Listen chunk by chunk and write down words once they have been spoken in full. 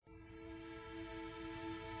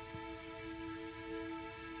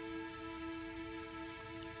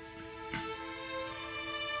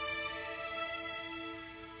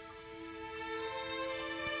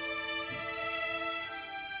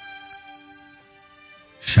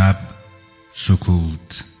شب،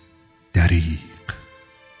 سکوت، دریغ،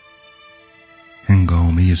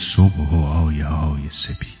 هنگامه صبح و آیه های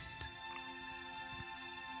سپید.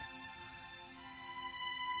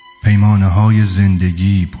 پیمانه های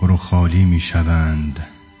زندگی پر و خالی می شوند.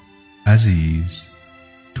 عزیز،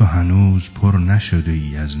 تو هنوز پر نشده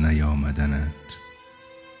ای از نیامدنت.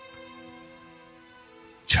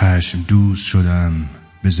 چشم دوز شدم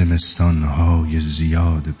به زمستانهای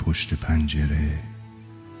زیاد پشت پنجره.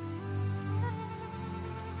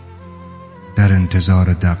 در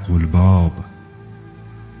انتظار دقلباب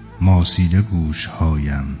ماسیده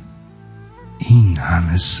گوشهایم این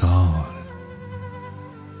همه سال.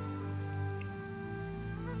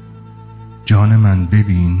 جان من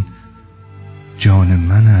ببین، جان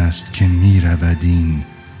من است که می رود این.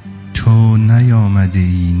 تو نیامده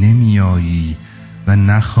ای، نمی آیی و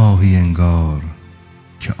نخواهی انگار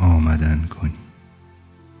که آمدن کنی.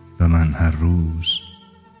 و من هر روز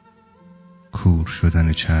کور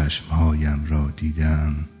شدن چشمهایم را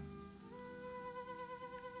دیدم،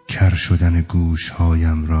 کر شدن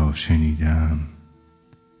گوشهایم را شنیدم.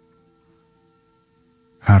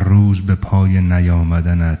 هر روز به پای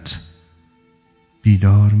نیامدنت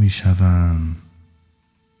بیدار می شوم،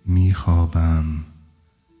 می خوابم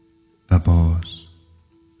و باز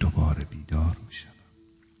دوباره بیدار می شوم.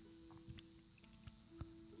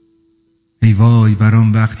 ای وای بر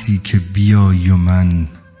آن وقتی که بیایی و من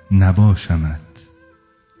نباشمت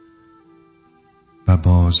و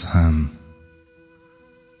باز هم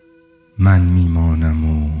من میمانم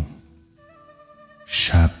و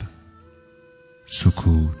شب،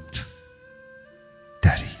 سکوت،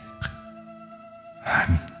 دریغ،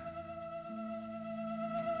 همین.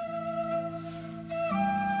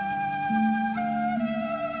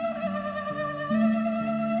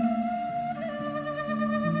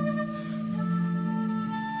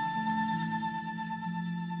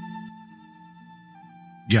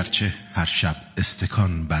 گرچه هر شب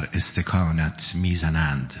استکان بر استکانت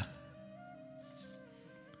میزنند،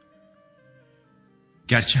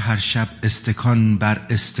 گرچه هر شب استکان بر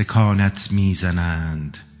استکانت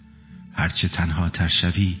میزنند، هرچه تنها تر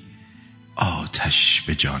شوی آتش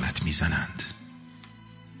به جانت میزنند.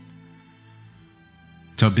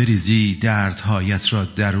 تا بریزی دردهایت را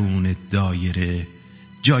درون دایره،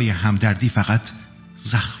 جای همدردی فقط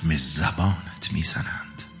زخم زبانت میزنند.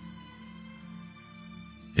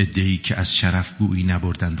 عده‌ای که از شرف گویی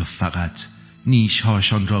نبردند و فقط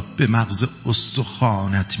نیشهاشان را به مغز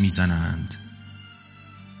استخوانت میزنند.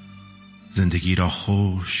 زندگی را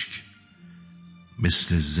خشک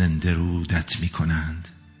مثل زنده رودت میکنند،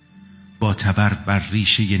 با تبر بر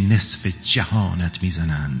ریشه نصف جهانت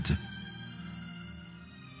میزنند.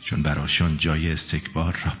 چون براشان جای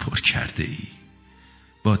استکبار را پر کرده ای،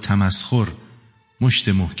 با تمسخر مشت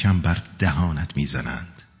محکم بر دهانت میزنند.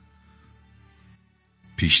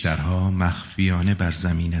 پیشترها مخفیانه بر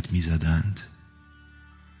زمینت میزدند،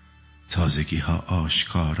 تازگیها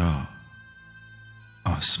آشکارا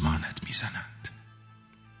آسمانت میزنند.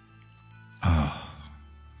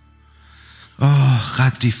 آه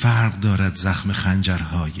قدری فرق دارد زخم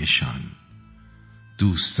خنجرهایشان.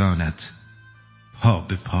 دوستانت پا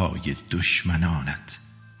به پای دشمنانت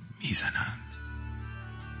میزنند.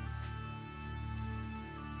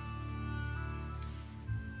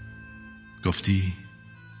 گفتی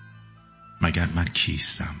مگر من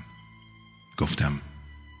کیستم؟ گفتم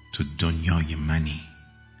تو دنیای منی.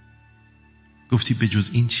 گفتی به جز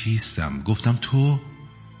این چیستم؟ گفتم تو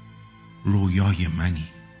رویای منی.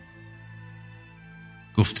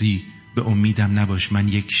 گفتی به امیدم نباش، من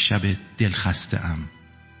یک شب دلخسته ام.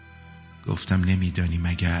 گفتم نمیدانی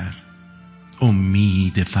مگر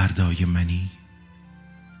امید فردای منی؟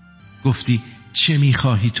 گفتی چه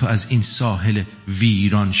میخواهی تو از این ساحل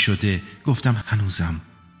ویران شده؟ گفتم هنوزم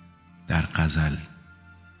در غزل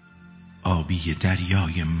آبی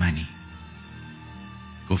دریای منی.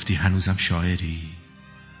 گفتی هنوزم شاعری،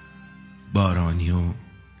 بارانی و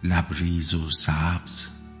لبریز و سبز.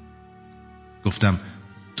 گفتم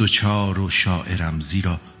دوچار و شاعرم،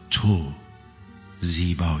 زیرا تو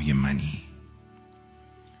زیبای منی.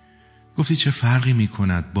 گفتی چه فرقی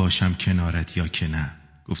میکند باشم کنارت یا که نه؟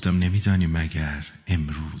 گفتم نمیدانی مگر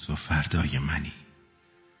امروز و فردای منی؟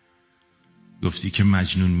 گفتی که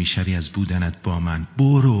مجنون میشوی از بودنت با من،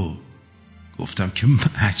 برو. گفتم که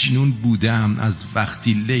مجنون بودم از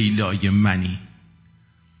وقتی لیلای منی.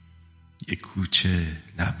 یک کوچه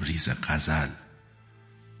لبریز غزل،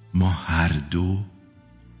 ما هر دو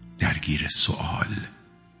درگیر سؤال.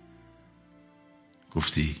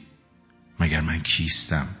 گفتی مگر من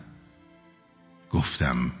کیستم؟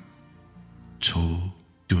 گفتم تو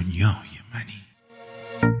دنیای منی.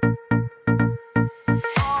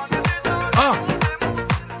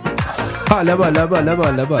 بالا بالا بالا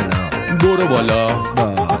بالا بالا برو بالا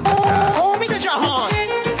امید جهان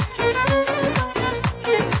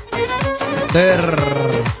در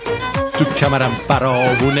تو کمرم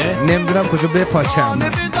فراوونه نمیدونم کجا بپاچم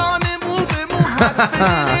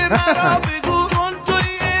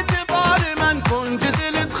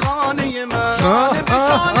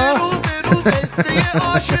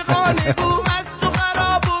عاشقانه بوم از تو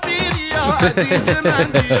خراب و بیریا عزیز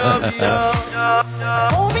من بیا بیا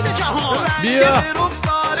امید جهان بیا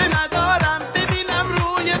رخسار ندارم ببینم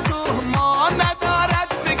روی تو ما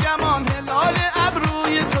ندارد بگمان هلال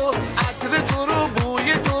ابروی تو عطر تو رو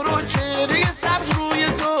بوی تو رو چهره سبز روی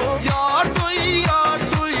تو یار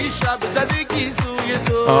تویی شب زدگی سوی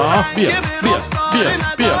تو بیا بیا بیا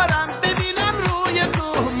بیا ببینم روی تو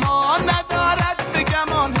ما ندارد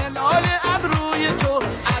بگمان هلال ابروی تو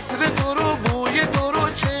عطر تو رو بوی تو رو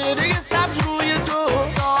چهره سبز روی تو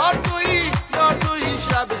یار تویی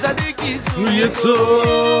شب زدگی سوی تو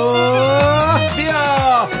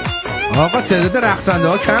بیا آقا تعداد رقصنده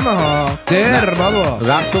ها کمه ها در بابا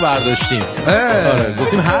رقص رو برداشتیم آره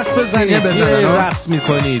گفتیم حرف بزنید چیه رقص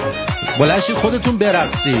میکنید بلنشید خودتون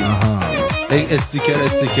برقصید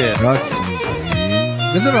استیکر راست میگی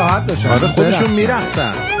بذار راحت باشن آره خودشون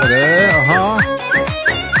میرقصن آره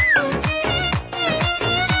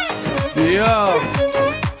بیا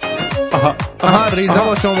ریزه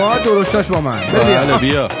با شما درشتاش با من بله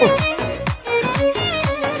بیا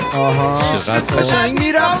چقدر قشنگ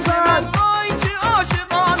میرقصن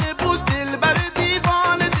عاشقانه بود دل بر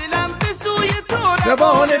دیوانه دلم به سوی تو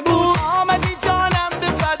روانه بود آمدی جانم به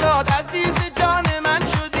فداد عزیز جان من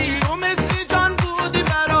شدی و مثل جان بودی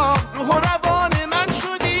برام روح و روان من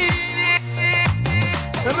شدی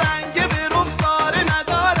رنگ به رخسار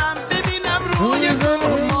ندارم ببینم روی تو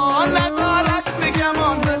ما ندارد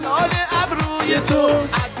بگمان هلال ابروی تو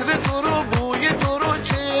عطر تو رو بوی تو رو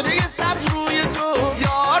چهره سبز روی تو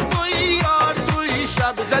یار تویی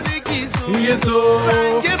شب زدگی سوی تو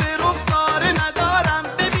رنگ به رخسار ندارم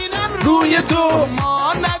ببینم روی تو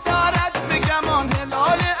ما ندارد بگمان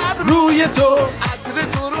هلال ابروی تو عطر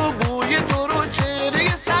تو رو بوی تو رو چهره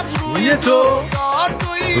سبز روی تو یار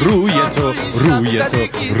روی تو شب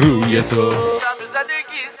زدگی سوی تو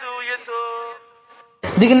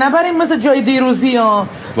دیگه نبریم مثل جای دیروزی ها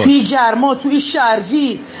توی گرما توی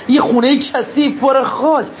شرجی یه خونه کثیف پر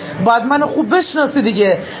خاک باید منو خوب بشناسی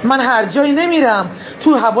دیگه من هر جایی نمیرم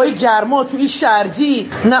تو هوای گرما توی شرجی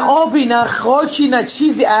نه آبی نه خاکی نه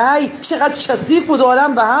چیزی ای چقدر کثیف بود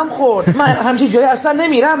آدم به هم خورد من همچین جایی اصلا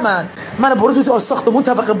نمیرم من برو تو ساختمون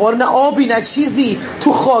طبقه بالا نه آبی نه چیزی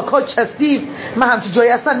تو خاکا کثیف من همچین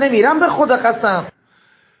جایی اصلا نمیرم به خدا قسم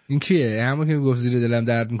این کیه؟ همون که میگفت زیر دلم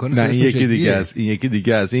درد میکنه. نه این یکی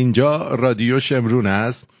دیگه است اینجا رادیو شمرون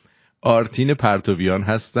است. آرتین پرتویان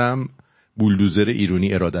هستم، بولدوزر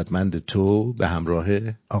ایرانی ارادتمند تو به همراه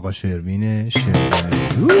آقا شروین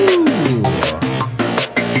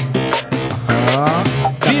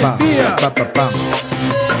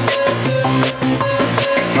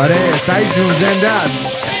آره سعید جون زنده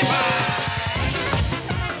است.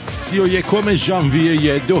 31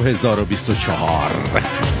 ژانویه 2024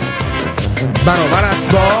 برابر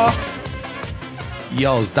است با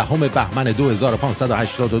 11 بهمن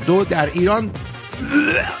 2582 در ایران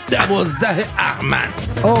 12 احمد.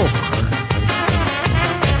 اوه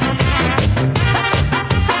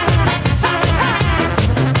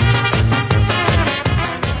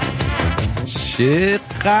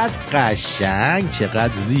چقدر قشنگ،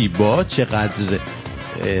 چقدر زیبا، چقدر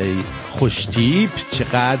خوشتیپ،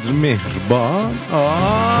 چقدر مهربان. لا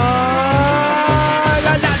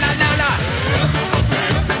لا لا لا.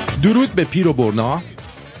 درود به پیر و برنا.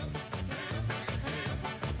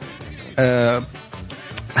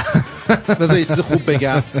 بذار یه چیز خوب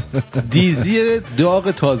بگم. دیزی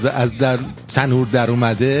داغ تازه از در تنور در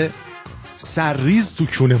اومده سرریز تو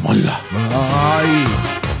کونه مالا. آی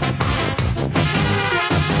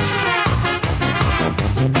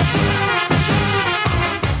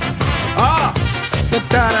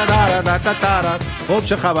خب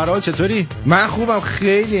چه خبرها، چطوری؟ من خوبم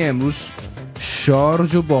خیلی. امروز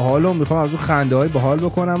شارژ و باحالم، میخوام از اون خنده های باحال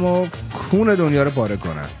بکنم و کون دنیا رو پاره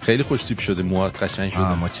کنم. خیلی خوشتیپ شده، موهات قشنگ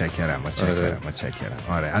شده. متشکرم.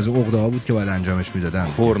 آره از اون عقده ها بود که باید انجامش میدادم.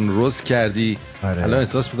 کرن روز کردی. آره. الان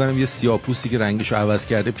احساس میکنم یه سیاه‌پوستی که رنگشو عوض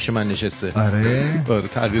کرده پیش من نشسته. آره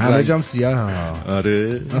تغییر همه رنگ. جام سیاه ها.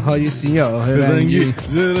 آره آها یه سیاه رنگی.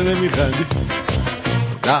 نمیخندی.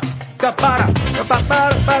 نه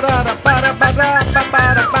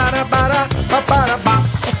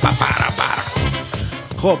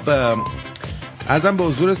خب عرضم به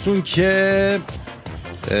حضورتون که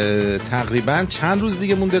تقریبا چند روز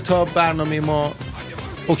دیگه مونده تا برنامه ما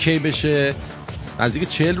اوکی بشه. نزدیک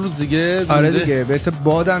 40 روز دیگه. آره دیگه بهت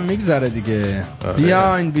بادم میگذره دیگه. آره.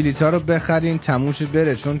 بیا این بلیطا رو بخرین تموش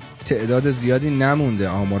بره، چون تعداد زیادی نمونده.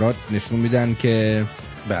 آمارات نشون میدن که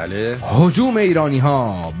بله هجوم ایرانی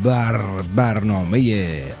ها بر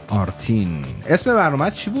برنامه آرتین. اسم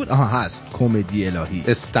برنامه چی بود؟ هست کمدی الهی،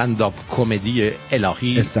 استنداپ کمدی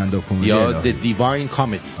الهی، استنداپ کمدی یا الهی. The Divine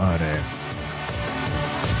Comedy. آره.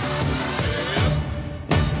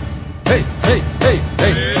 هی هی هی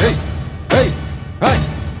هی هی هی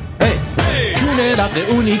هی هی جونه رفته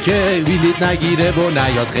اونی که ویلیت نگیره و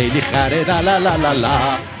نیاد خیلی خره لا لا لا لا لا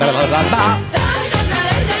لا لا.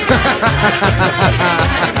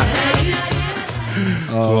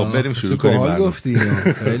 خب بریم شروع کنیم. باحال گفتی.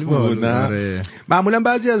 خیلی باحال. معمولا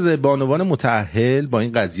بعضی از بانوان متأهل با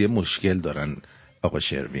این قضیه مشکل دارن آقا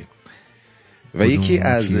شروین، و یکی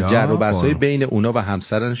از جر و بحث‌های بین اونا و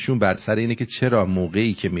همسرانشون بر سر اینه که چرا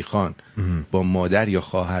موقعی که میخوان با مادر یا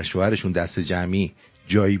خواهر شوهرشون دست جمعی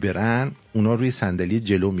جایی برن، اونا روی صندلی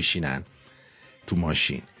جلو میشینن تو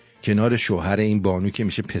ماشین کنار شوهر این بانو که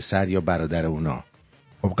میشه پسر یا برادر اونا.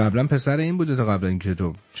 خب قبلا پسر این بوده تا قبلا اینکه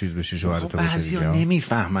تو چیز بشی شوهر تو بشه. بعضیا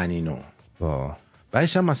نمیفهمن اینو.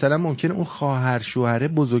 بعدش هم مثلا ممکنه اون خواهر شوهره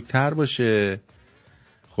بزرگتر باشه،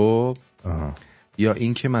 خب یا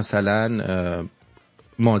اینکه مثلا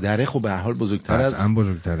مادره خب به هر حال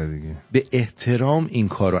بزرگتره دیگه. به احترام این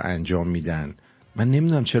کارو انجام میدن. من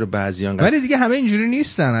نمیدونم چرا بعضیان ولی دیگه همه اینجوری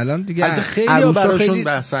نیستن الان دیگه. از خیلی براشون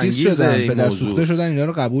بحث انگیزه این پدر موضوع. سوخته شدن، اینا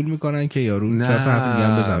رو قبول میکنن که یارو چهار تا حرف دیگه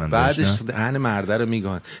هم بزنن. بعدش دهن مرده رو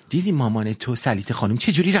میگن دیدی مامان تو سلیت خانم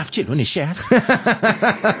چه جوری رفت جلو نشست.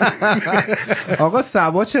 آقا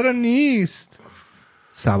سبا چرا نیست؟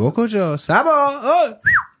 سبا کجا؟ سبا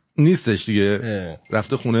نیستش دیگه.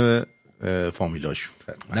 رفته خونه فامیلاشون.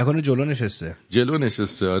 نکنه جلو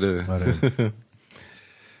نشسته. آره.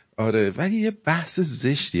 آره ولی یه بحث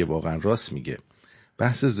زشتیه واقعا، راست میگه،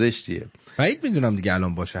 بحث زشتیه. بعید میدونم دیگه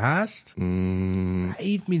الان باشه. هست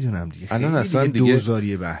بعید میدونم دیگه. الان اصلا دیگه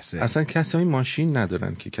دوزاری بحثه. اصلا کسی این ماشین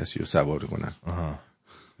ندارن که کسی رو سوار کنن.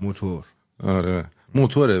 موتور. آره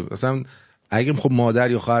موتوره. اصلا اگه خب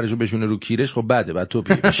مادر یا خواهرشو بشونه رو کیرش خب بده، بعد تو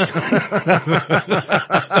پیش.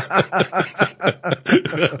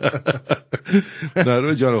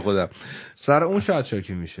 نرو جان خودم سر اون شاید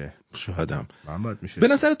شاکی میشه. شاهدم من باید میشه. به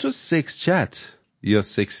نظر تو سکس چت یا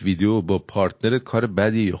سکس ویدیو با پارتنرت کار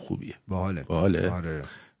بدی یا خوبیه؟ باحاله. آره.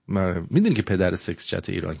 میدونی که پدر سکس چت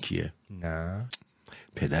ایران کیه؟ نه.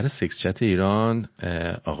 پدر سکس چت ایران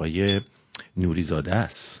آقای نوریزاده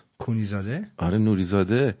است. کونیزاده؟ آره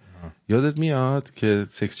نوریزاده. یادت میاد که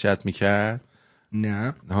سکس چت میکرد؟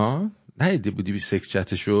 نه. ندیده بودی سکس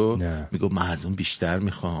چتشو؟ نه. میگو من از اون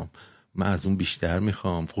بیشتر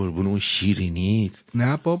میخوام قربون اون شیرینیت.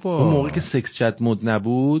 نه بابا. اون موقع که سکس چت مد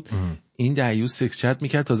نبود این دعیوس سکس چت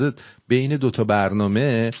میکرد. تازه بین دوتا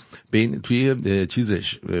برنامه توی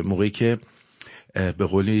چیزش موقعی که به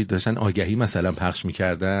قولی داشتن آگهی مثلا پخش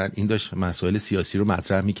میکردن، این داشت مسائل سیاسی رو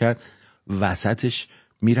مطرح میکرد، وسطش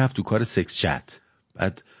میرفت تو کار سکس چت.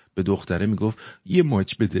 بعد به دختره میگفت یه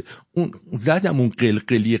ماچ بده، اون زدم اون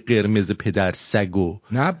قلقلی قرمز پدر سگو.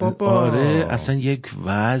 نه بابا. آره اصلا یک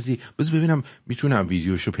وضعی. بذار ببینم میتونم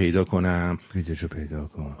ویدیوشو پیدا کنم.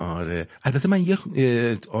 آره البته من یک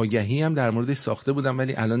آگهی هم در موردش ساخته بودم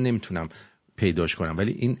ولی الان نمیتونم پیداش کنم،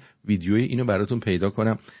 ولی این ویدیوی اینو براتون پیدا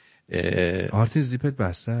کنم. آرتین زیپت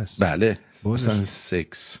بسته است. بله مثلا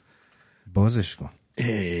سکس بازش کن.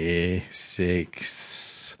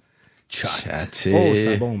 سکس چت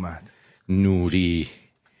سبا اومد.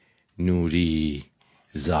 نوری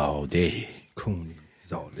زاده کونی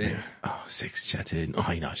زاده سکس چت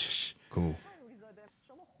آیناشش کو.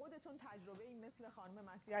 شما خودتون تجربه این مثل خانم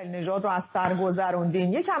مسیح النژاد رو از سر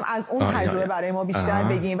گذروندین، یکم از اون تجربه برای ما بیشتر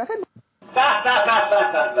بگین. و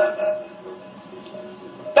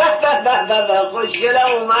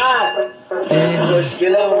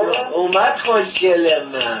خوشگلم اومد خوشگل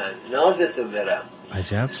من نازتو برم.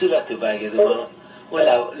 عجب. صورتو برگرد ما اون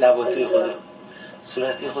لباتوی خودم،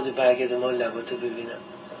 صورتی خودی برگرد ما لباتو ببینم.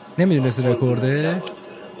 نمیدونست رکورده؟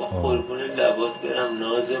 با قربون لبات برم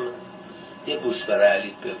نازم. یه بوس برای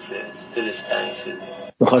علیت بفرست، دلش تنگ شده.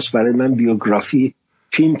 میخواست برای من بیوگرافی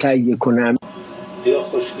فیلم تهیه کنم. بیا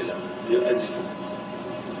خوشگلم، بیا عزیزم،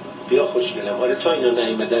 بیا خوشگلم. آره تا اینو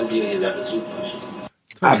نیومدن بیا یه دقیقه زود باش.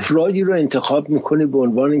 افرادی رو انتخاب میکنه به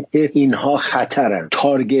عنوان که اینها خطرن،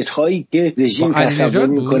 تارگت هایی که رژیم تصور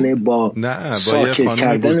میکنه با ساکت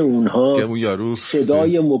کردن اونها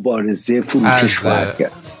صدای مبارزه فروکش خواهد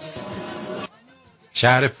کرد.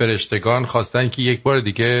 شهر فرشتگان خواستن که یک بار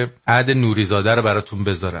دیگه عهد نوریزاده رو براتون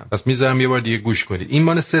بذارم. پس میذارم یه بار دیگه گوش کنید. این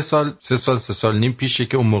مال 3 سال نیم پیشه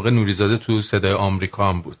که اون موقع نوریزاده تو صدای آمریکا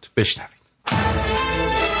هم بود. بشنوید.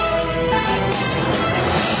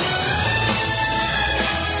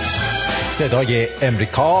 صدای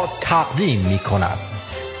امریکا تقدیم می کند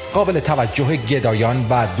قابل توجه گدایان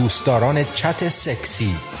و دوستداران چت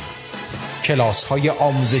سکسی، کلاس های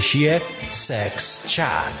آموزشی سکس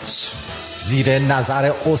چت زیر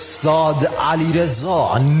نظر استاد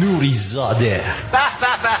علیرضا نوریزاده،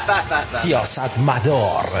 سیاست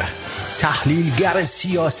مدار، تحلیلگر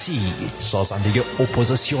سیاسی، سازنده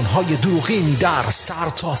اپوزیسیون های دروغین در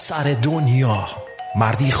سرتاسر دنیا،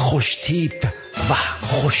 مردی خوش تیپ و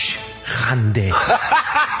خوش خنده،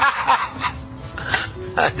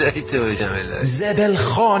 زبل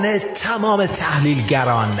خانه تمام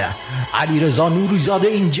تحلیلگران. علیرضا نوریزاده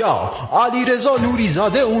اینجا، علیرضا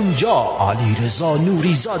نوریزاده اونجا، علیرضا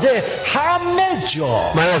نوریزاده همه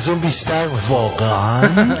جا. من از اون بیشتر واقعا.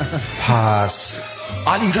 پس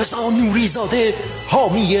علیرضا نوریزاده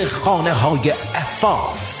حامی خانه های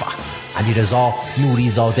عفاف، علیرضا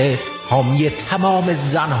نوریزاده حامی تمام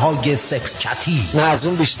زنهای سکس چتی. نه از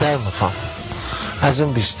اون بیشتر میخوام، از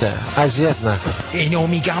اون بیشتر. اذیت نکن. اینو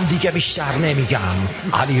میگم دیگه بیشتر نمیگم.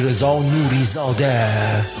 علیرضا نوریزاده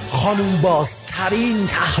خانوم بازترین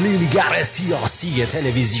تحلیلگر سیاسی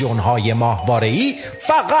تلویزیون های ماهواره‌ای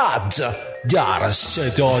فقط در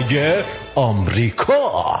صدای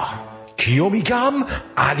آمریکا. کیو میگم؟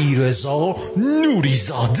 علیرضا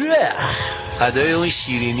نوریزاده. صدای اون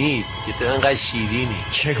شیرینی که تو انقدر شیرینی.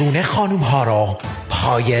 چگونه خانوم ها رو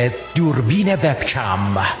پای دوربین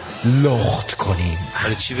وبکم لخت کنیم؟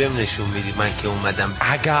 حالا چی بهم نشون میدی من که اومدم؟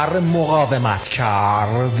 اگر مقاومت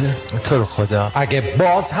کرد، تو رو خدا اگه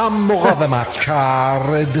باز هم مقاومت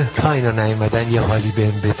کرد، تا اینا نیومدن یه حالی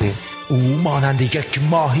بهم بده. او مانند یک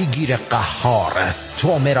ماهیگیر قهار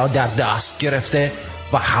تومه را در دست گرفته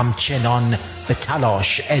و همچنان به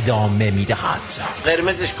تلاش ادامه میدهد.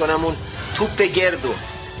 قرمزش کنم اون توپ گردو،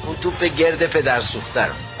 اون توپ گرد پدر سوخته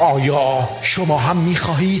رو. آیا شما هم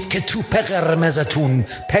میخواهید که توپ قرمزتون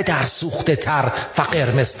پدر سوخته تر و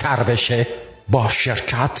قرمزتر بشه؟ با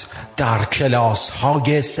شرکت در کلاس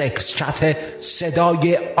های سکس چت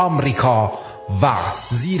صدای آمریکا و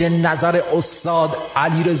زیر نظر استاد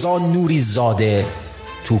علیرضا نوریزاده،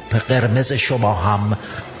 توپ قرمز شما هم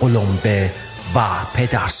قلمبه و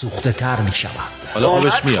پدر سوخته تر می شود. حالا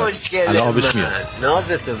آبش میاد، حالا آبش میاد.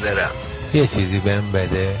 نازتو برم یه چیزی بهم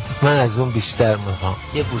بده، من از اون بیشتر میخوام.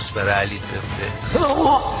 یه بوس برای علی بده.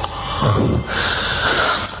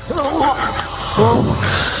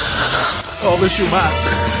 آبش اومد.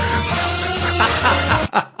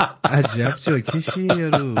 عجب جاکشی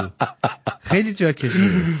یارو، خیلی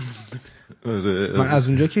جاکشی. من از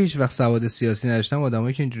اونجا که هیچ وقت سواد سیاسی نداشتم،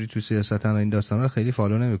 آدمایی که اینجوری تو سیاستن و این داستانا رو خیلی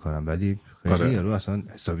فالو نمی‌کنم، ولی خیلی یارو اصلا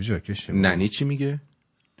حسابی جاکشه. ننی چی میگه؟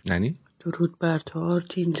 ننی؟ درود بر تو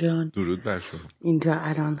آرتین جان. درود بر شما. اینجا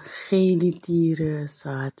الان خیلی دیره،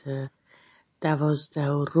 ساعت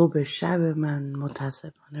 12:15 شب. من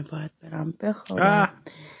متاسفانه باید برم بخوابم.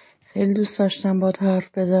 خیلی دوست داشتم باهات حرف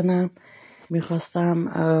بزنم. میخواستم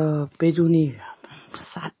بدونی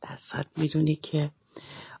 100% میدونی که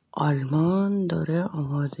آلمان داره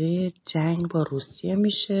آماده جنگ با روسیه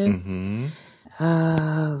میشه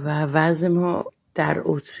و وضع ما در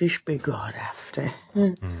اتریش به گاه رفته.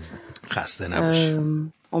 خسته نباش.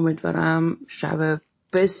 امیدوارم شب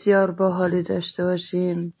بسیار باحالی داشته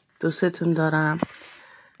باشین. دوستتون دارم.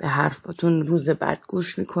 به حرفاتون روز بعد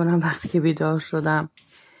گوش میکنم وقتی که بیدار شدم،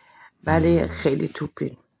 ولی خیلی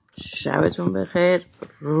توپین. شبتون بخیر،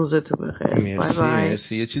 روزتون بخیر. مرسی. بای بای.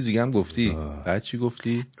 مرسی. یه چیز دیگه هم گفتی. بعد چی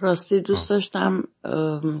گفتی؟ راستی دوست داشتم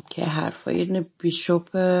که حرفای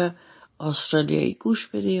بیشوپ استرالیایی گوش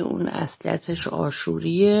بدی. اون اصلیتش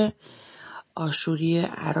آشوری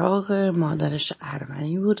عراق، مادرش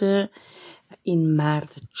ارمنی بوده. این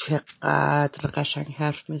مرد چقدر قشنگ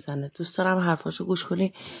حرف میزنه. دوست دارم حرفاشو گوش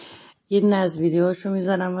کنی. یه نز ویدیوهاشو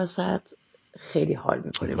میزنم وسط، خیلی حال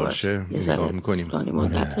میکنی باشه. نگاه میکنیم.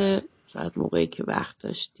 مدت شاید موقعی که وقت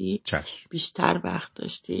داشتی، چشم. بیشتر وقت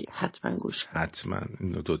داشتی، حتما گوش کن. حتما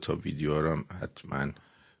این 2 ویدیو رو حتما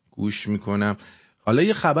گوش میکنم. حالا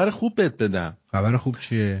یه خبر خوب بهت بدم. خبر خوب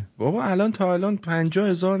چیه؟ بابا الان تا الان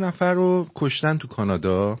 50,000 نفر رو کشتن تو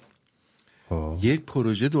کانادا. یک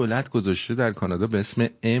پروژه دولت گذاشته در کانادا به اسم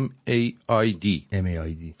MAID.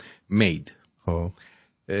 خب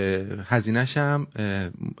هزینه‌ش هم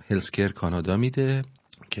هلسکر کانادا میده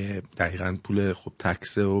که دقیقاً پول خب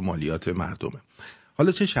تکس و مالیات مردمه.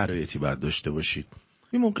 حالا چه شرایطی باید داشته باشید؟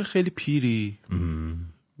 این موقع خیلی پیری،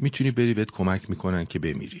 میتونی بری بهت کمک میکنن که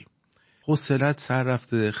بمیری. حوصله‌ات سر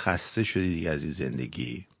رفته، خسته شدی دیگه از این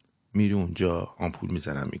زندگی، میری اونجا آمپول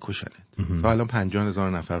میزنن میکشنت. تا الان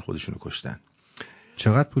 50,000 نفر خودشونو کشتن.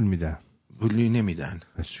 چقدر پول میدن؟ پولی نمیدن.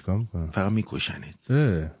 پس چیکار میکنن؟ فقط میکشنت.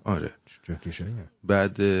 آره.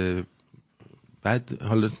 بعد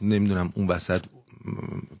حالا نمیدونم اون وسط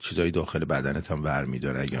چیزایی داخل بدنت هم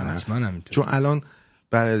برمیداره یا نه، چون الان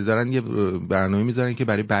دارن یه برنامه میذارن که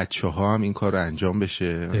برای بچه‌ها هم این کار رو انجام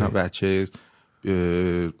بشه. مثلا بچه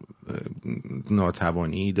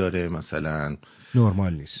ناتوانی داره، مثلا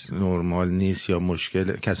نرمال نیست یا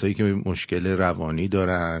کسایی که مشکل روانی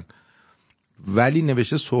دارن، ولی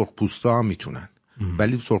نوشته سرخپوستا هم میتونن.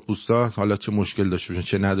 ولی سرخپوستا حالا چه مشکل داشته باشن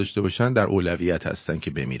چه نداشته باشن در اولویت هستن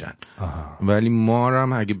که بمیرن. ولی ما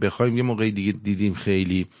هم اگه بخوایم یه موقعی دیگه دیدیم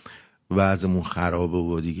خیلی وضعمون خرابه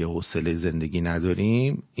و دیگه حوصله زندگی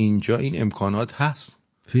نداریم، اینجا این امکانات هست.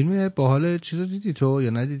 فیلم باحال چیزو دیدی تو یا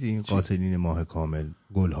ندیدی؟ این قاتلین ماه کامل،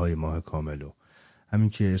 گلهای ماه کاملو، همین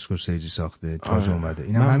که اسکورسیزی ساخته، تاج اومده.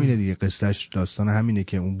 این همینه دیگه، قصهش داستان همینه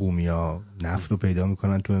که اون بومیا نفت رو پیدا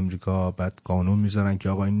میکنن تو امریکا، بعد قانون میذارن که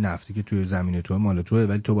آقا این نفتی که توی زمین تو مال توه،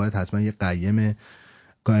 ولی تو باید حتما یه قیم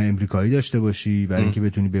امریکایی داشته باشی برای اینکه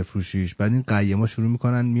بتونی بفروشیش. بعد این قیما شروع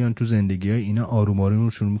میکنن میان تو زندگی‌های اینا، آروم آروم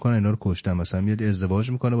شروع میکنن اینا رو کشتن. مثلا میاد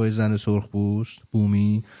ازدواج میکنه با یه زن سرخپوست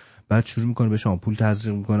بومی، بعد شروع میکنه بهش آمپول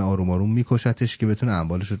تزریق میکنه، آروم آروم میکشتش که بتونه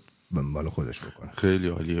اموالش رو مال خودش بکنه. خیلی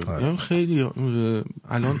عالیه. یعنی خیلی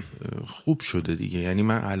الان خوب شده دیگه. یعنی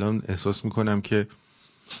من الان احساس میکنم که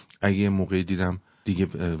اگه یه موقعی دیدم دیگه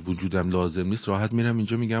وجودم لازم نیست، راحت میرم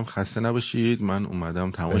اینجا میگم خسته نباشید من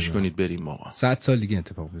اومدم، تماش کنید بریم آقا. 100 سال دیگه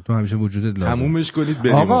اتفاق بیفته، تو همیشه وجودت لازم، تمومش کنید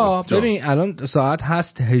بریم آقا. ببین الان ساعت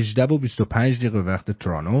هست 18:25 وقت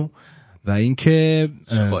ترانو و اینکه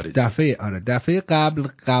دفعه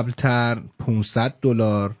قبلتر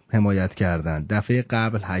 $500 حمایت کردن، دفعه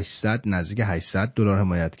قبل 800 نزدیک $800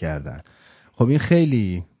 حمایت کردن. خب این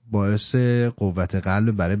خیلی باعث قوت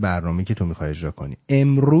قلب برای برنامه‌ای که تو می‌خوای اجرا کنی.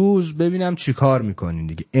 امروز ببینم چی کار می‌کنین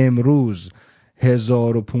دیگه. امروز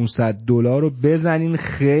 $1,500 رو بزنین،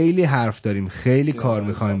 خیلی حرف داریم، خیلی کار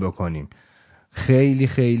می‌خوایم بکنیم، خیلی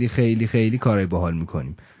خیلی خیلی خیلی کارهای باحال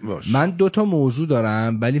می‌کنیم. من 2 موضوع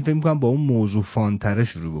دارم ولی فکر می‌کنم با اون موضوع فان‌تره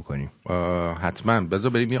شروع بکنیم. حتما.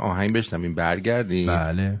 بذار بریم یه آهنگ بشنویم برگردیم.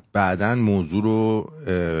 بله. بعدن موضوع رو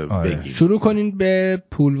بگیم. شروع کنین به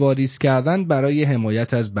پول واریز کردن برای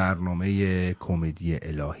حمایت از برنامه کمدی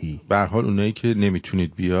الهی. به هر حال اونایی که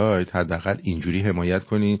نمیتونید بیاید حداقل اینجوری حمایت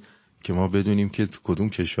کنین که ما بدونیم که کدوم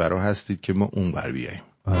کشورها هستید که ما اون بر بیاییم.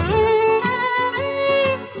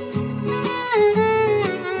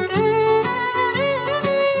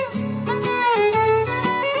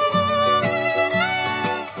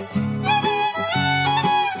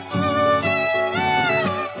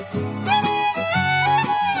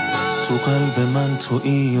 قلب من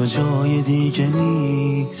تویی و جای دیگه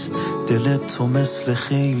نیست، دلت تو مثل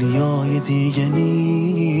خیلیای دیگه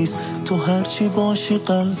نیست. تو هرچی باشی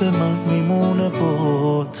قلب من میمونه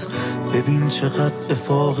بات، ببین چقدر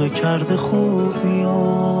افاقه کرده خوب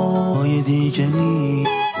میای دیگه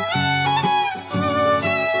نیست.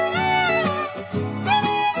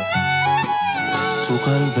 تو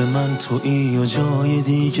قلب من تویی و جای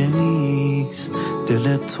دیگه نیست،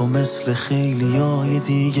 دلت تو مثل خیلیای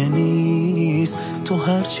دیگه نیست. تو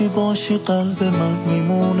هرچی باشی قلب من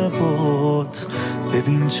میمونه بات،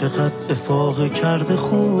 ببین چقدر افاقه کرده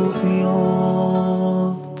خوب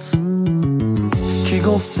میاد. کی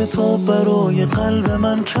گفته تو برای قلب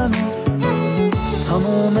من کمی،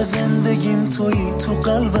 تمام زندگیم تویی، تو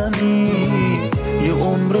قلبمی. یه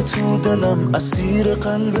عمر تو دلم اسیر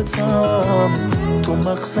قلبتم، تو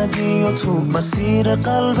مقصدی و تو مسیر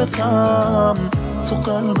قلبتم. تو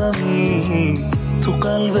قلبمی، تو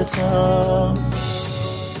قلبتم.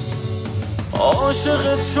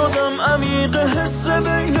 عاشقت شدم عمیق حس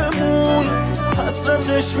بینمون،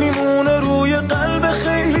 حسرتش میمونه روی قلب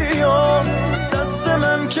خیلیام. دست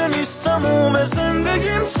من که نیست تموم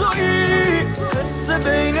زندگیم تویی، حس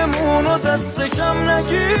بینمون و دست کم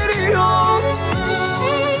نگیری.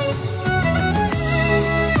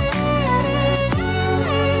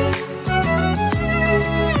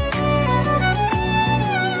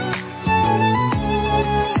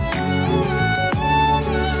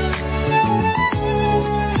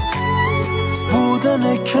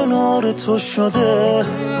 بودن کنار تو شده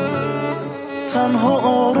تنها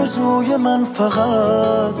آرزوی من،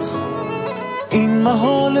 فقط این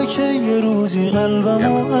محاله که یه روزی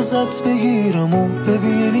قلبمو ازت بگیرم و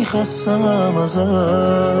ببینی خستم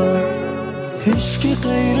ازت. هیچکی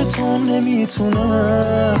غیر تو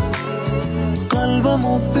نمیتونه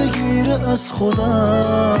قلبمو بگیره از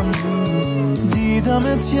خودم.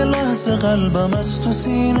 دیدمت یه لحظه قلبم از تو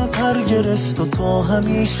سینه پر گرفت و تا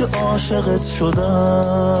همیشه عاشقت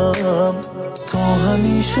شدم، تا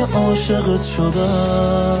همیشه عاشقت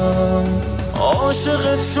شدم.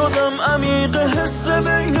 عاشقت شدم عمیق حس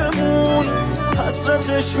بینمون،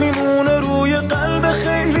 حسرتش میمونه روی قلب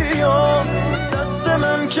خیلیا. دست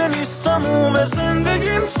من که نیستم اوم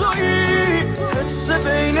زندگیم تویی، حس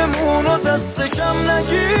بینمون رو دست کم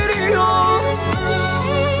نگیری.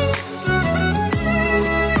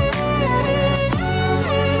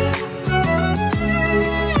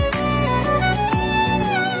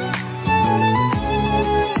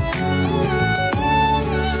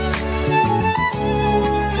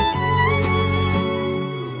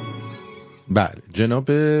 بله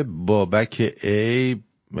جناب بابک ای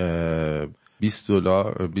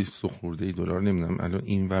 $20 20 خورده دلار نمیدونم الان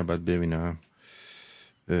این ور باید ببینم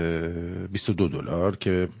 $22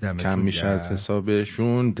 که کم میشه از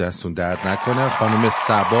حسابشون. دستون درد نکنه. خانم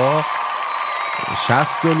سبا $60.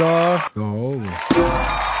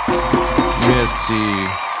 مرسی،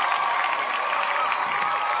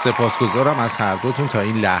 سپاسگزارم از هر دوتون تا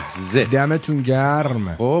این لحظه. دمتون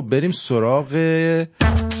گرم. خب بریم سراغ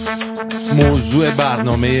موضوع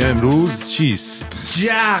برنامه امروز. چیست؟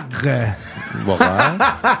 جغ. واقعا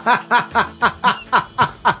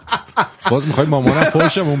باز میخوای مامانم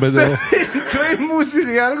فوشمون بده؟ تو این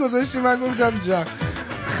موسیقی رو گذاشتی من گفتم جغ.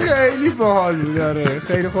 خیلی باحال بود. آره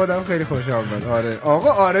خیلی خودم خیلی خوشم اومد. آره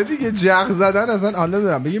آقا آره دیگه جغ زدن اصلا حالا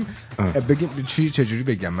دارم بگیم چجوری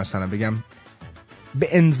بگم، مثلا بگم به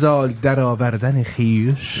انزال در آوردن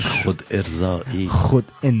خیش، خود ارضایی، خود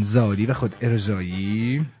انزالی و خود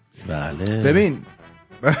ارضایی. بله ببین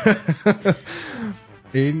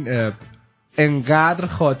این انقدر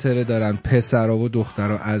خاطره دارن پسرها و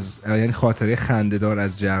دخترها از، یعنی خاطره خنده‌دار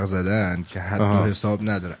از جغ زدن که حد و حساب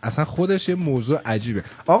نداره. اصلا خودش یه موضوع عجیبه.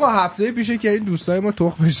 آقا هفته پیشه که این دوستای ما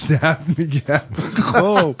تخمش درد میگن.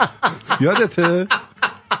 خب یادته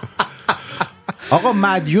آقا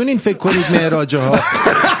مدیون این فکر کنید معراجه ها.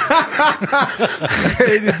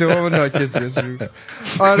 خیلی تو ناکس بود.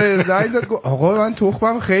 آره زنگ زد گفت آقا من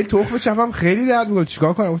تخمم خیلی تخم چپم خیلی درد میکنه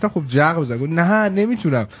چیکار کنم؟ گفتم خب جغ بزن. گفت نه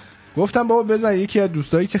نمیتونم. گفتم بابا بزن. یکی از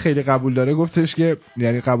دوستایی که خیلی قبول داره گفتش که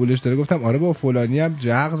یعنی قبولش داره. گفتم آره بابا فلانی هم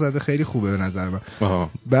جغ زده خیلی خوبه به نظر من.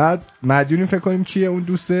 بعد مدیونی فکر کنیم کیه اون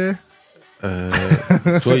دوسته؟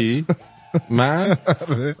 تویی؟ من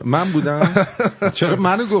بودم. چرا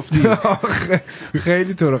منو گفتی؟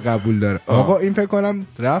 خیلی تو رو قبول داره. آقا این فکر کنم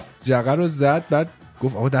رفت جغ رو زد. بعد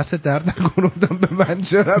گفت آقا دست درد نکنه. گفتم به من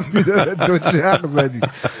چرا میداره تو جغ زدی؟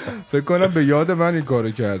 فکر کنم به یاد من این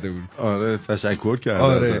کارو کرده بود. آره تشکر کرده.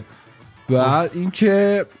 آره بعد این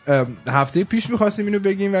که هفته پیش می‌خواستیم اینو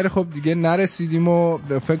بگیم ولی خب دیگه نرسیدیم و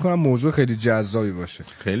فکر کنم موضوع خیلی جذابی باشه.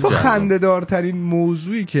 خیلی جذاب. خنده‌دارترین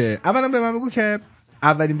موضوعی که اولا به من بگو که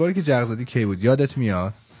اولین باری که جغ زدی کی بود؟ یادت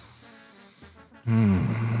میاد؟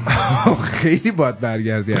 خیلی باید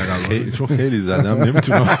برگردی عقب. چون خیلی زدم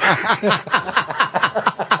نمیتونم.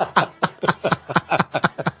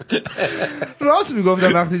 راست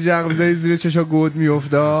میگفتم وقتی جغ می‌زدی زیر چشا گود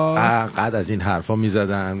میافتاد. قد از این حرفا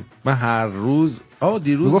میزدن. من هر روز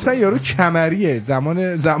دیروز میگفتن یارو کمریه.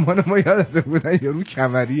 زمان ما یادت بودن یارو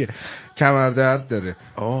کمریه، کمر درد داره.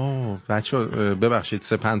 بچه‌ها ببخشید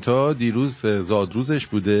سپنتا دیروز زادروزش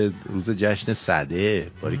بوده، روز جشن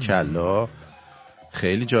سده. باریکلا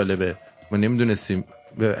خیلی جالبه. ما نمیدونستیم.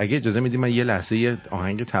 اگه اجازه میدیم من یه لحظه یه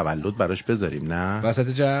آهنگ تولد براش بذاریم؟ نه وسط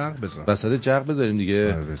جغ بذار. وسط جغ بذاریم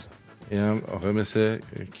دیگه. اینم آقا مثل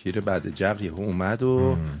کیر بعد جغ یهو اومد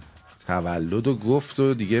و تولد رو گفت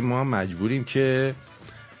و دیگه ما مجبوریم که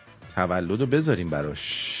تولد رو بذاریم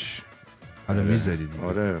براش. حالا میذارید.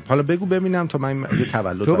 آره حالا بگو ببینم تا من یه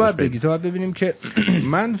تولد تو باید بگی. تو باید ببینیم که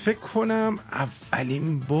من فکر کنم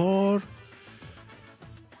اولین بار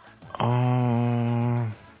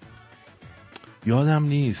یادم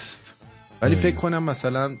نیست ولی فکر کنم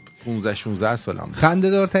مثلا 15-16 سالم بود.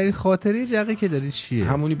 خنده‌دارترین خاطره جغی که داری چیه؟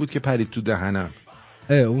 همونی بود که پرید تو دهنم.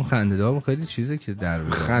 اون خنده‌دار بود. خیلی چیزه که در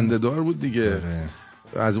بیاد. خنده‌دار بود دیگه.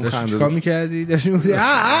 از اون خنده چیکار می‌کردی؟ داشتی می‌گفتی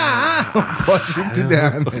پاچیم تو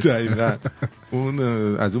دهن. دقیقاً اون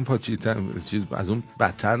از اون چیز از اون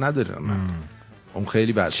بدتر نداره. اون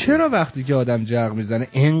خیلی بد. چرا وقتی که آدم جغ میزنه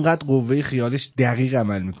اینقدر قوه خیالش دقیق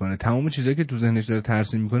عمل میکنه؟ تمام چیزایی که تو ذهنش داره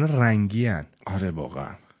ترسیم میکنه رنگی ان. آره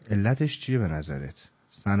واقعا. علتش چیه به نظرت؟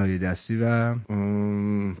 صنایع دستی و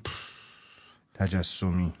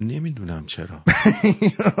تجسمی؟ نمیدونم چرا.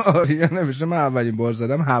 آریا نمیشه من اولین بار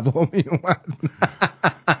زدم هوا می اومد.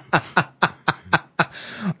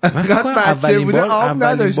 من فکر کنم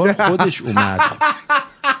اولین بار خودش اومد.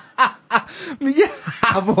 میگه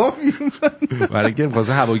هوا بیرون برای که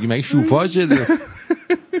واسه هواگیری شوفا شده.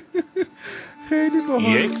 خیلی باحال.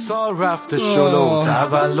 یک سال رفته شلو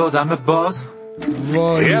تولدم باز.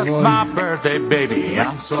 It's my birthday baby,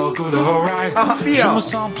 I'm so good alright. Je me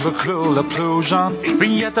sens plus cool, la plus jeune. Ik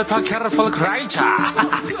ben jättetal folk rijtja.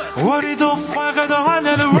 What är då frågan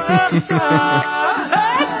eller rösa?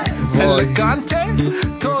 Elegante,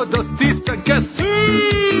 todos dista gasi.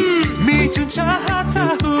 میتون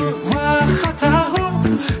چهارتاهو و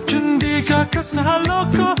خطاهو چون دیگه کس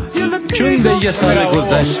نهالوکو چون به یه سال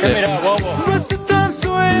گذشته.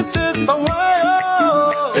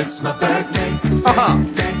 It's my birthday.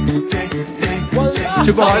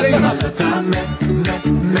 چه باحاله این.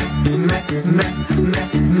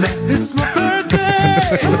 It's my birthday.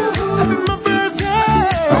 Happy my birthday.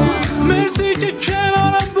 مرسی که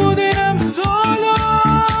کنارم بودیم سالا.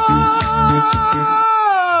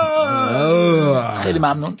 خیلی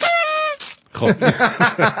ممنون. خب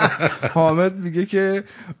حامد میگه که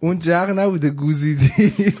اون جغ نبوده گوزیدی.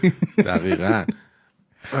 دقیقاً.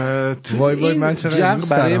 وای من چقدر دوست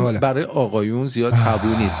دارم. برای آقایون زیاد تابو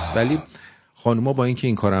نیست، ولی خانوما با اینکه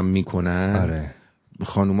این کارم میکنن، آره.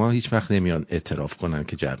 خانوما هیچ وقت نمیان اعتراف کنن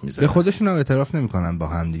که جغ میزنن. به خودشون هم اعتراف نمیکنن با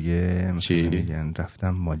هم دیگه. چی؟ میگن رفتم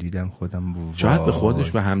مالیدم خودم. شاید به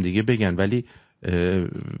خودش به هم دیگه بگن، ولی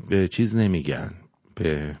به چیز نمیگن.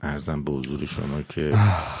 به عرضم به حضور شما که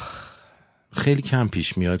خیلی کم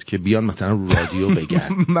پیش میاد که بیان مثلا رو رادیو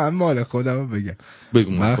بگن. من مال خودم بگم.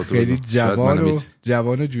 من خیلی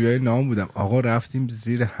جوان و جویای نام بودم. آقا رفتیم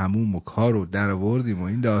زیر حموم و کارو در آوردیم و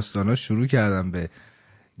این داستانا شروع کردم به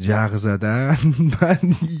جغ زدن. من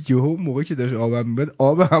یهو موقعی که داشت آبم میاد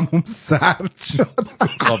آب حموم سرد شد.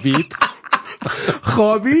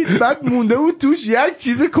 خوابید بعد مونده بود توش یک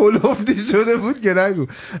چیز کلفتی شده بود که نگو.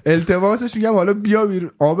 التماسش میگم حالا بیا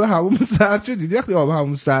بیرون. آب همون سرد شد. دیدی وقتی آب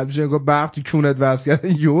همون سرد میشه انگار برق تو کونت وصل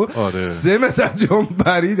کردن یو 3 متر جام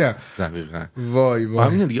پریدم. دقیقاً. وای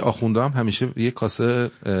همین دیگه آخونده هم همیشه یه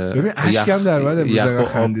کاسه ببین اشکم در اومد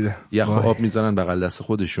یخ آب میذارن بغل دست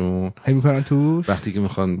خودشون. هی میکنن توش. وقتی که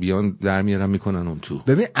میخوان بیان در میارن میکنن اون تو.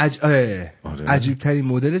 ببین عجیب ترین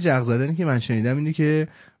مدل جغ زدنی که من شنیدم اینه که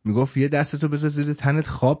میگفت یه دستتو بذار زیر تنت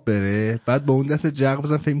خواب بره، بعد با اون دست جغ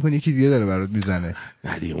بزن فکر می‌کنی یکی دیگه داره برات میزنه.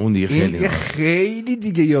 نه دیگه اون دیگه خیلی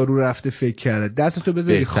دیگه یارو رفته فکر کرده. دستتو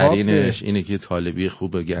بذاری خواب بره. بهترینش اینه که طالبی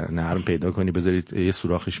خوب نرم پیدا کنی، بذاری یه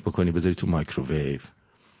سوراخش بکنی، بذاری تو مایکروویو.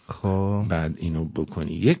 خب بعد اینو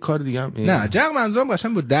بکنی. یک کار دیگه هم نه جغ منظورم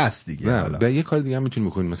قشنگ با دست دیگه. نه به یه کار دیگه هم میتونی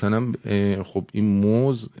بکنی. مثلا خب این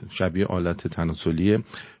موز شبیه آلت تناسلیه.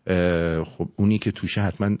 خب اونی که توشه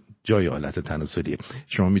حتما جای آلت تناسلیه.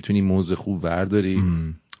 شما میتونی موز خوب برداری،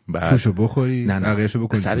 توشو بخوری، بقیه‌شو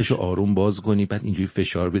بکنی، سرشو آروم باز کنی، بعد اینجوری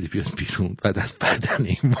فشار بدی بیاد بیرون، بعد از بدن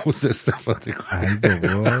این موز استفاده کنی. ای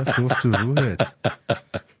بابا توف تو روحت.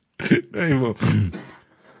 ای بابا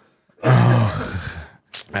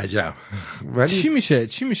عجب. ولی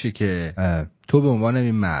چی میشه که تو به عنوان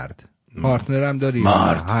این مرد پارتنرم داری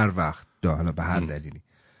هر وقت حالا به هر دلیلی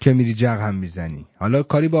که میری جغ هم میزنی، حالا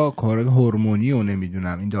کاری با کار هورمونی و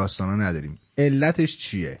نمیدونم این داستانا نداریم، علتش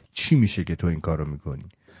چیه؟ چی میشه که تو این کارو میکنی؟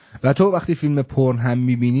 و تو وقتی فیلم پورن هم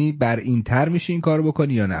میبینی بر این تر میشه این کارو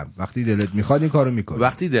بکنی یا نه؟ وقتی دلت میخواد این کارو میکنی؟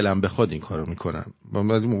 وقتی دلم بخواد این کارو میکنم. من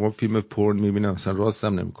بعضی موقع فیلم پورن میبینم مثلا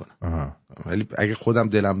راستم نمیکنم، ولی اگه خودم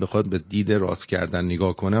دلم بخواد به دید راست کردن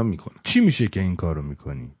نگاه کنم میکنم. چی میشه که این کارو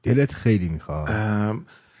میکنی؟ دلت خیلی میخواد؟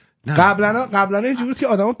 قبلا اینجوری بود که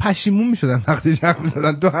آدما پشیمون میشدن وقتی جغ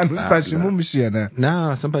میزدن. تو هنوز پشیمون میشی یا نه؟ نه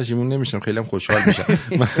اصلا پشیمون نمیشم، خیلی هم خوشحال میشم.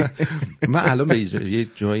 من الان به یه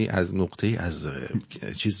جایی از نقطه‌ای از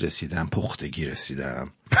چیز رسیدم، پختگی رسیدم.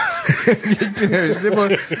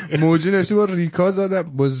 موجی نوشته با ریکا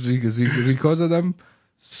زدم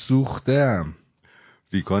سوختم.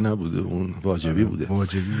 ریکا نبوده، اون واجبی بوده.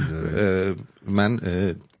 من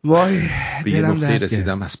وای به یه نقطه‌ای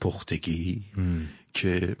رسیدم از پختگی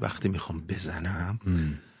که وقتی میخوام بزنم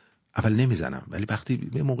اول نمیزنم، ولی وقتی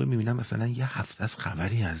به موقع میبینم مثلا یه هفته از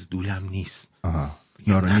خبری از دولم نیست،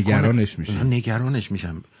 نگرانش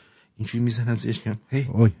میشم. اینجوری میزنم زیرش که هی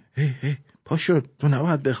پاشو تو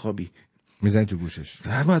نباید بخوابی، میزنی تو گوشش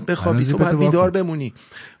نباید بخوابی، تو باید بیدار بمونی.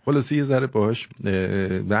 خلاصی یه ذره باهاش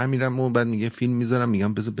برمیرم و بعد میگه فیلم میذارم،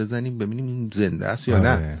 میگم بذار بزنیم ببینیم این زنده است یا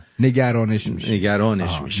نه. نگرانش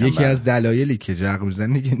میشم. یکی از دلایلی که جغ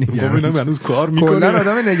میزنه که نگرانش هنوز کار میکنه. کلا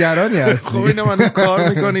آدم نگرانی هست. خب اینم هنوز کار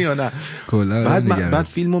میکنه یا نه. بعد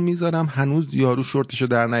فیلمو میذارم، هنوز یارو شورتشو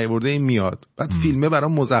در نیاورده، این میاد، بعد فیلمه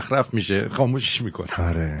برام مزخرف میشه، خاموشش میکنم.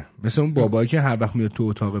 آره مثل اون بابایی که هر وقت میاد تو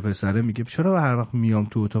اتاق پسره میگه چرا هر وقت میام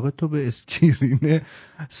تو اتاق تو به اسکرین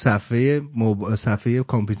صفحه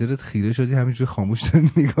کامپیوترت خیره شدی همینجوری خاموش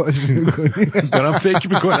داری نگاهش میکنی. دارم فکر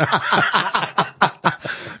میکنم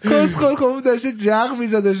کسخل خب داشته جغ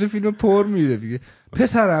میزد، داشته فیلم پر میده دیگه.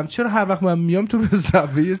 پسرم چرا هر وقت من میام تو به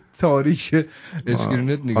صفحه تاریک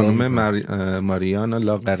اسکرینت نگاه میکنی؟ خانم ماریانا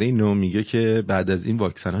لاغرینو میگه که بعد از این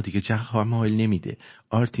واکسن ها دیگه جغ هم حال نمیده.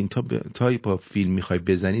 آرتین تا با فیلم میخوای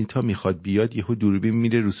بزنی تا میخواد بیاد یهو دوربین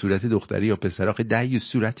میره رو صورت دختری یا پسر. آخه دعیو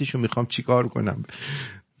صورتشو میخوام چیکار کنم؟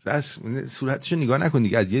 بس صورتشو نگاه نکن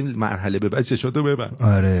دیگه، از یه مرحله به بعد چشاتو ببند.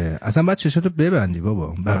 آره اصلا بعد چشاتو ببندی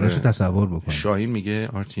بابا، بقیه‌شو تصور بکن. شاهین میگه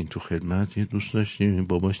آرتین تو خدمت یه دوست داشتیم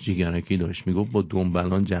باباش جیگرکی داشت، میگفت با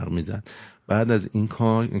دنبلان جغ میزد، بعد از این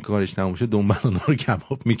کارش تموم شد دنبلان رو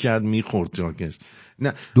کباب میکرد میخورد جاکش.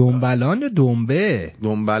 نه دنبلان یا دنبه؟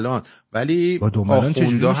 دنبلان، ولی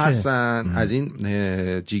آخوندا هستن از این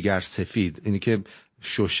جیگر سفید، اینی که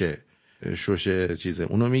شوشه چیزه،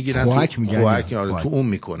 اونو میگیرن خوک تو اون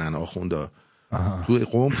میکنن آخوندا. تو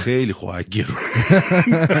قوم خیلی خوک گیرون.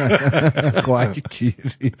 خوک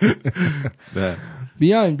گیری.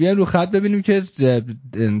 بیاین رو خط ببینیم که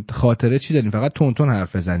خاطره چی داریم. فقط تون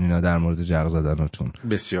حرف بزنین در مورد جغ زدنتون.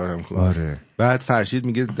 بسیارم خوب. آره. بعد فرشید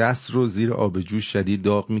میگه دست رو زیر آب جوش شدید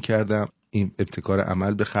داغ میکردم، این ابتکار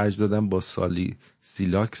عمل به خرج دادم، با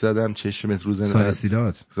سیلاک زدم چشمت روز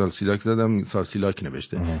سیلاک زدم، سیلاک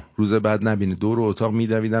نوشته. روز بعد نبینه دور اتاق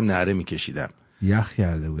میدویدم نعره میکشیدم. یخ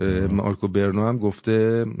کرده بود. مارکو برنو هم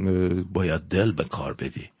گفته باید دل به کار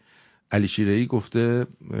بدی. علی شیره‌ای گفته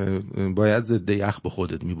باید ضد یخ به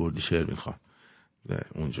خودت میبردی شعر میخوام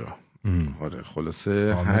اونجا. آره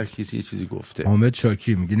خلاصه هر کسی یه چیزی گفته. حامد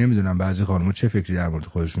شاکی میگه نمیدونم بعضی خانم‌ها چه فکری در مورد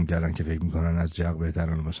خودشون کردن که فکر میکنن از جغ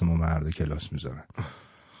بهترن واسه ما مرد کلاس میذارن.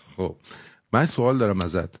 خب من سوال دارم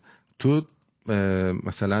ازت، تو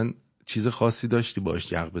مثلا چیز خاصی داشتی باش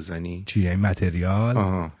جغ بزنی؟ چیه این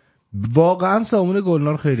متریال؟ واقعا صابون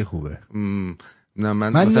گلنار خیلی خوبه. نه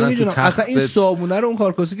من مثلا نمیدونم اصلا این صابونه رو اون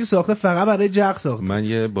کارکوسی که ساخته فقط برای جغ ساخته. من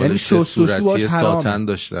یه بالش صورتی ساتن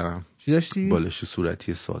داشتم. چی داشتی؟ بالش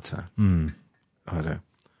صورتی ساتن. آره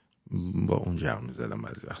با اون جغ میزدم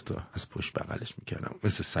بعضی وقتا، از پشت بغلش میکردم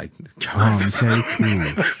مثل سگ کمر میزدم.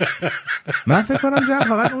 من فکر کنم جغ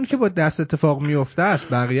فقط اون که با دست اتفاق میفته است،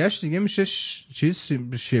 بقیهش دیگه میشه چیز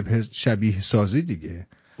شبیه سازی دیگه.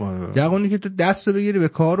 جغونی که تو دست رو بگیری به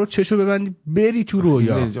کار رو چشو ببندی بری تو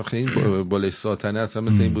رویا. این بالش ساتنه اصلا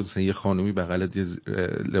مثل این بود مثلا یه خانومی بغلت یه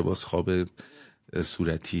لباس خواب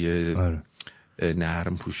صورتی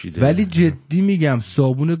نرم پوشیده. ولی جدی میگم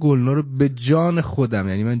صابون گلنار رو به جان خودم،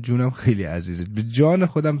 یعنی من جونم خیلی عزیزه، به جان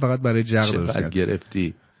خودم فقط برای جغ درست کردم.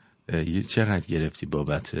 چقدر گرفتی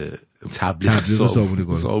بابت تبلیغ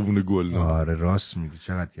صابون گلنار؟ آره راست میگی،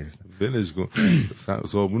 چقدر گرفتم. بلش کن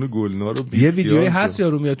صابون گلنار رو. یه ویدیویی هست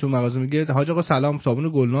یارو میاد تو مغازه میگه حاج آقا سلام صابون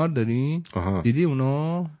گلنار داری؟ دیدی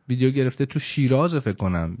اونو؟ ویدیو گرفته تو شیراز فکر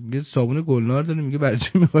کنم، میگه صابون گلنار داری؟ میگه برای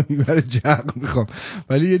چی میخوای؟ برای جغ میخوام.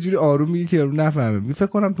 ولی یه جوری آروم میگه که یارو نفهمه. میگه فکر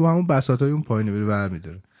کنم تو همون بساطای اون پایینه بره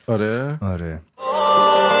برمی‌داره. آره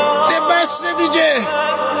بس دیگه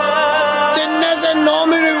نزن نام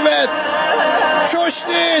روت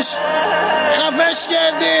چشتش خفش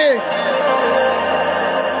کرده.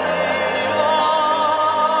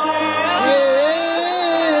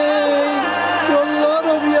 جلا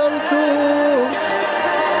رو بیار تو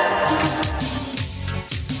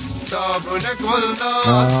صابون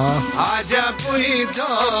گلنار عجب بویی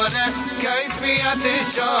داره، کیفیت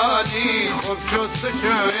شالی خوب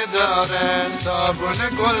شستشوی داره. صابون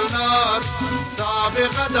گلنار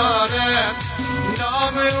سابقه داره،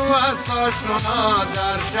 نام او از آشنا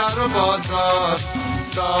در شهر و بازار.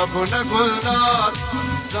 صابون گلنار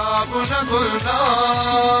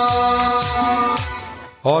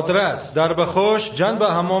آدرس در بخوش جنب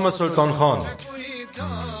حمام سلطان خان.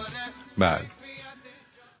 بله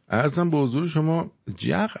عرضم به حضور شما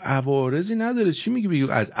جغ عوارضی نداره. چی میگی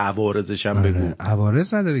بگو از عوارضش هم بگو.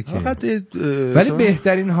 عوارض نداره که ولی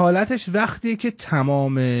بهترین حالتش وقتی که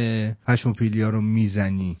تمام پشم پیلیا رو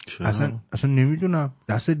میزنی. اصلا نمیدونم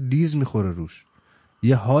دست لیز میخوره روش،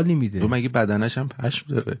 یه حالی میده. تو مگه بدنش هم پشم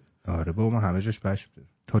داره؟ آره بابا من همه جاش پشم داره،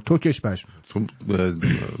 تا توکش پشم. تو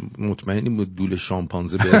مطمئنی دول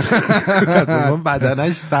شامپانزه به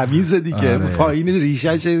بدنش تمیزه دیگه. پایین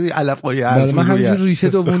ریشهش علف‌های ارز من همینجور ریشه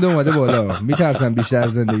دوونده اومده بالا، میترسم بیشتر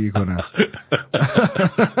زندگی کنم.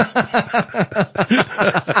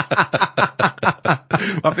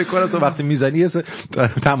 من فکر کنم تو وقتی میزنی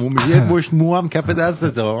تموم میشه یه مشت مو هم کف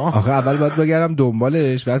دستته. آخه اول باید بگردم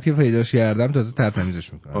دنبالش، بعد که پیداش کردم تازه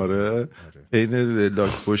تمیزش میکنم. آره این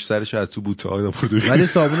لاک پشت سرش از تو بوته ها پردوش. ولی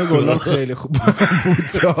صابون گلاب خیلی خوب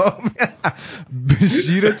بوته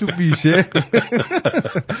شیر تو بیشه.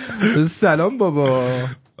 سلام بابا.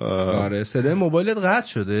 آره صدای موبایلت قطع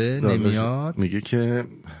شده نمیاد. میگه که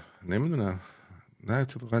نمیدونم، نه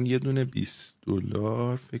اتفاقا یه دونه $20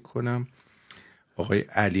 فکر کنم آقای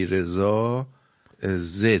علیرضا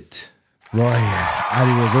زد. وای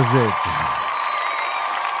علیرضا زد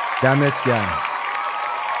دمت گرم.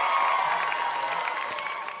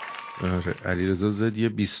 آره علیرضا زد یه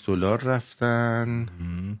 $20 رفتن.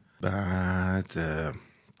 بعد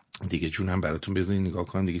دیگه جونم براتون بذارین نگاه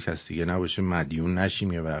کنم دیگه کسی دیگه نباشه مدیون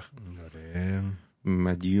نشیم یه وقت. آره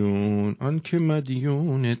مدیون آن که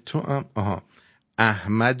مدیون تو هم. آها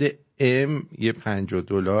احمد ام یه $50.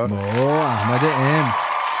 احمد ام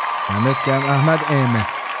دمت گرم احمد ام.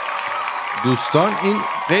 دوستان این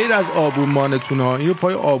غیر از آبونمانتون ها، اینو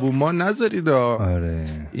پای آبونمان نذارید.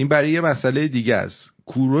 آره این برای یه مسئله دیگه است.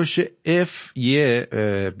 کوروش اف یه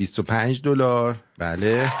 $25.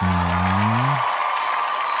 بله.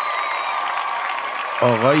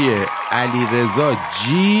 آقای علیرضا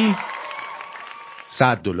جی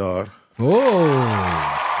 $100. اوه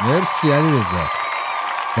مرسی علیرضا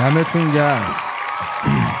دمتون گرم.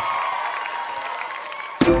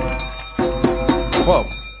 خب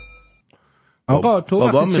آقا تو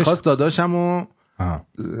بابا میخواست داداشمو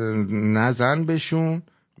نزن بهشون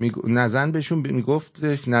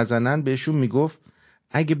میگفت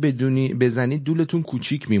اگه بزنی دولتون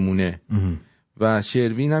کوچیک میمونه. و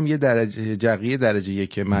شروین هم یه جقیه درجه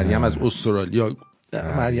 1 مریم از استرالیا.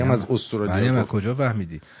 مریم از کجا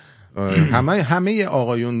فهمیدی؟ همه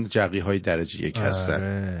آقایون جقیه های درجه 1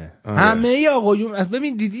 هستن. همه آقایون.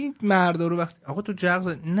 ببین دیدی مردا رو وقتی آقا تو جق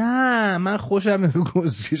زد، نه من خوشم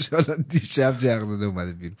گزارش حالا دیشب جق زده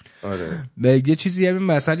اومده بیرون. آره یه چیزی همین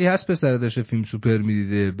مسئله هست پسر داشته فیلم سوپر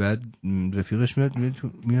میدیده، بعد رفیقش میاد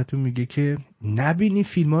تو میگه که نبینی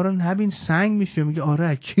فیلم‌ها رو نبین سنگ میشه. میگه آره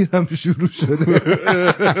اکیرم شروع شده.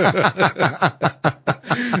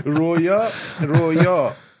 رویا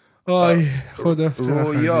آی خدا.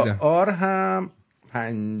 رویا آر هم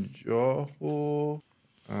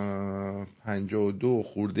 52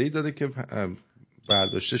 خورده‌ای داده که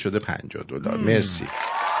برداشته شده $50. مرسی.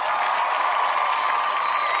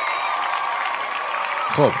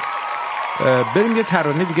 خب بریم یه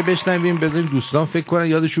ترانه دیگه بشنویم بذاریم دوستان فکر کنن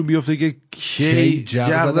یادشون بیفته که کی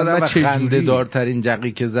جق زدن و خنده دارترین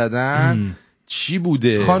جقی که زدن چی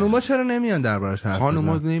بوده. خانوما چرا نمیان دربارش حرف بزنن؟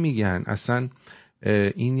 خانوما نمیگن اصلا.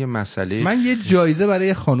 این یه مسئله. من یه جایزه برای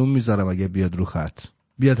یه خانوم میذارم اگه بیاد رو خط.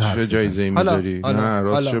 بیاد حرف بزن. چه جایزه میذاری؟ نه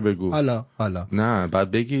راستشو بگو. حالا نه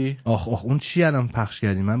بعد بگی. آخ اون چی الان پخش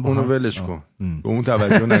کردی؟ من اونو ولش کن. به اون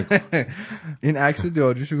توجه نکن. این عکس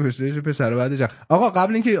داریوشو گذاشته پسر بعد جق. آقا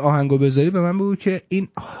قبل اینکه آهنگو بذاری به من بگو که این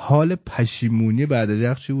حال پشیمونی بعد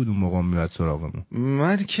جق چی بود اون موقع میاد سراغمون؟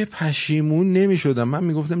 من که پشیمون نمیشدم. من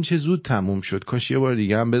میگفتم چه زود تموم شد، کاش یه بار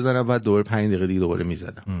دیگه هم بزنم بعد دوباره 5 دقیقه دیگه دوباره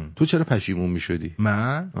میزدم. تو چرا پشیمون میشدی؟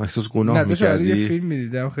 من احساس گناه میکردی؟ یه فیلم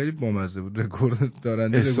میدیدم خیلی بامزه بود. رکورد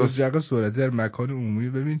دارنده رکورد جق سرعتی در مکان عمومی.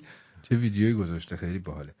 ببین چه ویدیویی گذاشته خیلی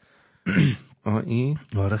باحاله. این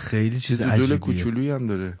آره خیلی چیز عجیبیه. دول کوچولویی هم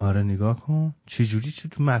داره. آره نگاه کن چه جوری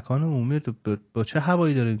تو مکان عمومی با چه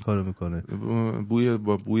هوایی داره این کارو میکنه.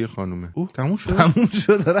 بوی خانومه. تموم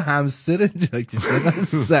شد. داره همستر جاکیش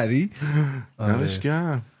سری. نمش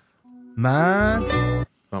گرم. من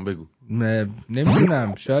بگو.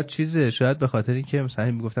 نمیدونم شاید چیزه، شاید به خاطر اینکه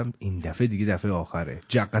مثلا میگفتم این دفعه دیگه دفعه آخره.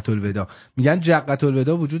 جقت الوداع میگن. جقت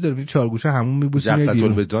الوداع وجود داره. 4 گوشه همون میبوسیم. جقت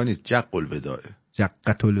الوداع نیست، جق الوداع.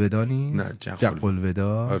 جقت الوداع نیست؟ نه جق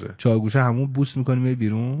الوداع. آره. 4 گوشه همون بوس میکنیم میای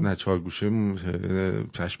بیرون. نه 4 گوشه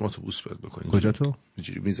چشماتو بوس بد بکنی. کجا تو؟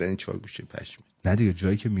 اینجوری میزنی 4 گوشه پشم. نه دیگه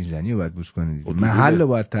جایی که میزنی رو باید بوس کنی دیگه. محل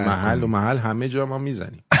باید تعیین. محل همه جا ما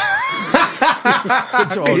میزنیم.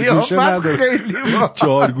 4 گوشه نداره.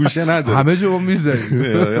 4 گوشه نداره. همه جا میزنیم.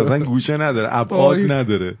 اصلا گوشه نداره، ابعاد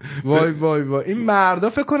نداره. وای این مردا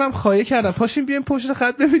فکر کنم خایه کردن. پاشیم بیایم پشت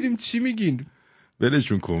خط ببینیم چی میگین.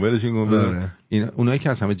 ولشون کن. این اونایی که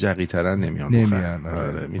از همه جقی ترن نمیان.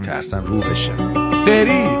 آره میترسن رو بشه.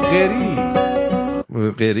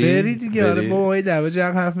 غری دیگه. آره با ما در واقع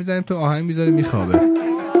جق حرف میزنیم تو آهنگ میذاریم میخوابه.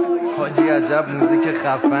 حاجی عجب موزیک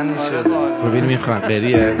خفنی شده. ببین میخوام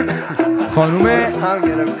غریه. خانوم هم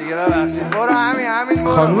گرفت دیگه ببخشید. برو همین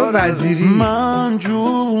خانوم وزیری. من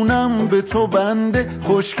جونم به تو بنده،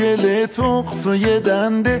 خوشگل تو قصه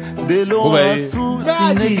دنده، دلو از تو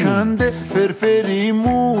سینه کنده، فرفری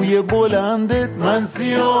موی بلنده. من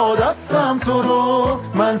زیاد هستم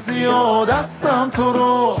تو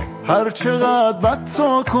رو، هر چقدر بد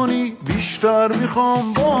تا کنی بیشتر بیشتر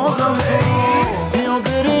میخوام بازم تو بیا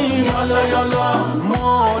بریم یالا یالا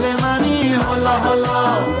مال منی حالا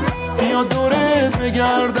حالا بیا دورت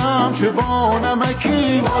بگردم چه با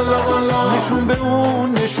نمکی والا والا نشون به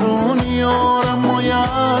اون نشون یارم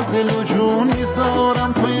مایه از دل و جون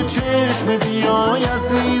میذارم توی چشم بیای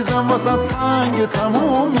عزیزم واسه سنگ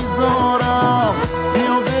تموم میذارم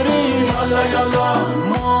بیا بریم یالا یالا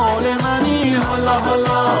مال منی حالا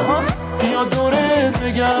حالا بیا دورت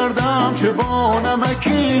بگردم چه با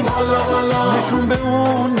نمکی والا والا نشون به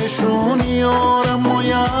اون نشون یارم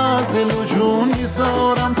مایه از دل و جون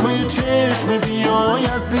میذارم توی چشم بیای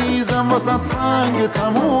عزیزم واسه سنگ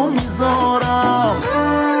تموم میذارم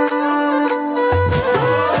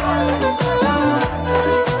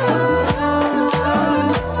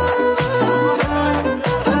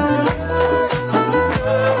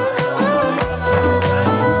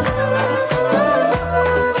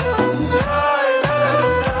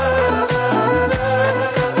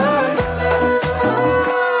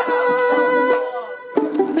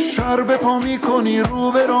به پا میکنی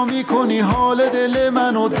رو به را میکنی حال دل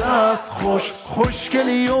منو دست خوش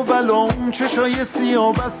خوشگلی و بلام چشای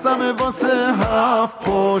سیاه بستم واسه هفت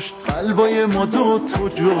پشت قلبای ما دو تو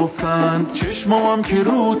جفتن چشمام که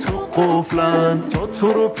رو تو قفلن تا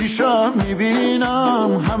تو رو پیشم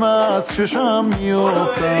میبینم همه از چشم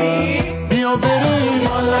میافتن بیا بریم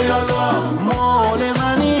حالا یالا مال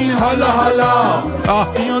منی حالا حالا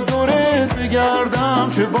بیا دورت بگردم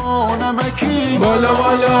چه با نمکی بالا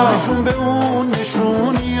بالا نشون به اون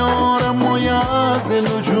نشون یارم مایه از دل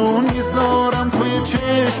و جون میذارم توی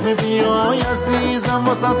چشم بیای عزیزم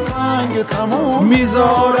واسه سنگ تموم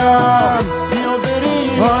میذارم بیا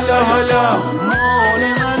بریم حالا حالا مال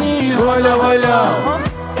منی حالا حالا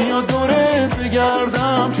بیا دورت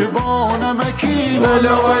بگردم چه با نمکی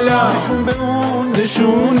بالا بالا نشون به اون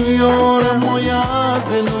نشون یارم مایه از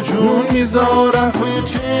دل و جون میذارم توی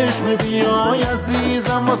چشم بیای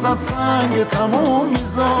عزیزم واسه سنگ تموم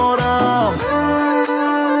میذارم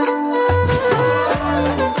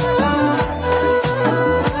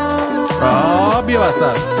بیا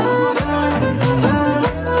وسط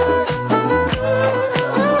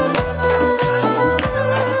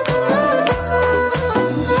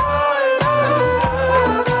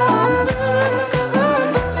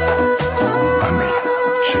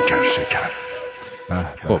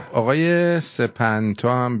خب آقای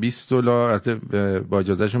سپنتا هم $20 با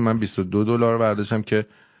اجازهشون من $22 برداشتم که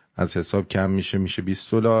از حساب کم میشه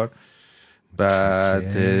 $20.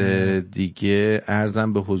 بعد دیگه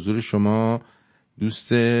عرضم به حضور شما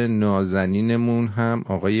دوست نازنینمون هم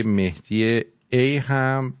آقای مهدی ای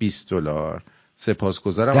هم $20.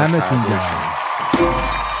 سپاسگزارم از دمتون گرم.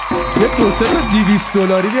 یه دوسته تا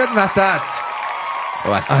 $200 بیاد وسط.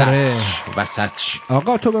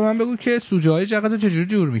 آقا تو به من بگو که سوژه های جغد رو چجوری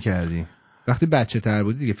جور میکردی وقتی بچه تر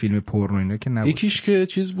بودی دیگه؟ فیلم پورنو اینا که نبود. یکیش که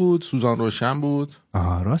چیز بود، سوزان روشن بود.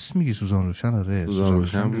 راست میگی، سوزان روشن. آره سوزان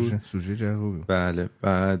روشن بود، سوژه جغد بود. بله.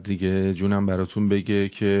 بعد دیگه جونم براتون بگه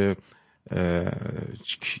که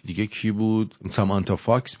دیگه کی بود؟ سامانتا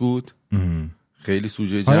فاکس بود. خیلی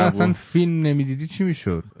سوژه جغد. اصلا فیلم نمیدیدی چی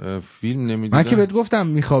میشد؟ فیلم نمیدیدم. من که بهت گفتم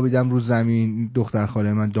میخوابیدم رو زمین، دختر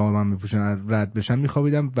خاله من دامم میپوشن رد بشم،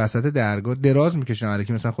 میخوابیدم وسط درگاه دراز میکشم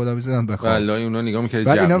الکی مثلا خودم میزدم بخوام. والله اونا نگاه میکردی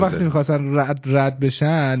بعد اینا وقتی میخواستن رد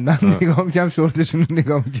بشن من نگاه میکردم شورتشون رو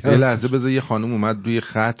نگاه میکردم. یه لحظه بذار یه خانم اومد روی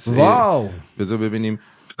خط. واو. بذار ببینیم.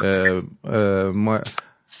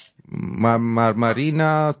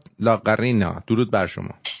 مارینا لاقرینا، درود بر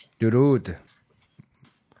شما. درود.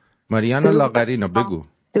 ماریانا لاقرینا، بگو.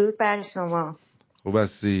 درود بر شما. خوب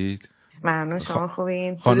هستید؟ ممنون، شما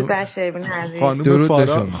خوبین؟ درود بر شیرین عزیز.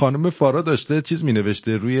 خانم فارا داشته چیز می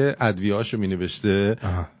نوشته روی ادویه‌هاشو می نوشته،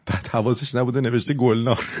 بعد حواسش نبوده نوشته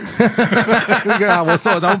گلنار. حواس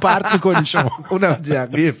آدمو پرت می‌کنی شما. اونم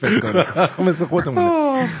جقیه فکر کنم مثل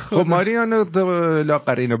خودمونه. خب ماریانا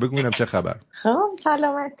لاقرینا بگو ببینم چه خبر. خب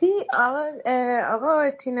سلامتی. آقا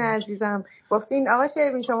آرتین عزیزم، گفتین آقا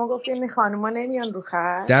شیرین شما گفتین خانوما نمیان رو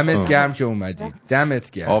خط. دمت گرم که اومدی.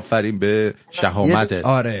 دمت گرم. آفرین به شهامتت.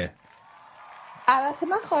 آره. البته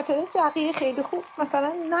من خاطره جقیه خیلی خوب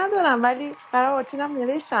مثلا ندارم، ولی برای آرتینم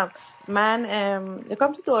نوشتم. من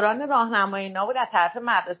یکم تو دوران راهنمایی اینا بود، از طرف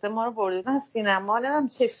مدرسه ما رو بردن سینما، نمیدونم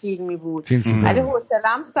چه فیلمی بود ولی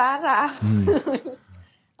حوصله‌ام سر رفت.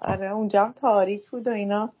 آره اونجا هم تاریک بود و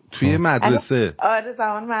اینا توی مدرسه. آره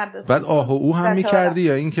زمان مدرسه. بعد آه و او هم می‌کردی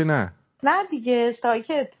یا این که نه؟ نه دیگه،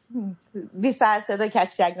 ساکت، بی سر صدا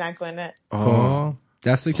کسی گگ نکنه.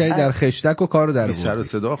 دستو کردی در خشتک و کارو در بی سر و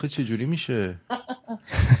صدا آخه چه جوری میشه؟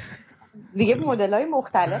 دیگه مدل‌های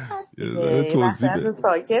مختلف هست دیگه. توضیح بده.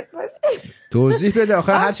 ساکت باشه. توضیح بده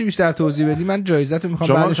آخه هر چی بیشتر توضیح بدی من جایزه‌تو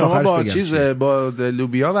میخوام بعدش آخرش بگم. شما با چیز با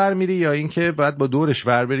لوبیا ور میری یا اینکه بعد با دورش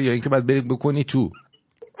ور بری یا اینکه بعد بری بکنی تو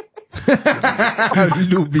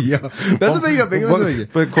لوبیا؟ بذار بگم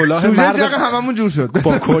با کلاه مرد هممون جور شد.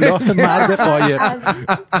 با کلاه مرد قایق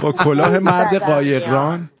با کلاه مرد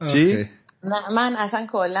قایقران چی؟ نه من اصلا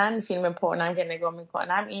کلا فیلم پورنم که نگاه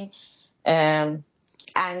میکنم این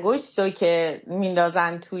انگشتو که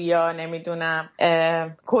میندازن تو یا نمیدونم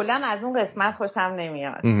کلا از اون قسمت خوشم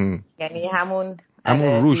نمیاد. یعنی همون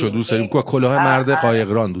روشو دوست داری با کلاه مرد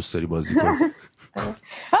قایقران دوست داری بازی کنی؟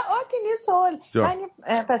 آرتین یه سوال، من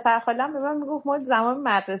یه پسر خالم به من میگفت ما زمان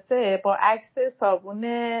مدرسه با عکس صابون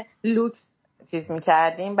لوکس چیز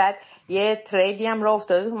میکردیم، بعد یه تریدی هم راه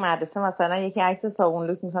افتاده تو مدرسه، مثلا یکی عکس صابون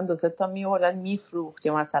لوکس مثلا 2-3 تا میوردن میفروخت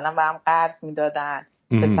یا مثلا به هم قرض میدادن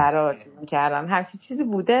پسرا چیز میکردن، همچین چیزی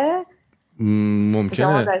بوده؟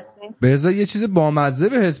 ممکنه. بذار یه چیز بامزه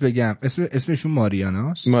بهت بگم، اسمشون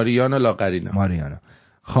ماریاناست، ماریانا لاقرینا. ماریانا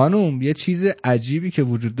خانوم یه چیز عجیبی که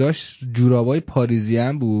وجود داشت جورابای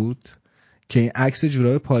پاریزیان بود که این عکس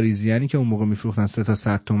جوراب پاریزیانی که اون موقع میفروختن 3 تا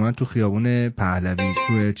 100 تومن تو خیابون پهلوی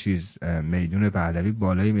تو چیز میدون پهلوی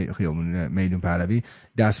بالای خیابون میدون پهلوی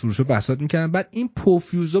دستفروشو بساط میکردن، بعد این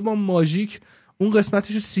پوفیوزا با ماژیک اون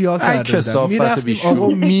قسمتشو سیاه کردن، میرفتیم آقا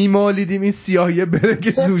میمالیدیم این سیاهیه بره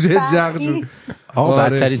که سوژه جغ جو. آقا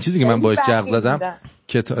بدترین چیزی که من باش جغ زدم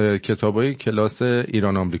کتابای کلاس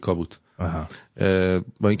ایران آمریکا بود.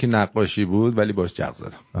 با اینکه نقاشی بود ولی باش جغ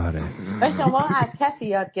زدم. آره. شما از کسی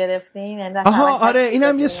یاد گرفتین؟ آره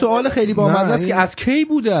اینم یه سوال خیلی بامزه است که از کی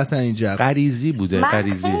بوده اصلا این جغ؟ غریزی بوده. من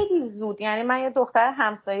خیلی زود، یعنی من یه دختر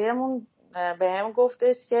همسایه‌مون بهم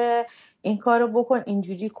گفتش که این کارو بکن،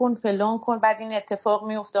 اینجوری کن، فلان کن، بعد این اتفاق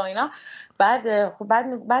میفته و اینا.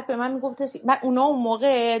 بعد به من میگفتش، بعد اونا اون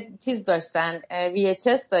موقع چیز داشتن،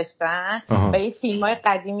 VHS داشتن و این فیلم‌های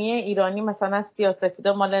قدیمی ایرانی مثلا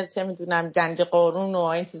سیاه‌سفیدا مال چه میدونم گنج قارون و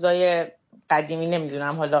این چیزای قدیمی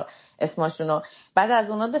نمیدونم حالا اسمشونو، بعد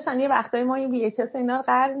از اونا داشتن یه وقتایی ما این VHS اینا رو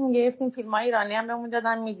قرض میگرفتیم، فیلم‌های ایرانی هم بهمون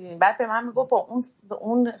دادن میدیدیم. بعد به من میگفت با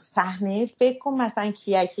اون صحنه فکر کن مثلا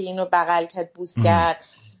کیه که اینو بغل کرد بوس کرد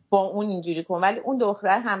با اون اینجوری کن، ولی اون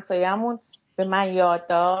دختر همسایه‌مون به من یاد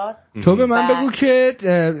داد. تو به من بگو که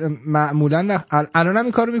معمولا الان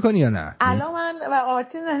این کارو میکنی یا نه؟ الان من و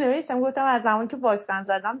آرتین نوشتم گفتم از زمان که واکسن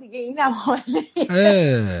زدم دیگه اینم حاله.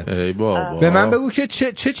 ای بابا. به من بگو که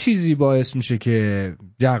چه چیزی باعث میشه که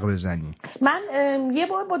جغ بزنی؟ من یه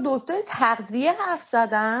بار با دکتر تغذیه حرف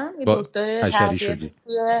زدم، یه دکتر تغذیه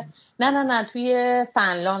نه توی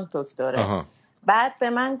فنلاند دکتره. بعد به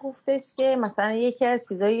من گفتش که مثلا یکی از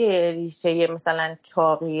چیزای ریشه مثلا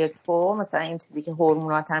چاقی تو، مثلا این چیزی که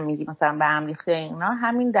هورمونات هم میگی مثلا به هم ریخته اینا،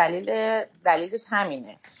 همین دلیلش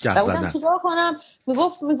همینه. و گفتم چیکار کنم؟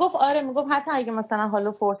 میگفت آره، میگفت حتی اگه مثلا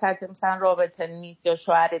حالا فرصت مثلا رابطه نیست یا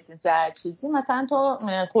شوهرت نیست یا هر چیزی، مثلا تو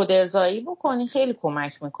خودارضایی بکنی خیلی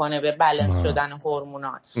کمک میکنه به بالانس شدن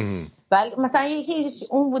هورمونات. ولی مثلا یکی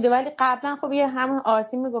اون بوده، ولی قبلا خب یه همون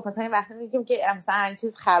آرتین میگفت مثلا این وقتی میگیم که مثلا این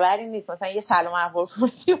چیز خبری نیست، مثلا یه سلام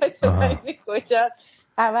احوالپرسی باشه کجا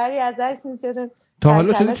خبری ازش نیست. تا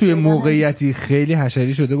حالا شده توی موقعیتی خیلی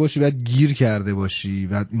حشری شده باشی بعد گیر کرده باشی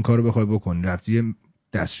و این کارو بخوای بکنی، رفتی یه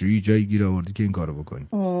دستشویی جایی گیر آوردی که این کارو بکنی؟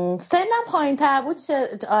 سنم پایین‌تر بود.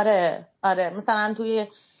 آره مثلا توی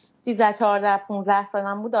 13 14 15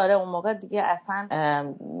 سالم بود. آره اون موقع دیگه اصلا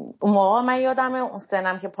اون موقع من یادمه اون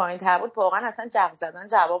سنم که پایین‌تر بود واقعا اصلا جواب زدن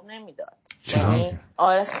جواب نمیداد. یعنی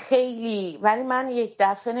آره خیلی. ولی من یک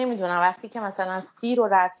دفعه نمیدونم وقتی که مثلا 30 رو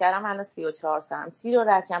رد کردم، الان 34 سالم، 30 رو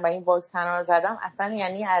رد کردم و این واکسن رو زدم، اصلا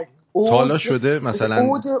یعنی از تالا شده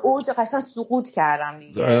مثلا اوج قشنگ سقوط کردم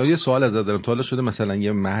دیگه. یه سوال ازت دارم، تالا شده مثلا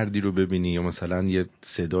یه مردی رو ببینی یا مثلا یه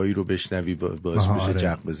صدایی رو بشنوی باعث بشه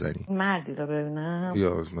جغ بزنی؟ مردی رو ببینم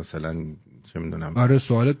یا مثلا چه میدونم. آره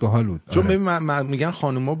سوالت باحال بود. چون میگن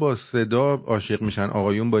خانوما با صدا عاشق میشن،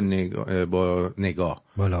 آقایون با نگاه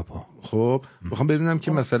بالا پا. خب میخوام ببینم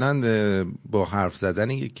که مثلا با حرف زدن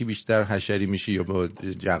یکی بیشتر حشری میشی یا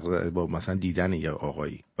با مثلا دیدن یه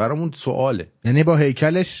آقایی؟ برامون سواله. یعنی با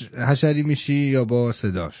هیکلش حشری میشی یا با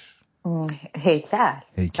صداش؟ هیکل.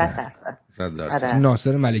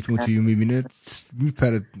 ناصر ملک موتیو میبینه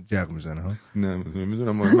میپره جغ میزنه ها. نه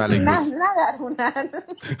نمیدونم ملک نه درمونن.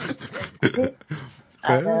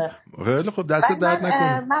 خیلی خب دست درد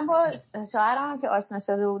نکنه. من با شوهرم که آشنا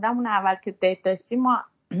شده بودم اون اول که دیت داشتیم ما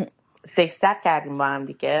سکس کردیم با هم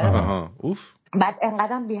دیگه. اوف. بعد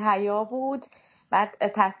انقدرم بی‌حیا بود، بعد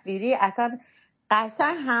تصویری اصلا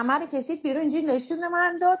قشنگ همه رو کشید بیرون، اینجوری نشون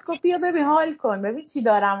من داد گفت بیا ببین حال کن ببین چی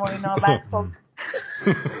دارم و اینا. بعد خب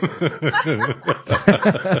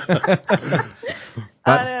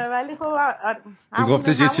آره ولی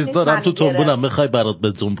گفتش یه چیز دارم تو تنبونم میخوای برات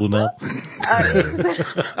بجنبونم.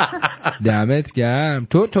 دمت گرم.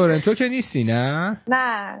 تو تورنتو که نیستی نه؟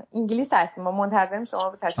 نه انگلیس هستیم، ما منتظریم شما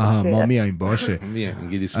به تشریف بیارید. ما میایم باشه. میایم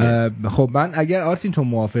انگلیس. خب من اگر آرتین تو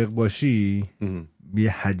موافق باشی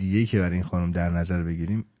یه هدیه‌ای که برای این خانم در نظر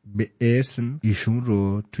بگیریم، به اسم ایشون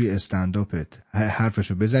رو توی استندآپت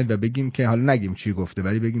حرفشو بزنید و بگیم که حالا نگیم چی گفته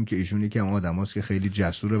ولی بگیم که ایشون یکی از آدماست که خیلی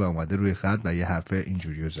جسوره و اومده روی خط و یه حرف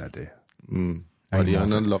اینجوریو زده.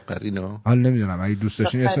 آریانا لاقرینا. حالا نمیدونم اگه دوست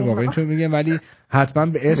داشتین اسم واقعی چون میگم ولی حتما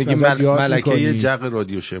به اسم یاد ملکه میکنی. جق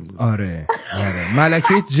رادیو شم بود. آره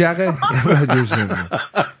ملکه جق رادیو شم بود.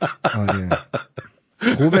 آره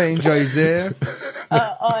خوبه این جایزه.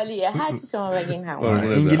 عالیه هر چی شما بگین همون.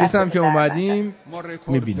 انگلیس هم که اومدیم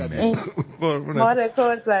میبینیم. ما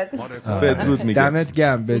رکورد زدیم. بدرود میگم. دمت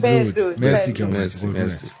گرم. بدرود. مرسی که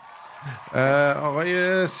مرسی.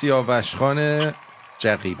 آقای سیاوش خان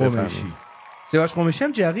جقی بفرمایید. سیاوش قمیشی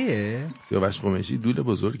هم جقیه؟ سیاوش قمیشی دول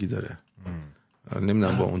بزرگی داره.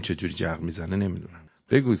 نمیدونم با اون چه جوری جق میزنه نمیدونم.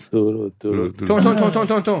 بگو. درود.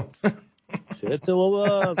 تون. چته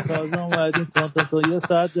بابا تازه اومدیم تون یه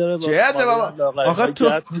ساعت داره چته بابا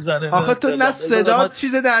آخه تو نه صدا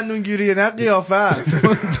چیز دندونگیریه نه قیافت.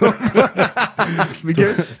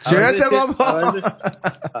 میگه چته بابا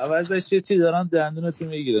عوضش یه چیزی دارن دندونتون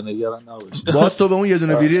میگیره نگران نباش. باز تو به اون یه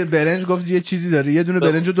دونه بیری برنج گفتی یه چیزی داره، یه دونه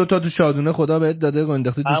برنج و 2 تا تو شادونه خدا بهت داده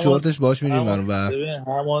انداختی تو شورتش باش میریم اونور. ببین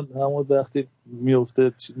همون وقتی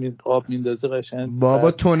میفته آب میندازه قشنگ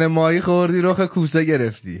بابا تونه ماهی خوردی رخ کوسه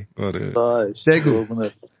گرفتی. آره بگو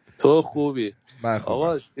تو خوبی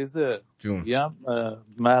آقا چیزه یه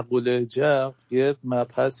مقوله جق یه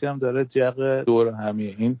مبحثی هم داره جق دور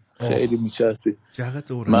همیه این خیلی میچسبی. جق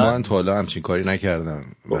دور من تا حالا همچین کاری نکردم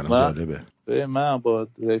برام جالبه. من با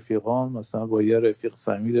رفیقام مثلا با یه رفیق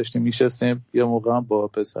صمیمی داشتیم میشستیم یه موقع هم با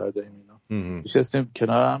پسر داییم میشستیم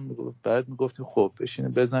کنار هم بعد میگفتیم خب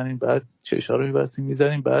بشینیم بزنیم بعد چشا رو میبستیم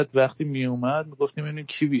میزنیم بعد وقتی میومد میگفتیم ببینیم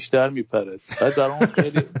کی بیشتر میپره بعد برامون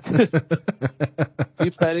خیلی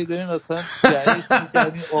میپرید ببین مثلا جریش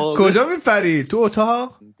میکردیم کجا میپرید؟ تو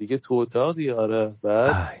اتاق؟ دیگه تو اتاق دیگه آره.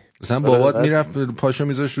 بعد مثلا بابات میرفت پاشو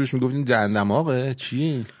میذاشت روش میگفتیم دندماغه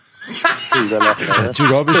چی؟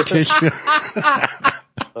 جورابش کش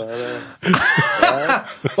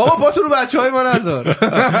بابا با تو رو بچه های ما نذار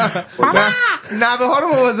نوه ها رو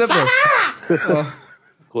مواظب باش.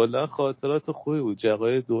 کلا خاطرات خوبی بود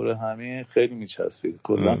جقای دوره همه خیلی میچسبید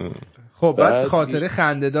کلا. خب بعد خاطره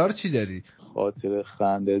خنده‌دار چی داری؟ خاطره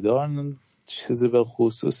خنده‌دار چیزی به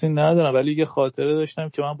خصوصی ندارم ولی یه خاطره داشتم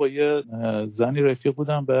که من با یه زنی رفیق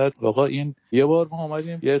بودم بعد آقا این یه بار ما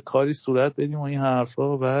اومدیم یه کاری صورت بدیم و این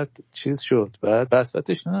حرفا بعد چیز شد بعد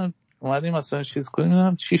وسطش نه اومدیم مثلا چیز کنیم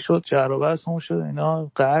نمیدونم چی شد جر و بحثمون شد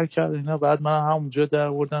اینا قهر کرد اینا بعد من همونجا در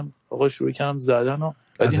آوردم آقا شروع کردم زدن و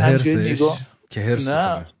بعد همینجوری نگاه که هرس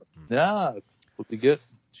نه خب دیگه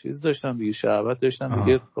چیز داشتم دیگه شربت داشتم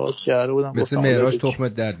دیگه کاس کرده بودم مثل معراج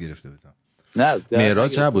تخمت درد گرفته بودم. نه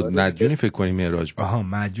معراج نبود مجونی فکر کنیم معراج بود.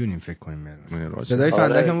 مجونی فکر کنیم معراج. صدای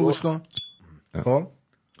فندکمو گوش کن. خب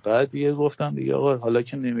بعد دیگه گفتم دیگه آقا حالا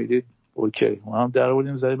که نمیدید اوکی ما هم در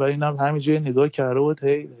آوردیم زدیم برای اینم همینجوری نگاه کرده بود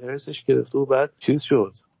هی هرسش گرفته و بعد چیز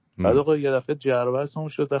شد بعد آقا یه دفعه جربه‌سمون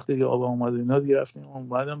شد وقتی دیگه آب اومد اینا دیگه رفتیم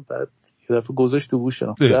اومدم بعد یه دفعه گذاشت تو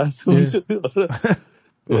گوشم درسون شد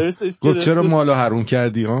گفت چرا مالو حروم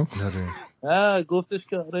کردی ها؟ نه گفتش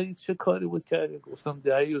که آره این چه کاری بود کردی گفتم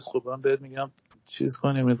دیوس خب من بهت میگم چیز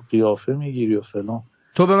کنیم قیافه میگیری و فلان.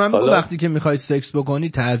 تو به من بگو وقتی که میخوای سکس بکنی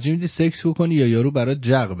ترجیح میدی سکس بکنی یا یارو برات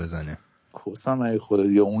جق بزنه؟ کوسم ای خودت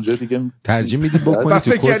یا اونجا دیگه ترجیح میدی بکنی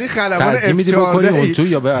تو کس ترجیح میدی بکنی اون تو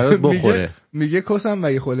یا برات بخوره؟ میگه کوسم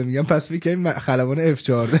مگه خله میگم پس فکر کنی خلبان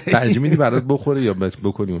F14 ترجیح میدی برات بخوره یا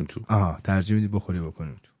بکنی اون تو؟ ترجیح میدی بکنی اون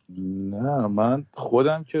تو. نه من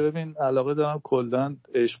خودم که ببین علاقه دارم کلن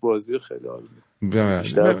عشق بازی خیلی حال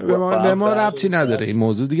به ما ربطی نداره این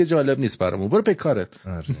موضوع دیگه جالب نیست برامون برو به کارت.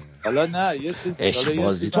 حالا نه یه چیز عشق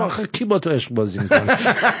بازی تو آخه کی با تو عشق بازی میکنه؟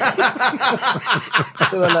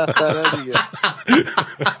 بالاخره دیگه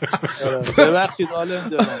ببخشید عالم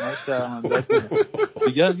جان من شرمنده‌ام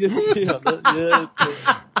میگم یه چیزی حالا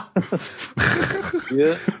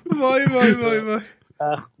یه وای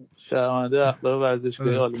شرمنده اخلاق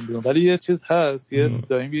ورزشگاهی عالم بیرون ولی یه چیز هست یه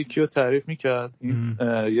دایم یکی رو تعریف میکرد این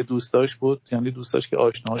یه دوستاش بود یعنی دوستاش که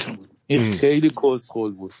آشناهاشون بود این خیلی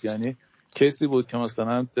کسخل بود یعنی کسی بود که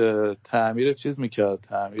مثلا تعمیر چیز میکرد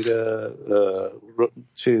تعمیر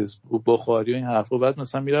چیز بخاری و این حرفا بعد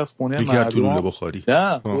مثلا میرفت خونه مردم بخاری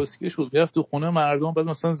نه بسکیش بود میرفت تو خونه مردم بعد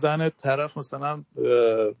مثلا زن طرف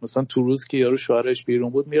مثلا تو روز که یارو شوهرش بیرون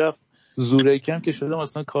بود میرفت زورکی هم که شده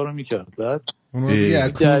مثلا کارو میکرد بعد اون رو یه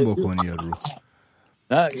اکون بکنی رو.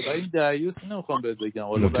 نه این دریوس نمیخوام بهت بگم،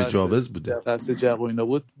 حالا متجاوز بوده، دست جق و اینا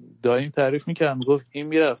بود. دایم تعریف میکرد، میگفت این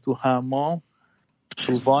میرفت تو حمام،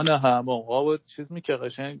 تو وان حمام آب چیز میکرد،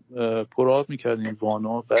 قشنگ پرآب میکرد این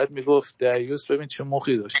وانو. بعد میگفت دریوس ببین چه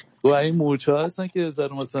مخی داشت، گفت این مورچه هستن که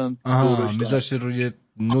زر مثلا دورش میذاشه روی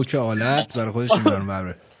نوک آلت برای خودش میبرن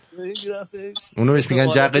بره. اونو بهش میگن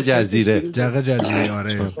جق جزیره. جق جزیره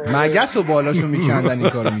آره. مگس و بالاشو میکندن این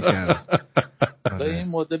کارو میکردن. این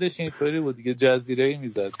مدلش اینطوری بود دیگه، جزیره‌ای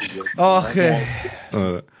میزد دیگه. آخه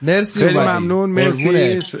مرسی، خیلی ممنون،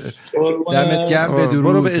 مرسی، دمت گرم. بدرود.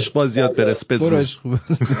 برو به عشق بازیات برس. برو عشق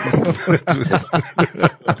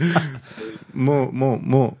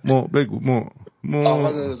مو بگو مو.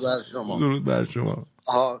 آقا درود بر شما. درود بر شما.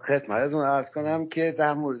 خدمتتون عرض کنم که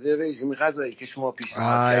در مورد رژیم غذایی که شما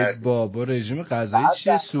پیشنهاد کردید. ای بابا رژیم غذایی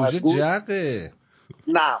چیه؟ سوژه جقه.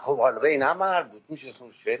 نه خب حالا به اینا مربوط میشه،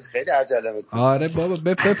 خیلی عجله میکنه. آره بابا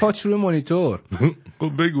بپاچ روی مانیتور.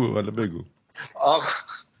 خب بگو، حالا بگو.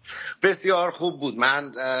 بسیار خوب بود.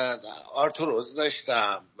 من آرتروز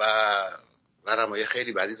داشتم و ورمای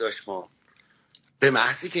خیلی بدی داشتم. به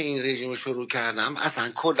محضی که این رژیم شروع کردم اصلا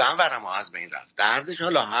کلا ورما از بین رفت. دردش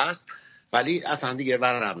حالا هست ولی اصلا دیگه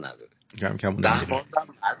ورم نداره.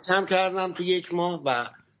 کم کردم تو 1 ماه و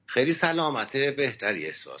خیلی سلامت بهتری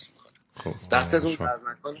احساس میکنم. خب دستتون درد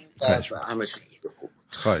نکنه. همه چیز خوب.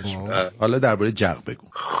 خواهش. حالا درباره جق بگو.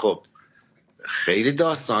 خب خیلی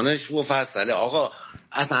داستانش مفصله آقا.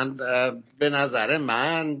 اصلا به نظر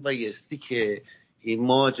من بایستی که این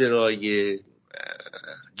ماجرای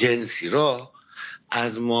جنسی را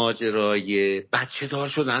از ماجرای بچه دار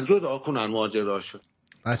شدن جدا کنن. ماجرا شد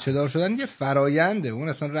بچه دار شدن یه فراینده، اون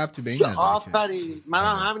اصلا ربطی به این نداره. آفرین،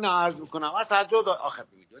 منم همین عرض میکنم. اصلا جدا آخه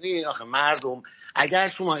میدونی آخه مردم اگر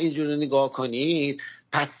شما اینجوری نگاه کنید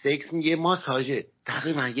پس سکس یه ماساژه،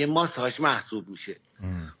 تقریبا یه ماساژ محسوب میشه.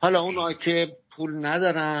 حالا اونا که پول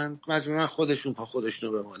ندارن مجبورن خودشون پا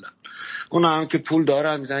خودشونو بمالن، اونا هم که پول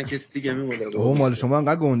دارن میدن کسی دیگه میمونه. اوه مال شما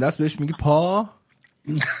انقدر گنده است بهش میگی پا؟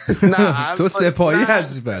 نه تو سپاهی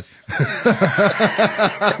هستی پس.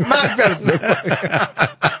 من بر سپاهی.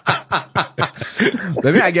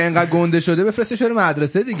 ببین اگه اینقدر گنده شده بفرستش بره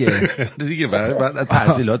مدرسه دیگه برای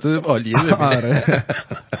تحصیلات عالیه ببینه. آره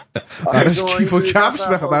براش کیف و کفش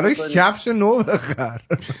بخر، برای کفش نو بخر.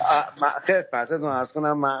 خدمتتون عرض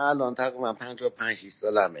کنم من الان تقریبا 55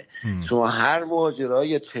 سالمه. شما هر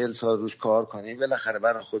ماجرای 40 سال روش کار کنین بالاخره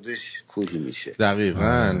برای خودش کولی میشه.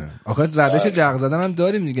 دقیقاً. آخه روش جق زدن هم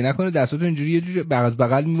داریم دیگه، نکنه دستاتو اینجوری یه جوری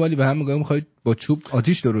بغل میوالی به هم میگم میخواید با چوب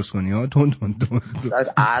آتیش درست کنی ها. تون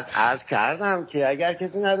عرض کردم که اگر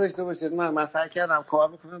کسی نداشته باشه من مسئله کردم کار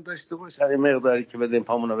میکنم داشته باشه یه مقداری که بدیم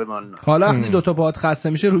پامونو بمانن. حالا وقتی 2 تا پاهات خسته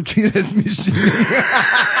میشه رو گیرت میشی.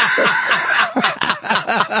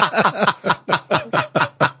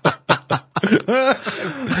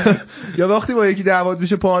 یا وقتی با یکی دعوات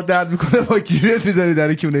میشه پاهات درد میکنه با گیرت میذاری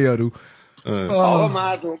در کونه یارو. آقا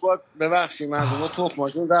مردم ببخشید مردم با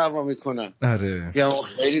تخماشون دعوا میکنن. آره یا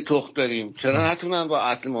خیلی تخم داریم چرا نتونن با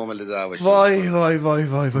اصل معامله دعوا شن؟ وای وای وای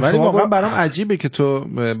وای. ولی واقعا برام عجیبه که تو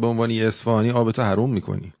به عنوان یه اصفهانی آبتو حروم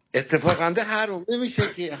میکنی. اتفاقا حروم نمیشه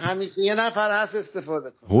که همیشه یه نفر هست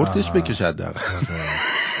استفاده کنه. هورتش بکشد در.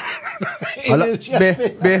 حالا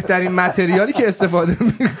بهترین متریالی که استفاده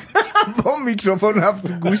میکنه با میکروفون رفت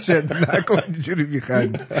تو گوشت نکن اینجوری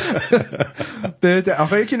میخند.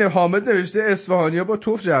 آخه یکی حامد نوشته اصفهانی‌ها با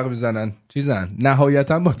توف جق میزنن چیزن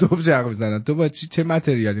نهایتا با توف جق میزنن. تو با چه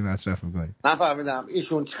متریالی مصرف میکنی؟ نفهمیدم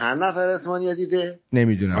ایشون چند نفر اصفهانی دیده؟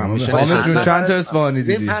 نمیدونم. حامد جون چند تا اصفهانی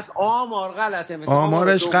دیدی؟ پس آمار غلطه.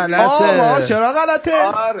 آمارش غلطه. آمار چرا غلطه؟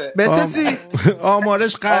 آره. بتتی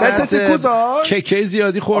آمارش غلطه. کیکی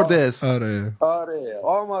زیادی خورده است. آره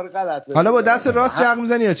آمار غلطه. حالا با دست راست جق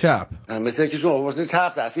میزنی یا چپ؟ مثل که شما بپرسید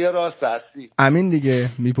چپ دستی یا راست دستی؟ امین دیگه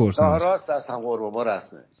میپرسم. راست دستم قربون ما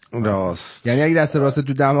رسمه. راست. یعنی اگه دست راست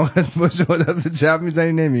تو دماغت باشه با دست چپ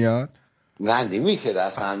میزنی نمیاد؟ رندی میشه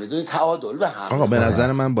دست هم میدونی تعادل به هم. آقا به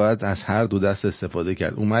نظر من باید از هر دو دست استفاده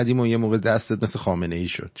کرد. اومدیم و یه موقع دستت مثل خامنه ای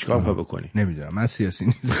شد. چیکار می‌خوای بکنی؟ نمیدونم من سیاسی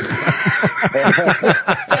نیستم.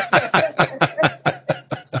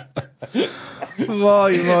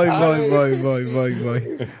 وای وای وای وای وای وای وای.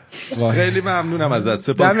 خیلی ممنونم ازت.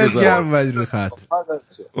 سپاسگزارم. دمت گرم اومدی رو خط.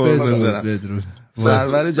 بدرود.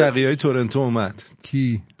 سرور جقیای تورنتو اومد.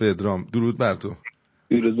 کی؟ پدرام. درود بر تو.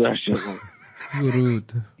 درود بر شما.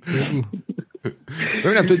 درود.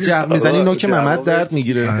 ببینم تو جق میزنی نوک ممت درد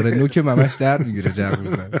میگیره. آره نوک ممش درد میگیره جق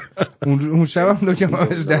میزنی. اون شبم نوک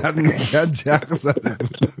ممش درد میگیره جق زده.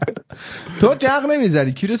 تو جق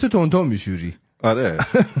نمیزنی کیرتو تونتون میشوری. آره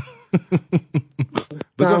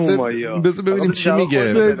بذار ببینیم چی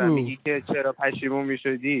میگه. میگی که چرا پشیمون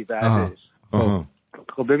میشدی بعدش.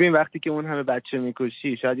 خب ببین وقتی که اون همه بچه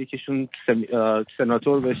میکشی شاید یکیشون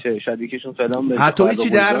سناتور بشه، شاید یکیشون فلان بشه. تو هیچی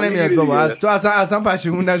در نمیاد بابا. از تو اصلا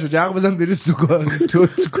پشیمون نشو. جق بزن بری سوگار تو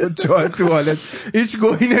توالت هیچ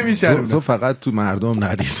گوهی نمیشه. تو فقط تو مردم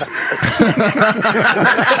نریز.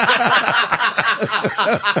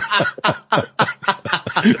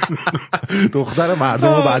 دختر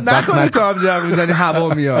مردم رو بدبخت نکنه. تو هم جق بزنی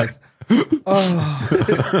هوا میاد.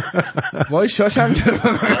 وای شاشم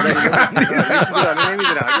گرفتم.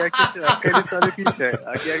 نمیدونم اگر که خیلی سال پیشه،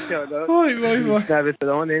 اگر که حالا به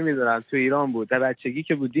صدامو نمیدونم تو ایران بود در بچگی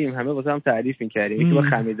که بودیم همه واسه هم تعریف می‌کردیم یکی با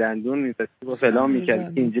خمیدندون می‌پستی با فلان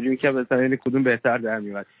می‌کرد اینجوری می‌کرد مثلا این کدوم بهتر در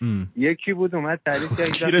میاد. یکی بود اومد تعریف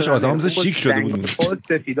کرد کیرش آدمز شیک شده بود.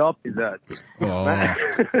 سفیداب می‌زد.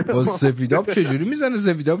 با سفیداب چجوری میزنه؟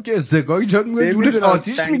 سفیداب که استکاک ایجاد می‌کنه دورش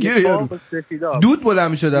آتیش میگیره یارو. دود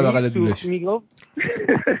بلند میشه در بغل دورش. میگفت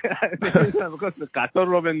قطار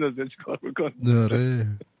رو بندازه چیکار میکنه. داره.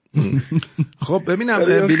 خب ببینم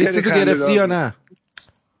بلیطتو گرفتی یا نه؟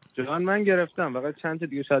 جان من گرفتم فقط چند تا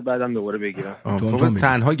دیگه شاید بعدم دوباره بگیرم. خب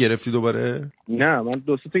تنها گرفتی دوباره؟ نه من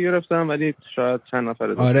 2 تا گرفتم ولی شاید چند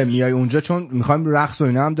نفر. آره میای اونجا چون میخوایم رقص و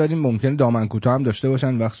اینا هم داریم ممکنه دامن کوتاه هم داشته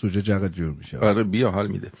باشن وقت سوژه جغت جور میشه. آره بیا حال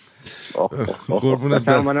میده. قربونت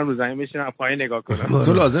برم. منم رو زمین بشینم پایین نگاه کنم.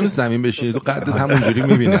 تو لازم نیست زمین بشینی، تو قدت همونجوری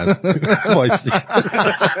میبینی از وایسی.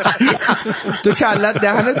 تو کلت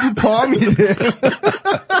دهنت تو پا میده.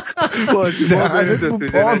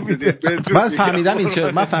 من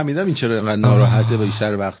فهمیدم این چرا اینقدر ناراحته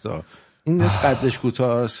بیشتر وقتا. این از قدش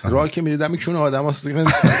کوتاست. راه که میدیدم میکشونه آدماست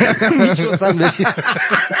میچوسن بشین.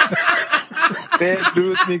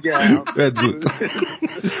 بدرود میگم. بدرود.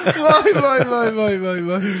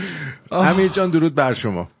 وای. امیر جان درود بر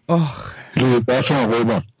شما. درود بر شما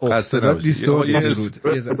قربان. خسته نباشید. درود.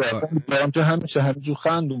 تو همیشه همینجور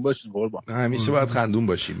خندون باشین قربان. همیشه باید خندون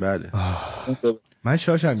باشین. بله. من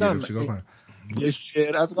شاشم گرفت چیکار کنم؟ یه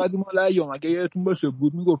شعر از قدیم الایام اگه یادتون باشه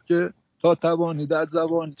بود میگفت که تا توانی در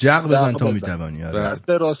زبان جغ بزن تا میتوانی. دست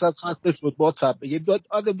راست خسته شد با تپ یه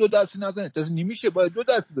دو دستی نزنه تا نمیشه باید 2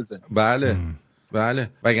 دستی بزنه. بله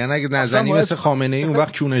وگرنه اگه نزنی مثل خامنه ای اون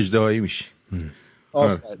وقت چون اژدهایی میشی.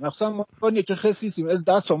 مثلا ما که خصیصیم از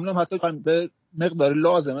دستمون هم حتی به مقدار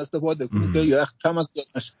لازم استفاده کنیم که یه کم از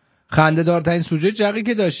نشه. خنده دارترین سوژه جغی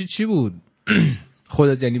که داشتی چی بود؟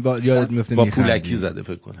 خودت یعنی یادت میفته با پولکی زده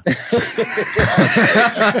فکر کنم.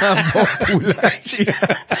 با پولکی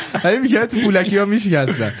همین میگه تو پولکی ها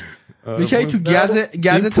میشکستن میگه تو گز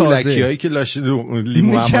تازه پولکی هایی که لاشه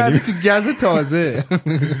لیمو عمالی تو گز تازه.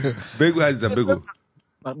 بگو عزیزم بگو.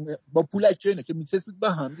 با پولکی اینه که میچسبید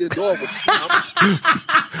به هم دیگه دعا بود.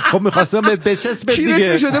 خب میخواستم بچسبه دیگه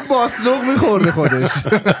کیرش میشده باسلوق میخورده خودش.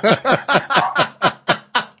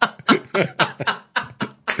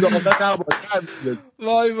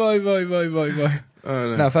 وای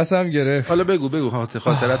نفسم گرفت. حالا بگو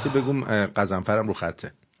خاطرت رو بگم. قزنفرم رو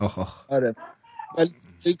خطه. آره ولی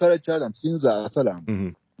این کارو کردم 13 سالم.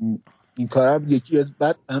 این کارم یکی از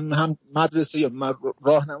بعد هم مدرسه یا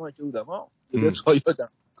راهنمایی که بودم دیگه یادم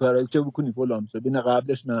کاری که بکنی فلان میشه ببین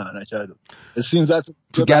قبلش نه نکردم. 13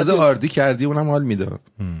 تو گز آردی کردی اونم حال میده.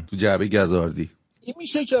 تو جعبه گز آردی این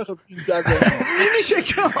میشه که این گز میشه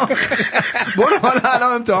که برو حالا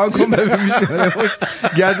الان امتحان کن ببین میشه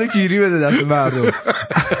گز کیری بده دست مردم.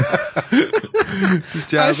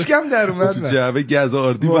 اشکم در اومد. تو جعبه گز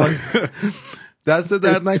آردی دست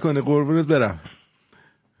درد نکنه قربونت برم.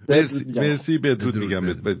 مرسی بدرود میگم.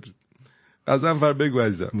 بدرود. قزنفر بگو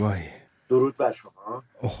عزیزم. درود بر شما.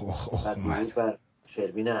 درود بر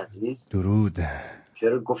شروین عزیز. درود.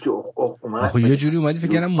 چرا گفتی اومد؟ آخه یه جوری اومدی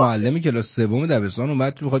فکر کنم معلمی کلاس 3 دبستان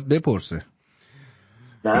اومد تو میخواد بپرسه.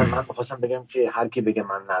 نه من می‌خواستم بگم که هر کی بگه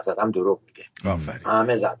من نزدم دروغ میگه. آفرین.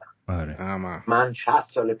 همه زدم. آره. من 60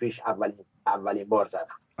 سال پیش اولین بار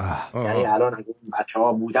زدم. یعنی الان اگه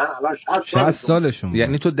بچه‌ها بودن الان 60 سالشون.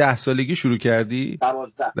 یعنی تو 10 سالگی شروع کردی؟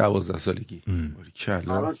 12 سالگی.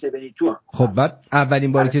 الان 72. خب بعد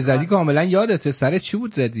اولین باری که زدی کاملا یادته سر چی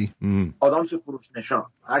بود زدی؟ آدم خروس نشان.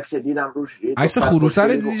 عکس دیدم روش. عکس خروس رو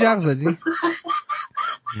دیدی جغ زدی؟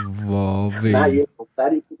 واوی. نه یه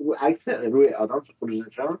دختری رو عکس روی آدم خروس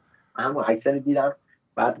نشان همون عکس رو دیدم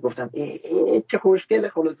بعد گفتم چه خوشگله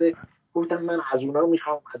خلاصه گفتم من از اونا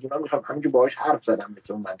میخوام همینجوری باهاش حرف زدم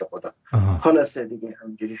مثل اون بنده خدا. خلاصه دیگه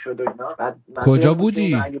همینجوری شد و اینا. بعد کجا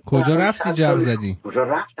بودی؟ کجا رفتی جغ زدی؟ کجا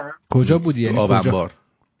رفتم؟ کجا بودی؟ یعنی آبنبار.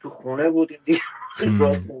 تو خونه بودیم دیگه.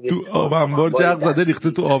 تو آبنبار جغ زده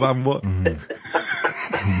ریخته تو آبنبار.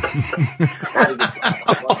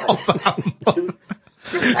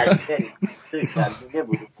 خزینه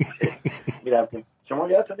بود میرفتیم. شما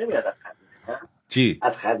یادتون نمیاد از خزینه؟ نه چی؟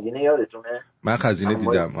 از خزینه یادتونه؟ من خزینه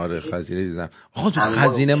دیدم. آره خزینه دیدم. آقا تو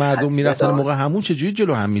خزینه مردم میرفتن موقع همون چجوری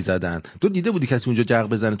جلو هم میزدن؟ تو دیده بودی کسی اونجا جغ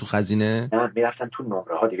بزنه تو خزینه؟ نه میرفتن تو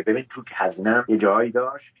نمره ها دیگه. ببین تو خزینه یه جایی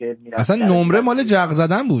داشت که اصلا نمره مال جغ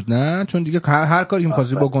زدن بود نه؟ چون دیگه هر کاری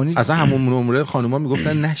می‌خواستی بکنی اصلا همون نمره خانوما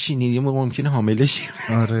میگفتن نشینید یه موقع ممکنه حامله شی.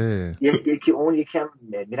 آره یکی هم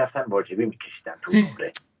میرفتن واجبی میکشیدن تو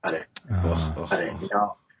نمره. آره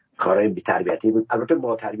اینا کارهای بی‌تربیتی بود. البته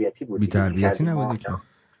با تربیتی بود. بی‌تربیتی نبود که.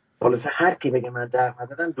 خلاص هر کی بگه من جغ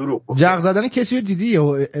زدن دروغ گفت. جغ زدن کسی رو دیدی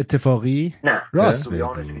یا اتفاقی؟ نه راست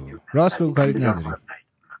بگو کاری نداری.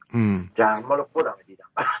 جغ مال خودم دیدم.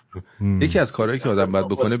 یکی از کارهایی که آدم باید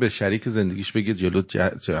بکنه به شریک زندگیش بگه جلو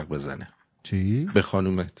جغ بزنه. چی؟ به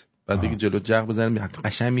خانومت بعد بگی جلو جغ بزنه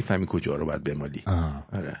قشنگ میفهمی کجا رو باید بمالی.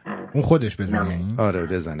 آره اون خودش بزنه. آره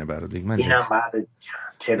بزنه برات. من اینم بعد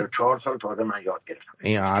 44 سال تازه من یاد گرفتم.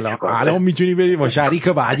 این الان میتونی بری با شریک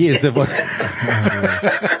بعدی استفاده.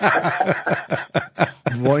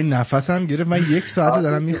 وای نفسم گرفت. من 1 ساعته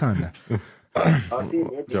دارم میخندم. آرتین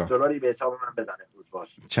 $20 به حساب من بزنه روز باش.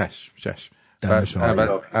 چشم.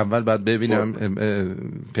 اول بعد ببینم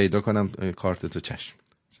پیدا کنم کارتتو. چشم.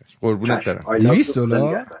 قربونت برم.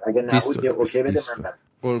 $200 اگه نبود اوکی بده من بدم.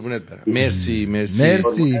 قربونت برم.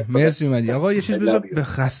 مرسی اومدی. آقا یه چیز بذار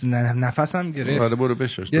بخس نفسم گرفت. آره برو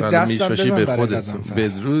بشوش. تو الان میشوشی به خودت.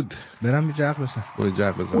 بدرود. برم جغ بزن. برو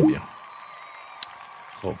جغ بزن بیا.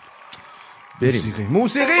 خب بریم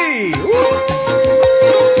موسیقی.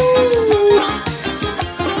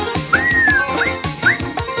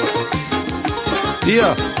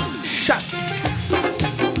 بیا شت.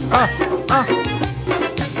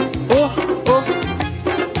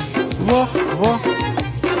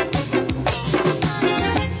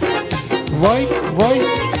 وای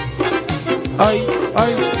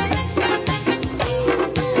آی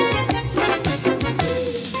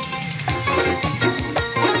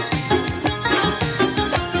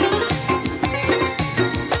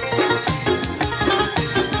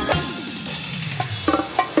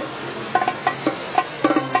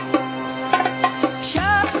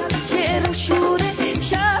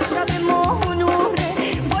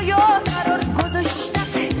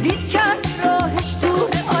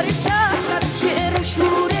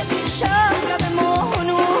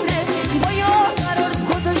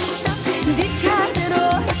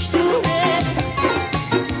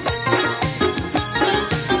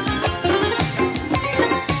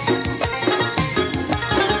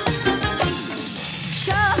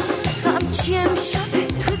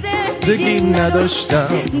نداشتم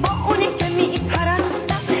با اونی که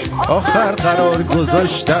میپرستم آخر قرار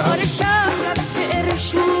گذاشتم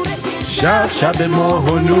شب ماه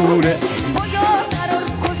و نوره با یار قرار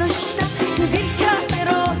گذاشتم دل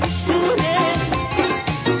کرده راهش دوره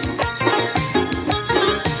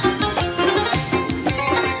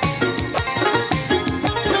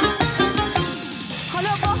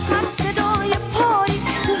حالا با هر صدای پای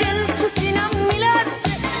دل تو سینم میلرزه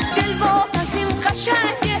دل واقعا این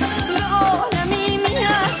قشنگه به عالمی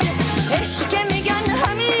میرزه عشق که میگن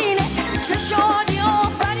همینه چه شادی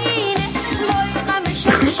آفرینه وای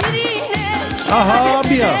غمشم شیرینه آها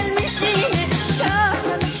بیا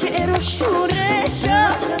شب شعر و شوره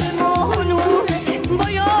شب ماه و نوره با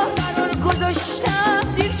یار قرار گذاشتم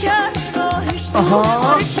دیر کرد راهش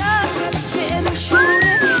دوره شب شعر و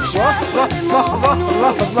شوره شب ماه و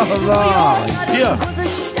نوره با یار قرار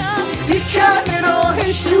گذاشتم دیر کرد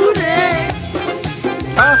راهش دوره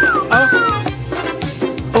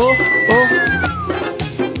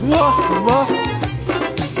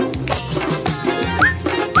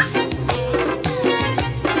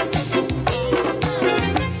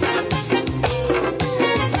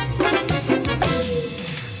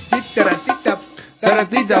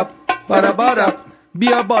برا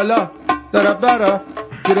بیا بالا دارا برا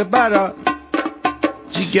گیره برا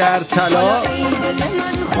جیگر طلا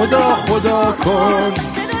خدا کن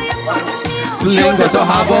لنگتو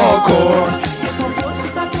هوا کن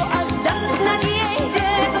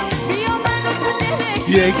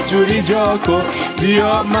یک جوری جا کن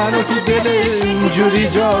بیا منو تو دلش اینجوری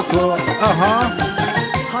جا کن آها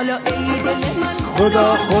حالا ای دل من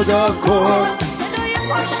خدا کن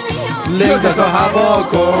لنگتو هوا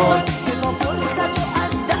کن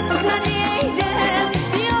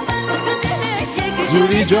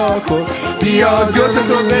جوری جا کن بیا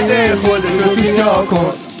گرتو بده خودتو توش جا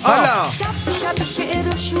کن حالا شب شعر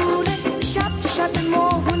و شوره شب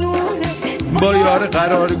ماه و نوره با یار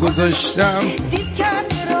قرار گذاشتم دید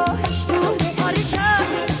کرد راهش دوره آره شب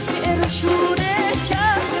شعر و شوره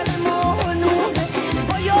شب ماه و نوره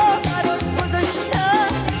با یار قرار گذاشتم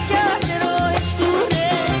دید کرد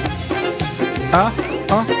واه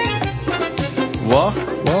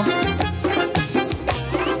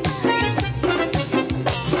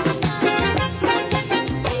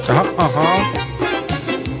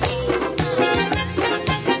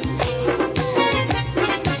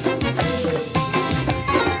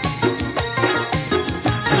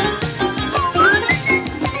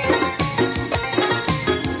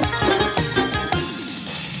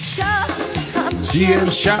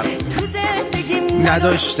امشب تو زندگیم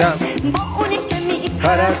نداشتم با اونی که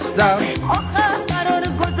پرستم آخر قرار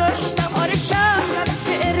گذاشتم آره شب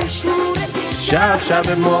شعر شوره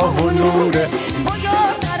شب ماه و نوره با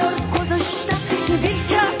یار قرار گذاشتم دل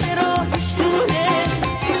کرده راهش دوره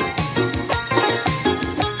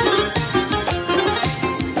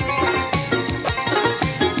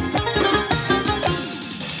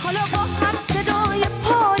حالا با هم صدای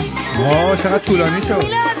پای چقدر طولانی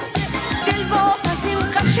شد.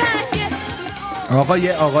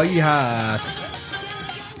 آقایی هست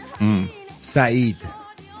سعید،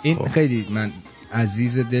 این خیلی من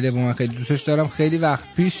عزیز دل من، خیلی دوستش دارم. خیلی وقت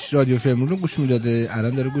پیش رادیو فرمون رو گوش میداده،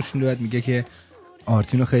 الان داره گوش میداد، میگه که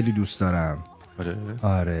آرتین رو خیلی دوست دارم.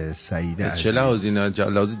 آره سعید عزیز. چه لحاظی؟ نه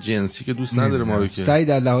لحاظ جنسی که دوست نداره ما رو که. سعید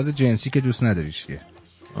در لحاظ جنسی که دوست نداریش که.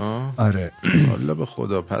 آره والله به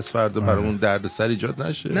خدا پس فردا برامون دردسر ایجاد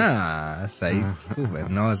نشه. نه سعید خوبه،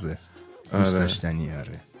 نازه، دوست داشتنی.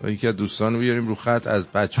 آره یکی از دوستان رو بیاریم رو خط از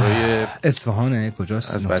بچهای اصفهانه،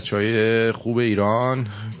 کجاست؟ از بچهای خوب ایران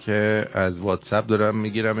که از واتساپ دارم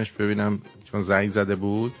میگیرمش ببینم، چون زنگ زده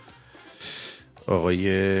بود.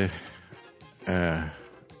 آقای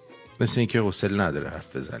مثل این که حوصله نداره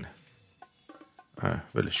حرف بزنه،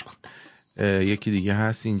 ولش کن. یکی دیگه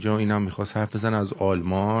هست اینجا، اینم میخواست حرف بزنه از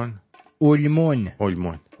آلمان.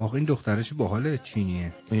 آقا این دخترش باحاله،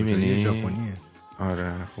 چینیه، میبینی؟ ژاپنیه.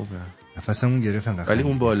 آره خوبه، نفسمون گرفت انقدر، ولی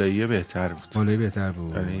اون بالاییه بهتر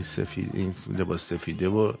بود. این سفید، این لباس سفیده.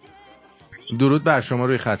 و درود بر شما،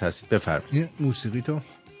 روی خط هستید، بفرمایید. موسیقی تو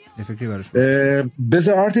یه فکری براش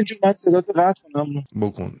بذار آرتین جون من صداتو قطع کنم.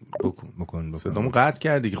 بکن. صدامو قطع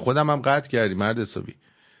کردی که خودم هم قطع کردی مرد حسابی.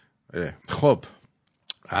 خب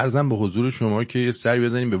عرضم به حضور شما که یه سری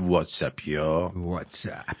بزنیم به واتساپ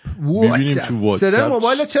ببینیم تو واتساپ صدای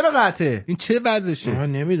موبایل چرا قطعه؟ این چه وضعشه؟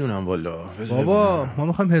 نمیدونم والا بابا ما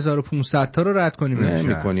میخوایم 1500 تا رو رد کنیم.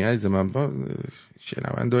 نمی‌کنی عزیز من، با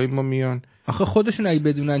شنونده‌های ما میان آخه خودشون اگه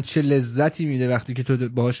بدونن چه لذتی میده وقتی که تو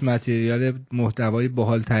باهاش متریال محتوای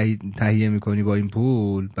باحال تهیه میکنی با این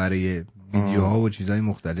پول برای ویدیوها و چیزهای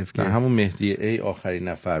مختلف که همون مهدی ای آخرین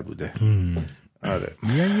نفر بوده. آره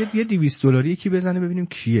میگن یه $200 یکی بزنه ببینیم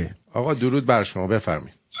کیه. آقا درود بر شما،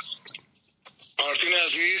 بفرمایید. آرتین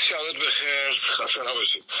عزیز شبت بخیر، خسته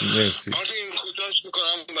نباشید. مرسی. آرتین کوتاهش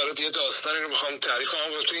میکنم برات یه داستانی رو میخوام تعریف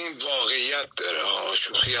کنم و تو این واقعیت داره،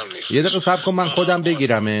 شوخی هم نیست. یه دقیقه صبر کن من خودم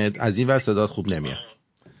بگیرمت، از این ور صدات خوب نمیاد.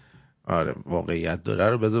 آره واقعیت داره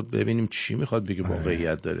رو بذار ببینیم چی میخواد بگه.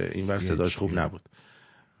 واقعیت داره، این ور صداش خوب نبود.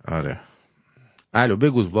 آره الو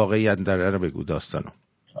بگو واقعیت داره رو بگو داستانو.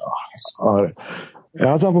 آره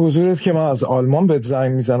ازم به حضورت که من از آلمان بهت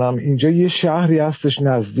زنگ میزنم. اینجا یه شهری هستش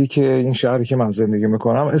نزدیک این شهری که من زندگی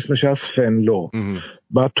میکنم، اسمش از فنلو،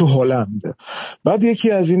 بعد تو هلند. بعد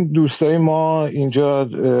یکی از این دوستای ما اینجا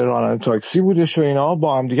راننده تاکسی بودش و اینا،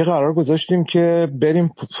 با هم دیگه قرار گذاشتیم که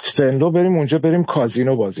بریم فنلو، بریم اونجا، بریم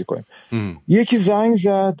کازینو بازی کنیم. یکی زنگ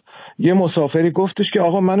زد، یه مسافری گفتش که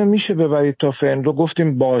آقا منو میشه ببرید تا فنلو؟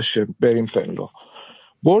 گفتیم باشه بریم فنلو.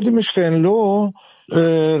 بردیمش فنلو،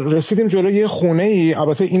 رسیدیم جلوی یه خونه ای.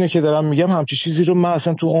 البته اینو که دارم میگم همچی چیزی رو من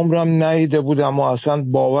اصلا تو عمرم ندیده بودم و اصلا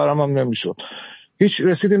باورم هم نمیشد.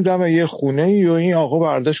 رسیدیم دم یه خونه ای و این آقا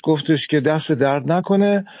برداشت گفتش که دست درد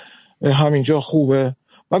نکنه همینجا خوبه.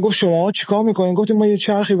 و گفت شما چیکار میکنین؟ گفتیم ما یه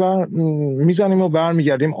چرخی میزنیم و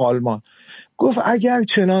برمیگردیم آلمان. گفت اگر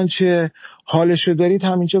چنانچه حالشو دارید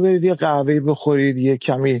همینجا برید یه قهوه‌ای بخورید، یه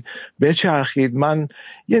کمی بچرخید، من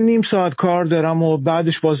یه نیم ساعت کار دارم و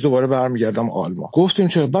بعدش باز دوباره برمیگردم آلمان. گفتیم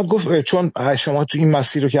چرا؟ بعد گفت چون شما تو این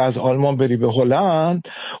مسیر رو که از آلمان بری به هلند،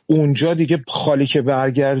 اونجا دیگه خالی که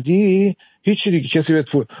برگردی هیچی دیگه کسی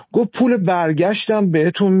بهت پول. گفت پول برگشتم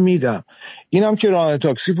بهتون میدم. اینم که راننده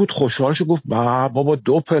تاکسی بود خوشحال شد، گفت بابا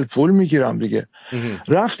 2 پول میگیرم دیگه.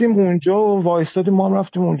 رفتیم اونجا و وایستادیم، ما هم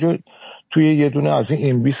رفتیم اونجا توی یه دونه از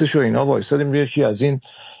این بیسش و اینا وایستادیم. یکی از این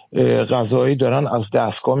غذایی دارن از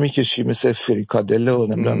دستگاه میکشی مثل فریکادل و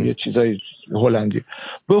نمیدونم یه چیزای هلندی،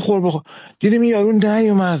 بخور. دیدیم این یارو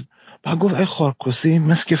نیومد. بعد گفت ای خارکوسی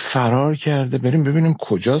مثل که فرار کرده، بریم ببینیم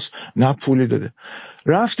کجاست. نه پولی داده.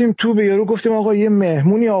 رفتیم تو به یارو گفتیم آقا یه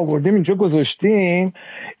مهمونی آوردیم اینجا گذاشتیم،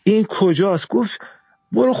 این کجاست؟ گفت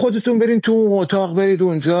برو خودتون برین تو اون اتاق، برید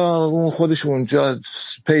اونجا، اون خودش اونجا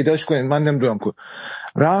پیداش کنید، من نمیدونم کجا.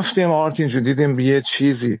 رفتیم آرتین جون دیدیم یه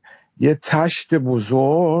چیزی، یه تشت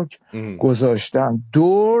بزرگ گذاشتن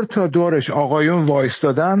دور تا دورش آقایون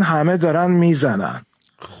وایستادن، همه دارن میزنن.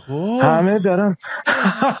 همه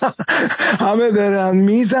دارن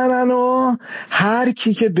میزنن و هر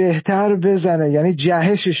کی که بهتر بزنه، یعنی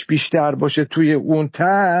جهشش بیشتر باشه توی اون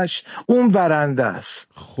تش، اون برنده است.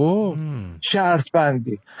 خب شرط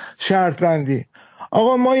بندی.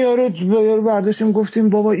 آقا ما یارو برداشتیم گفتیم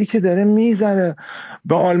بابا ای که داره میزنه،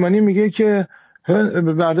 به آلمانی میگه که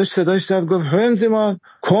برداشت صداش زد گفت هنزیمان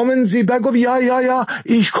kommen Sie، بعد گفت یا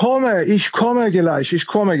ich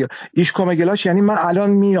komme gleich، یعنی من الان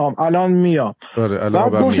میام.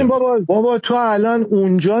 بعد گفتیم بابا تو الان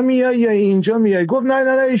اونجا میای یا اینجا میای؟ گفت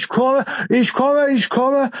نه ich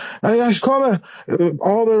komme.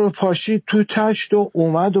 آقا رو پاشید تو تشت و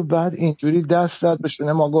اومد و بعد اینجوری دست زد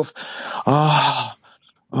بشونه ما، گفت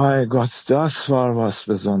I got das war was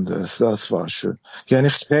Besonderes، das war schön، یعنی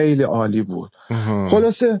خیلی عالی بود.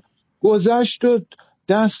 خلاصه گذشت و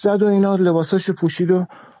دست زد و اینا، لباساشو پوشید و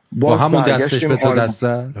با همون دستش به تو دست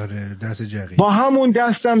زد؟ آره دست جقی. با همون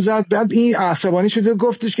دستم زد. بعد این عصبانی شده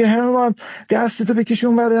گفتش که هرمان دستتو بکش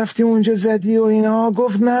اون ور، رفتی اونجا زدی و اینا.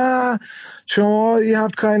 گفت نه شما you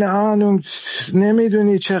have keine Ahnung،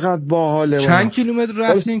 نمیدونی چقدر باحاله. چند کیلومتر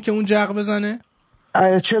رفتین که اون جق بزنه؟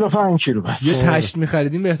 45 کیلومتر. یه تشت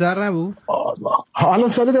می‌خریدین بهتر نبود؟ حالا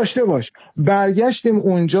ساله داشته باش. برگشتیم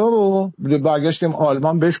اونجا و برگشتیم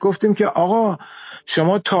آلمان، بهش گفتیم که آقا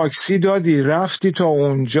شما تاکسی دادی رفتی تا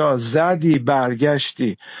اونجا زدی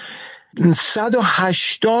برگشتی،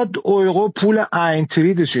 180 یورو پول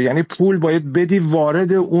اینتریدشه، یعنی پول باید بدی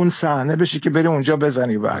وارد اون صحنه بشی که بری اونجا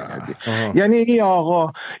بزنی برگردی. یعنی این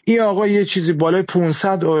آقا یه چیزی بالای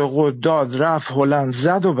 500 یورو داد رفت هلند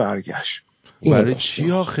زد و برگشت. برای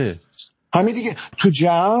چی آخه؟ همین دیگه، تو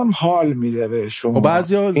جمع حال میده به شما.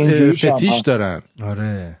 بعضیا فتیش دارن.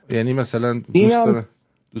 آره یعنی مثلا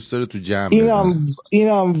دوست داره تو جمع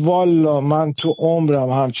اینم والا من تو عمرم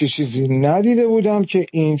همچی چیزی ندیده بودم که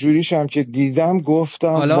اینجوریشم که دیدم گفتم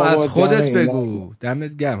حالا بابا از خودت بگو.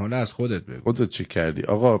 دمت گرم. حالا از خودت بگو خودت چی کردی؟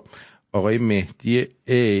 آقای مهدی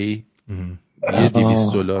A یه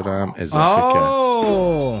 $200 هم اضافه کرد.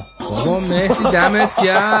 بابا مهدی دمت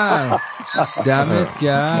گرم.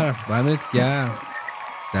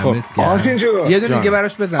 یه دونه دیگه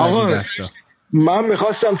براش بزن این دستا. من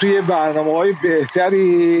میخواستم توی برنامه‌های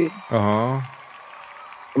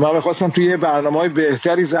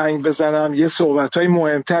بهتری زنگ بزنم، یه صحبت‌های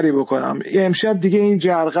مهمتری بکنم. امشب دیگه این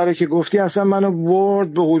جرقه که گفتی اصلا منو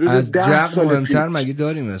برد به حدود 10 سال پیش. مهمتر مگه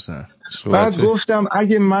داریم مثلا؟ بعد گفتم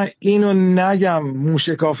اگه من اینو نگم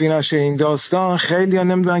موشکافی نشه این داستان، خیلی ها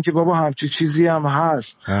نمیدونن که بابا همچی چیزی هم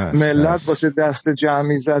هست. ملت واسه دست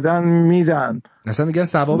جمعی زدن میدن، مثلا میگن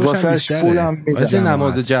ثوابش هم بیشتره، پولم واسه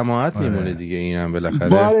نماز جماعت میمونه دیگه. اینم بالاخره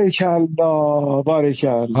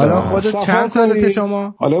بارکالله. حالا خودت چند سالته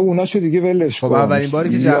شما؟ حالا اوناشو دیگه ولش کن. خب اولین باری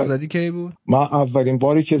که جغ زدی کی بود؟ من اولین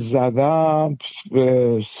باری که زدم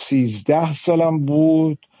 13 سالم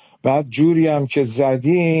بود. بعد جوری هم که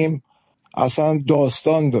زدیم اصلا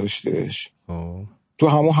داستان داشتش. تو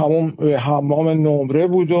حمام نمره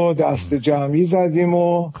بود و دست جمعی زدیم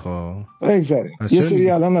و بگذاریم. یه سری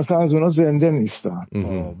الان مثلا از اونا زنده نیستن.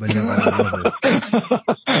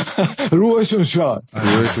 روحشون شاد.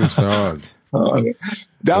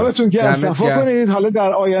 دمتون گرم، صفا کنید. حالا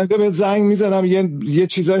در آینده به زنگ میزنم، یه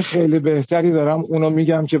چیزای خیلی بهتری دارم اونو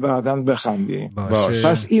میگم که بعداً بخندیم.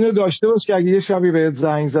 پس اینو داشته باش که اگه یه شبی بهت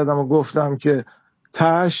زنگ زدم و گفتم که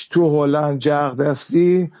تش تو هلند جغ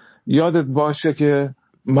دستی، یادت باشه که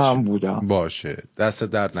من بودم. باشه، دست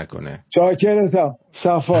درد نکنه. چاکرتم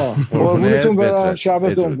صفا. قربونتون برم،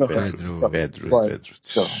 شبتون بخیر. بدرود.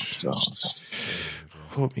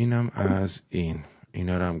 خب اینم از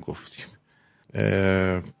اینا رو هم گفتیم.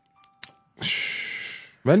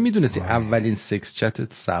 ولی میدونستی اولین سکس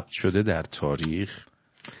چت ثبت شده در تاریخ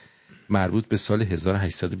مربوط به سال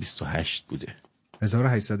 1828 بوده.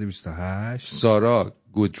 1828 سارا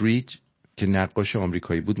گودریچ که نقاش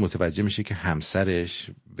آمریکایی بود متوجه میشه که همسرش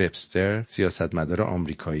وبستر سیاستمدار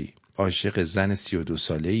آمریکایی عاشق زن 32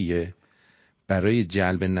 ساله‌ایه. برای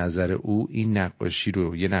جلب نظر او این نقاشی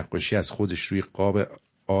رو، یه نقاشی از خودش روی قاب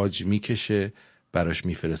عاج میکشه، براش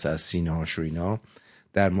میفرسته از سینه‌هاش و اینا،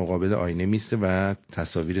 در مقابل آینه میسته و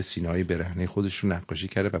تصاویر سینه‌های برهنه خودش رو نقاشی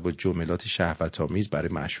کرده و با جملات شهوت‌آمیز برای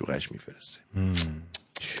معشوقش میفرسته.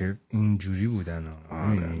 چه اینجوری بودن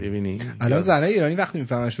ببینی الان زنای ایرانی وقتی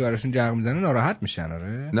میفهمن شوهرشون جغ میزنه ناراحت میشن.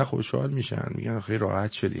 آره نه خوشحال میشن، میگن خیلی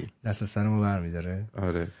راحت شدیم، دست سرمو برمیداره.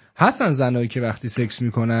 آره هستن زنایی که وقتی سکس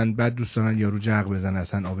میکنن بعد دوست دارن یارو جغ بزنه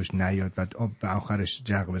اصلا آبش نیاد، بعد آب به آخرش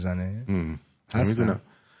جغ بزنه. میدونم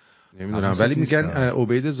نمیدونم ولی میگن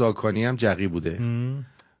عبید زاکانی هم جقی بوده.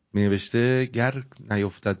 نوشته گر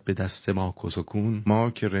نیفتد به دست ما کسکون، ما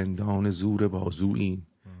که رندان زور بازوییم،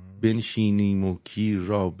 بنشینیم و کیر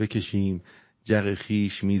را بکشیم، جق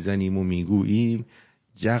خیش میزنیم و میگوییم،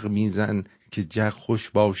 جق میزن که جق خوش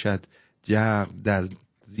باشد، جق در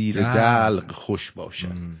زیر دلق خوش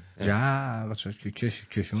باشد. جلق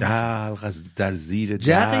کشون جلق از در زیر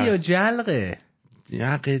جق یا جلقه؟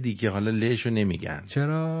 جق دیگه، حالا لیشو نمیگن.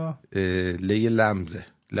 چرا؟ لی لمزه.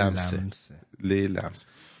 لی لمز.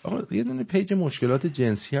 آقا یه دونه پیج مشکلات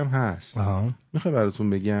جنسی هم هست. میخوای براتون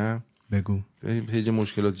بگم؟ بگو. پیج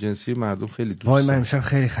مشکلات جنسی مردم خیلی دوست دارن. وای من امشب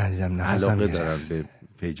خیلی خریدم، نفسم علاقه دارن به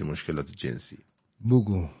پیج مشکلات جنسی.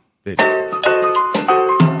 بگو.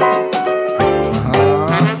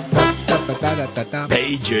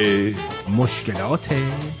 پیج مشکلات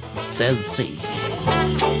جنسی.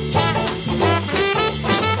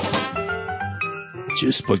 چه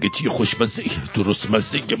اسپاگتی خوشمزه درست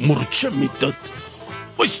مزه مرچه میداد،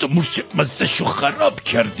 وایستا مرچه مزه شو خراب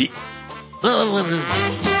کردی.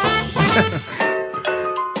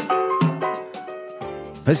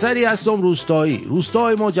 پسری هستم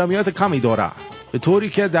روستای ما جمعیت کمی داره، به طوری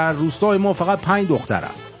که در روستای ما فقط 5 دختره.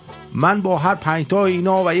 من با هر 5 تا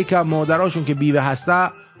اینا و یکی از مادراشون که بیوه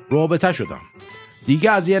هسته رابطه شدم.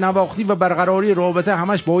 دیگه از یه نواختی و برقراری رابطه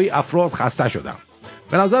همش با این افراد خسته شدم.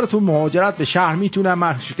 به نظرتون مهاجرت به شهر میتونه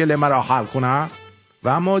مشکل مرا حل کنه؟ و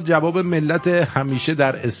اما جواب ملت همیشه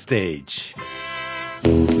در استیج.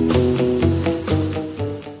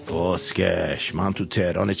 باسکش من تو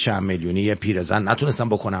تهران چند میلیونی یه پیرزن نتونستم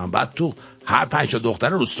بکنم، بعد تو هر 5 دختر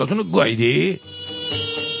روستاتون رو گایدی؟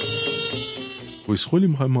 ویس خولی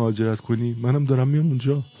میخوای مهاجرت کنی؟ منم دارم میام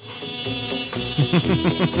اونجا.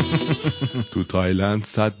 تو تایلند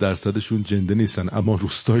 100% جنده نیستن، اما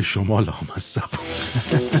روستای شمال لامصب.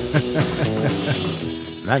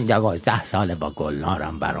 من 12 ساله با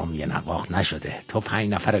گلنارم، برام یه نواخ نشده. تو 5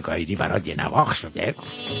 نفر گایدی برات یه نواخ شده؟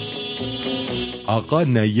 آقا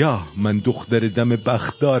نیا، من دختر دم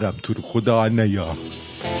بخت دارم، تو رو خدا نیا.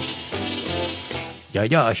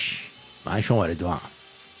 داداش من شماره 2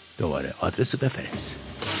 دوباره آدرسو بفرست.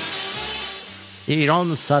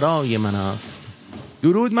 ایران سرای من است.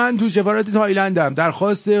 درود، من تو سفارت تایلندم،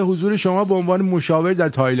 درخواست حضور شما به عنوان مشاور در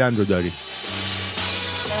تایلند رو داریم.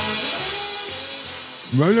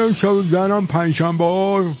 منم شب زنم پنجشنبه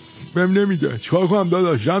ها بهم نمیده، چیکار کنم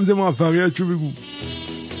داداش؟ رمز موفقیت رو بگو.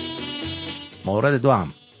 مورد 2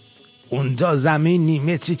 اونجا زمین نیم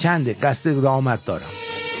متری چنده؟ قصد دامت دارم.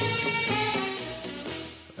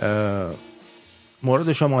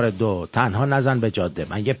 مورد شماره 2 تنها نزن به جاده،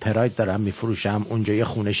 من یه پراید دارم میفروشم، اونجا یه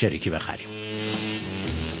خونه شریکی بخریم.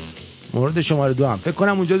 مورد شماره 2 فکر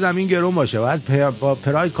کنم اونجا زمین گرون باشه، بعد با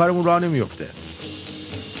پراید کارمون راه نمیفته.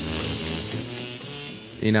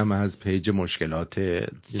 اینم از پیج مشکلات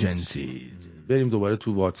جنسی. بریم دوباره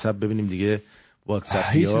تو واتساپ ببینیم دیگه. واتساپ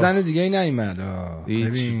هیچ زن دیگه ای نیومد.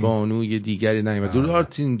 هیچ بانوی دیگری نیومد. درود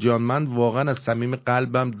آرتین جان، من واقعا از صمیم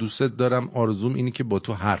قلبم دوست دارم. آرزوم اینه که با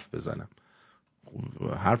تو حرف بزنم.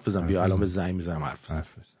 حرف بزن. بیا الان به زنگ میزنم حرف بزن.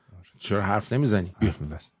 چرا حرف نمیزنی؟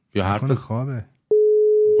 بیا حرف بزن. خوابه.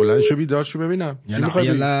 بلند شو بیدار شو ببینم.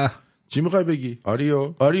 چی میخوای بگی؟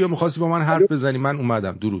 آریو می‌خواستی با من حرف بزنی، من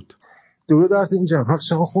اومدم. درود آرتین جان، حال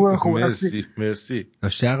شما خوبه؟ مرسی.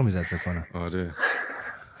 داشت جغ میزد بکنم. آره.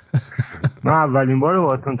 من اولین بار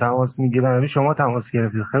باهاتون تماس میگیرم، یعنی شما تماس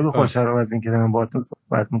گرفتید. خیلی خوشحالم از اینکه دارم باهاتون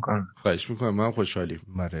صحبت میکنم. خواهش میکنم، منم خوشحالم.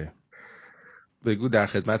 مره. بگو در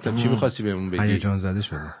خدمتم. چی می‌خواستی بهمون بگی؟ هیجان زده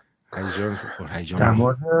شده. هیجان.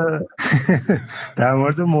 در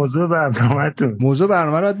مورد موضوع برنامه‌تون. موضوع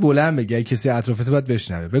برنامه رو باید بلند بگی، اگه کسی اطرافت باید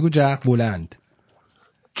بشنوه. بگو جغ بلند.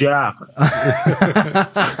 جغ.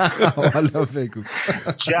 حالا بگو.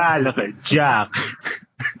 جغ.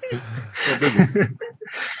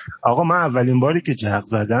 آقا من اولین باری که جغ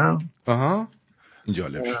زدم، این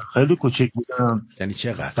جالب شد. خیلی کوچیک بودم. یعنی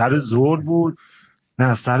چقدر؟ سر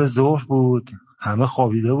ظهر بود. همه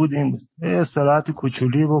خوابیده بودیم. استراحت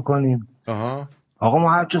کوچولی بکنیم. آقا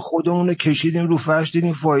ما هرچی خودمون کشیدیم رو فرش،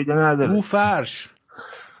 دیدیم فایده نداره. رو فرش؟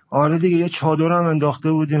 آره دیگه، یه چادر هم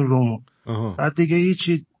انداخته بودیم رومون. بعد دیگه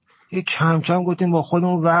هیچی، یه کم کم گفتیم با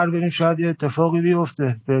خودمون ور بریم، شاید یه اتفاقی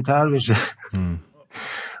بیفته بهتر بشه.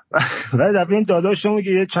 بعد دفعه این داداشمون که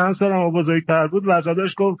یه چند سال هم بزرگتر بود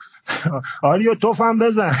وزاداش گفت آریو توفم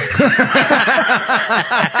بزن.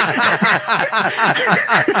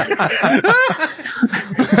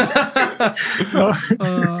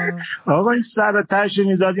 آقا این سر تش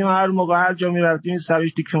میزدیم هر موقع هر جا میرفتیم، این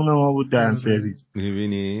سرش تیکونه ما بود دهن سرویس.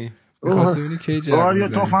 میبینی؟ آریو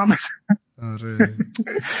توفم بزن.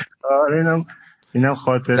 آره اینم اینم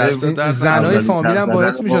خاطره. زنای فامیل هم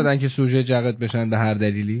باعث میشدن که سوژه جغت بشن به هر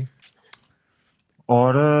دلیلی.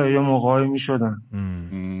 آره یه موقعی میشدن.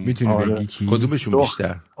 میتونی بگی کی؟ کدومشون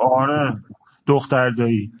بیشتر؟ آره دختر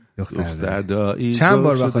دایی. دختر دایی چند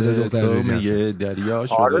بار بخاطر دختر دایی دریا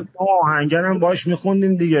شده. آره تو آهنگرم باش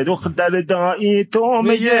میخوندیم دیگه. دختر دایی تو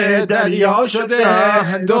میگه دریا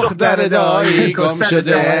شده، دختر دایی گم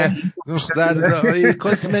شده، دختر دایی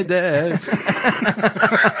کسمده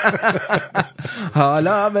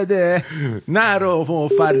حالا بده نرو و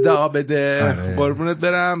فردا بده. قربونت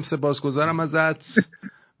برم، سپاسگزارم ازت.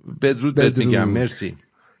 بدرود بهت میگم. مرسی.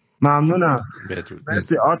 ممنونم. بدرود.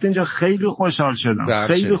 مرسی آرتین جان، خیلی خوشحال شدم.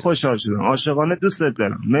 خیلی خوشحال شدم. عاشقانه دوستت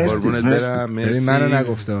دارم. مرسی. مرسی. منو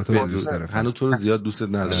نگفته تو دوست دارم. هنوز تو رو زیاد دوستت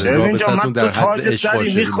ندارم. شروین جان من تو تاج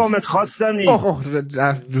سری میخوامت خواستنی.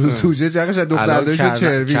 سوژه جقش دختر داشت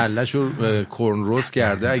چربی کلهشو کرن روز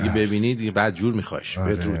کرده. اگه ببینید بعد جور میخواش.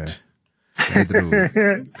 بدرود.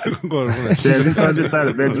 شروین تاج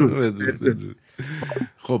سر. بدرود.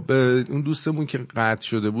 خب اون دوستمون که قطع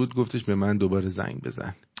شده بود گفتش به من دوباره زنگ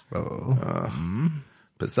بزن.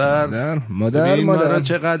 پسر مادر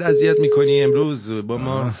چقدر اذیت میکنی امروز، با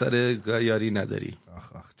ما سر یاری نداری.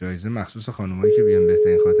 جایزه مخصوص خانومایی که بیان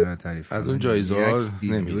بهترین خاطرات تعریف کنن. از اون جایزه ها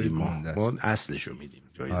نمیدیم، ما اصلشو میدیم.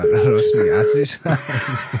 آره راست میگی، اصلش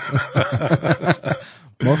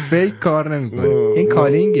ما فیک کار نمیکنیم. این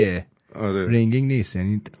کالینگه. آره. رینگینگ نیست،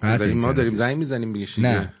 یعنی ما داریم زنگ میزنیم بگیش.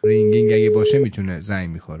 نه رینگینگ اگه باشه میتونه زنگ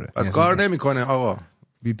میخوره. پس کار نمیکنه آقا.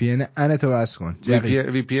 وی پی ان انتو واسه کن.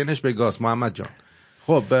 وی پی انش به گاز محمد جان.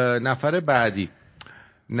 خب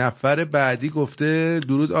نفر بعدی گفته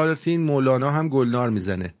درود آرتین، مولانا هم گلنار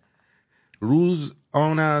میزنه. روز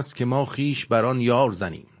آن است که ما خیش بران یار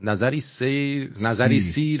زنیم، نظری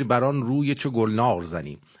سیر بران روی چو گلنار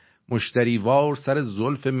زنیم. مشتری وار سر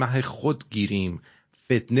زلف مه خود گیریم،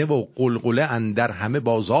 فتنه و قلقله اندر همه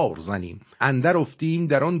بازار زنیم. اندر افتیم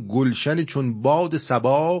در آن گلشن چون باد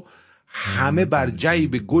صبا، همه بر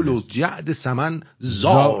جیب گل و جعد سمن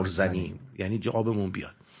زار زنیم. یعنی جوابمون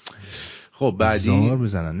بیاد. خب بعدی زار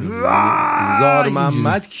بزنن. زار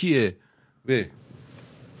محمد کیه؟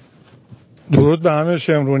 درود به همه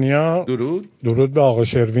شمرونیا. درود به آقا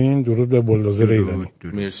شروین. درود به بلدوزر ایرانی.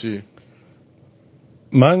 مرسی.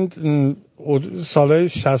 من سال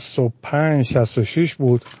 65-66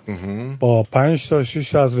 بود با 5 تا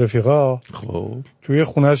 6 از رفیقا. خب توی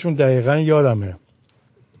خونهشون دقیقا یادمه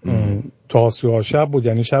تاسوعا شب بود،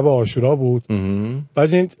 یعنی شب عاشورا بود.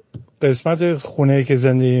 بعد این قسمت خونه‌ای که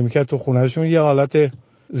زندگی میکرد تو خونهشون یه حالت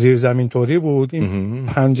زیرزمین طوری بود. این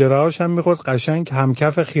پنجره‌هاش هم میخورد قشنگ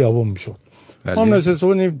همکف خیابون میشد. ما نشسته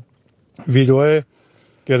بودیم ویدیو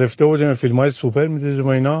گرفته بودیم، فیلم‌های سوپر می‌دیدیم و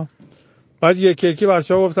اینا. بعد یکی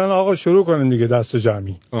بچه‌ها گفتن آقا شروع کنیم دیگه دست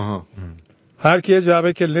جمعی. هر کی یه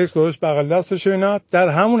جعبه کلینکس گذاشت بغل دستش اینا. در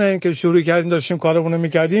همون این که شروع کردیم داشتیم کارمون رو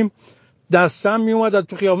می‌کردیم، دستم میومد از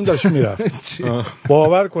تو خیابون داشت میرفت.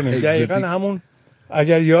 باور کنید دقیقاً همون،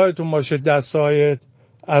 اگر یادتون باشه دستای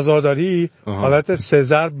عزاداری حالت سه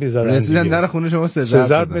ضرب می‌زدن. رسیدن در خونه شما سه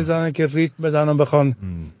ضرب می‌زنن که ریتم بزنن بخوان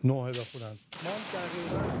نوحه بخونن.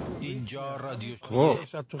 اینجا رادیو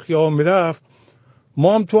تو خیابون میرفت،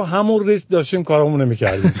 ما هم تو همون ریتم داشتیم کارمون رو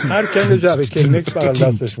می‌کردیم. هر کم جعبه کلینکس بغل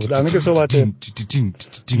دستش بود. همین که صحبت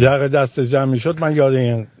جعبه دست جمع می‌شد من یاد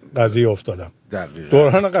این قضیه افتادم.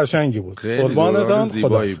 دوران قشنگی بود. قربانتان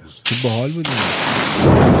خدا. باحال بود.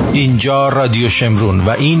 اینجا رادیو شمرون و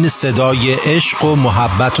این صدای عشق و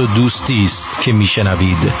محبت و دوستی است که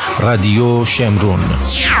میشنوید. رادیو شمرون.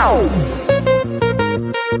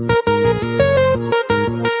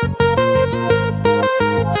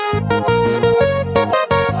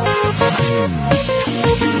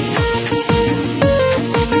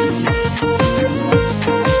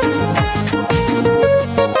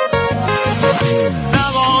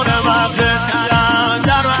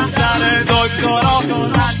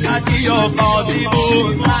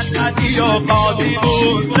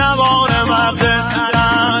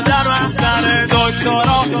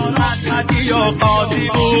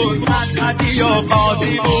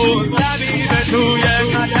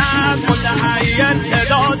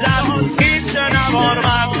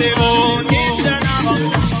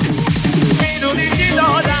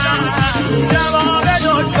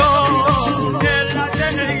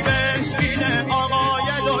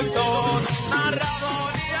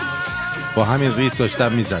 با همین ریت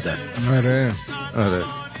داشتم میزدن. آره.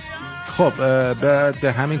 خب بعد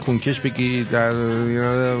به همین کنکش بگی در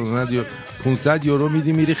 500 یورو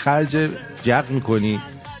میدی میری خرج جق میکنی.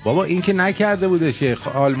 بابا این که نکرده بودش که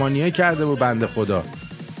آلمانیه کرده بود بنده خدا.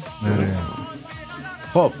 آره.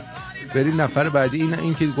 خب بریم نفر بعدی.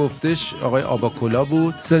 این که گفتش آقای آباکولا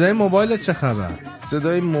بود. صدای موبایل چه خبر؟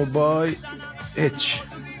 صدای موبایل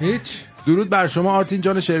هیچ. درود بر شما آرتین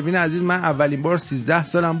جان شروین عزیز. من اولین بار 13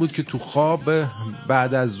 سالم بود که تو خواب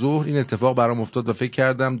بعد از ظهر این اتفاق برام افتاد و فکر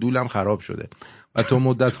کردم دولم خراب شده و تا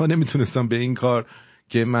مدت‌ها نمیتونستم به این کار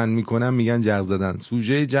که من میکنم میگن جغ زدن.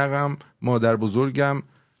 سوژه جغم مادر بزرگم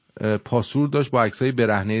پاسور داشت با عکسای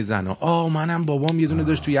برهنه زنا. منم بابام یه دونه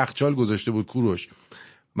داشت تو یخچال گذاشته بود کوروش.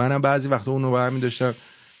 منم بعضی وقتا اونو برمی داشتم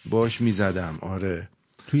باش میزدم. آره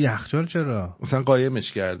تو یخچال چرا؟ مثلا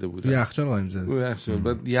قایمش کرده بود. تو یخچال قایم زده. تو یخچال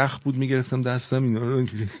بعد یخ بود میگرفتم دستم اینا رو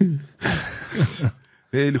اینجوری.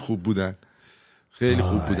 خیلی خوب بودن. خیلی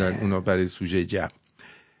خوب بودن اونا برای سوژه جغ.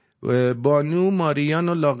 بانو ماریان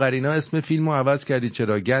و لاغرینا اسم فیلمو عوض کردی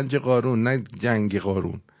چرا؟ گنج قارون نه جنگ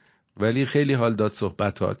قارون. ولی خیلی حال داد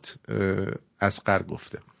صحبتات. اصغر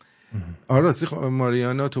گفته. راستی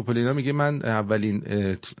ماریانا توپولینا میگه من اولین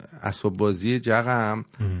اسباب بازی جغم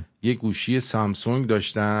یه گوشی سامسونگ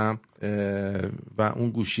داشتم و اون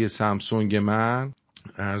گوشی سامسونگ من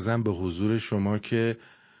عرضم به حضور شما که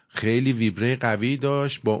خیلی ویبره قوی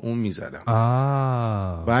داشت، با اون میزدم.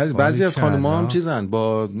 بعضی از خانم‌ها هم چیزن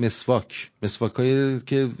با مسواکای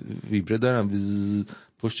که ویبره دارن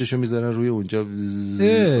پشتشو میذارن روی اونجا.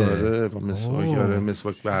 آره با مسواک. آره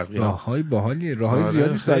مسواک برقی. راههای باحالیه. راههای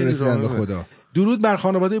زیادی برای رسیدن به خدا. درود بر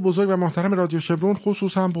خانواده بزرگ و محترم رادیو شبرون،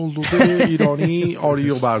 خصوصا بلدوزه ایرانی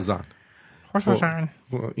آریو برزن. خوشحالم.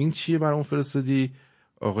 این چیه برام فرستادی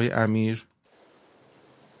آقای امیر؟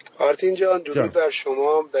 آرتین جان درود بر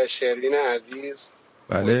شما، به شروین عزیز.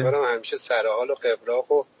 امیدوارم همیشه سرحال و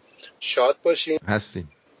قبراق و شاد باشین. هستین.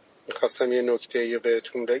 میخواستم یه نکته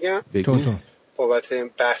بهتون بگم بابت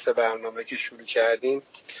بحث برنامه که شروع کردیم.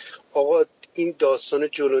 آقا این داستان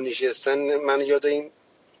جلو نشستن من یاد این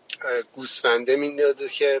گوسفنده میندازه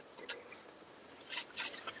که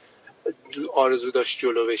آرزو داشت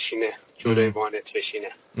جلو بشینه، جلوی وانت بشینه.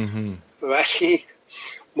 ولی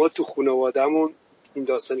ما تو خانواده‌مون این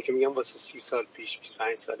داستانی که میگم واسه 30 سال پیش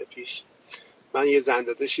 25 سال پیش من یه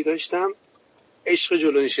زنداداشی داشتم، عشق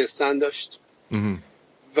جلو نشستن داشت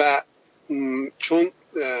و چون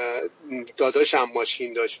داداشم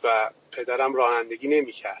ماشین داشت و پدرم رانندگی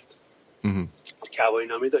نمی‌کرد،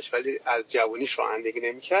 گواهینامه داشت ولی از جوانیش رانندگی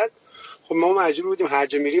نمی‌کرد، خب ما مجبور بودیم هر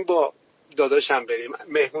جا میریم با داداشم بریم،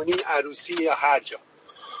 مهمونی، عروسی یا هر جا.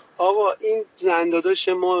 آقا این زنداداش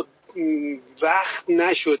ما وقت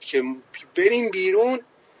نشد که بریم بیرون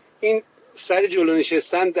این سر جلو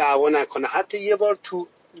نشستن دعوا نکنه. حتی یه بار تو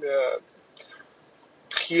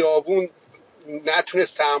خیابون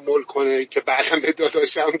نتونست تحمل کنه که بعدم به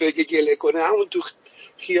داداشم بگه گله کنه، همون تو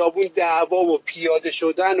خیابون دعوا و پیاده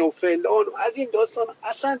شدن و فلان و از این داستان.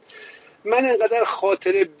 اصلا من انقدر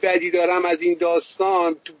خاطره بدی دارم از این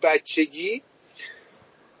داستان تو بچگی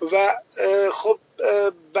و خب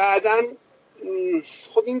بعدن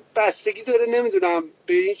خب این بستگی داره نمیدونم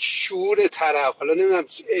به این شعور طرف، حالا نمیدونم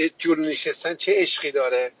جلو نشستن چه عشقی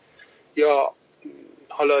داره یا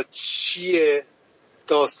حالا چیه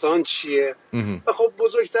داستان چیه. و خب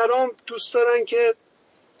بزرگترام دوست دارن که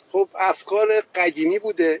خب افکار قدیمی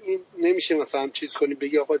بوده، این نمیشه مثلا چیز کنی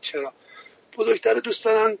بگی آقا چرا. بزرگتر دوست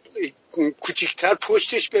دارن کوچیکتر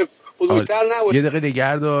پشتش به بزرگتر نباشه. یه دقیقه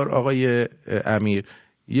نگهدار آقای امیر.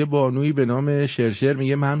 یه بانویی به نام شرشر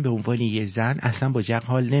میگه من به عنوان یه زن اصلا با جغ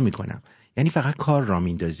حال نمی کنم، یعنی فقط کار را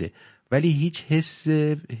میندازه ولی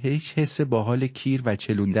هیچ حس با حال کیر و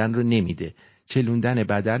چلوندن رو نمیده. چلوندن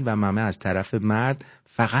بدن و ممه از طرف مرد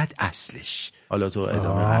فقط اصلش. حالا تو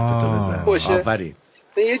ادامه حرفتو بزن. آفرین.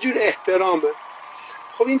 یه جور احترامه.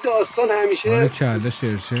 خب این داستان همیشه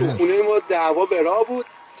تو خونه ما دعوا به راه بود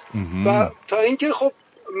و تا اینکه خب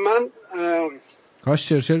من کاش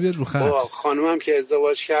شرشر بیاد رو خط. با خانومم که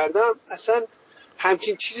ازدواج کردم اصلا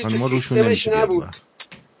همچین چیزی تو سیستمش نبود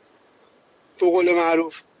به قول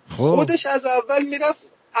معروف. خودش از اول میرفت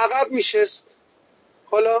عقب میشست.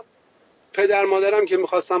 حالا پدر مادرم که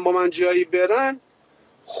میخواستم با من جایی برن،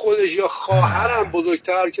 خودش یا خواهرم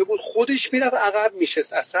بزرگتر که بود خودش میرفت عقب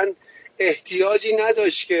میشست، اصلا احتیاجی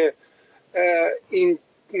نداشت که این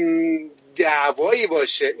دعوایی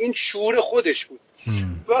باشه، این شعور خودش بود.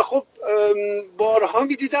 و خب بارها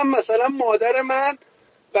میدیدم مثلا مادر من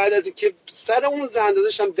بعد از اینکه سر اون زنده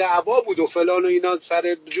داشتم دعوا بود و فلان و اینا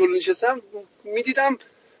سر جلو نشستم، میدیدم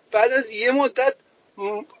بعد از یه مدت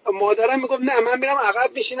مادرم میگفت نه من میرم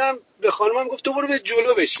عقب میشینم، به خانمم گفت تو برو به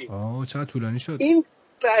جلو بشین. چقدر طولانی شد. این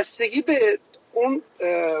بستگی به اون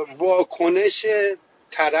واکنش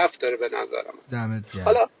طرف داره به نظرم. دمت گرم.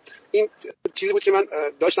 حالا این چیزی بود که من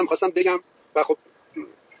داشتم خواستم بگم و خب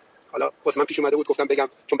حالا واسه من پیش اومده بود گفتم بگم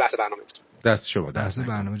چون بحث برنامه بود. دست شما درس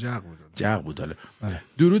برنامه جغ بود.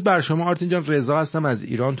 درود بر شما آرتین جان. رضا هستم از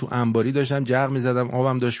ایران. تو انباری داشتم جغ میزدم،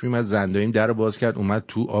 آبم داشت میومد، زنداییم درو باز کرد اومد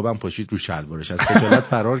تو، آبم پاشید رو شلوارش. از خجالت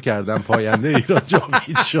فرار کردم، پاینده ایران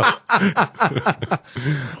جاوید شد.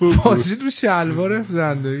 پاشید رو شلوار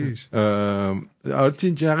زنداییش.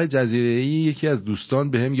 آرتین جغ جزیره‌ای یکی از دوستان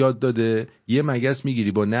بهم یاد داده، یه مگس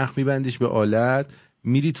میگیری با نخ میبندیش به آلت،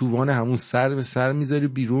 میری تو وان همون سر به سر میذاری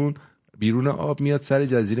بیرون آب، میاد سر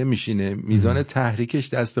جزیره میشینه، میزان تحریکش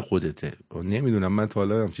دست خودته. نمیدونم من تا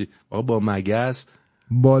حالا همچی آقا با مگس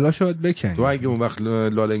بالا شاید بکنی. تو اگه اون وقت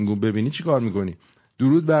لالنگون ببینی چی کار میکنی؟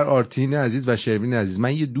 درود بر آرتین عزیز و شروین عزیز.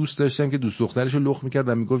 من یه دوست داشتم که دوست دخترشو لخ میکرد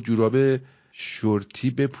و میگفت جوراب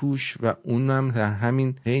شورتی بپوش و اونم در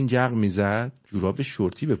همین این جغ میزد جوراب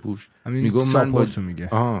شورتی بپوش. میگم من با میگه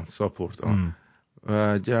ساپورت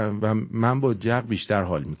و من با جغ بیشتر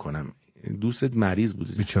حال میکنم. دوستت مریض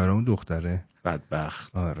بود بیچاره اون دختره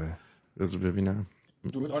بدبخت. آره بذار ببینم.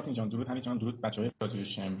 درود آرتین جان، درود همین جان، درود بچهای رادیو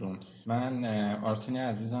شمرون. من آرتین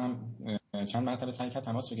عزیزم چند مرتبه سعی کرد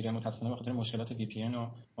تماس بگیره، متأسفانه به خاطر مشکلات وی پی ان و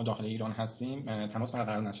ما داخل ایران هستیم تماس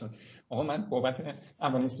برقرار نشد. آقا من بابت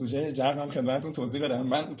اولین سوژه جغم خدمتتون توضیح بدم.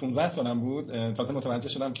 من 15 سالم بود تازه متوجه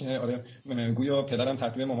شدم که آره گویا پدرم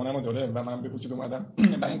ترتیب مامانمو داده و من به وجود اومدم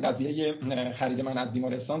و این قضیه خرید من از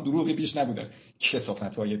بیمارستان دروغی بیش نبوده. چه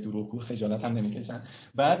سخنت‌های دروغگو، خجالت هم نمی‌کشن.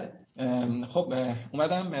 بعد خب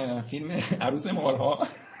اومدم فیلم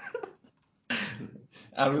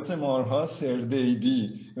عروس مارها سردیبی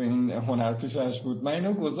این هنرپیشش بود، من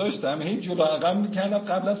اینو گذاشتم هی جلو عقب میکردم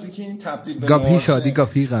قبل از اینکه این تبدیل به گاپی شادی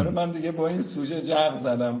گاپی غم. من دیگه با این سوژه جغ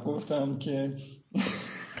زدم، گفتم که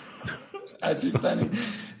عجیب ترین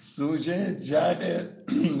سوژه جغ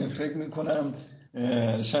فکر میکنم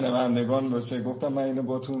شنوندگان باشه، گفتم من اینو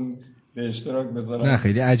باتون به اشتراک بذارم. نه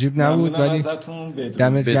خیلی عجیب نبود ولی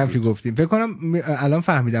دمت گرم که گفتیم. فکر کنم الان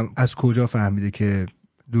فهمیدم از کجا فهمیده که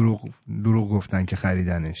دروغ گفتن که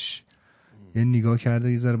خریدنش. یه نگاه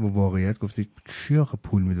کرده یه ذره با واقعیت گفته کی آخه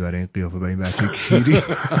پول میده برای این قیافه برای این بچه کیری.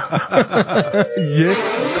 یه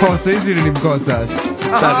کاسه زیر نیم کاسه است.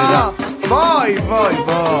 دقیقاً. وای وای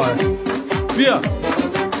وای بیا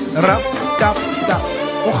رپ دپ دپ.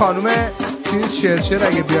 اون خانوم چیز شرشر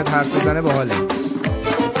اگه بیاد حرف بزنه باحاله.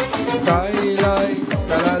 لای لای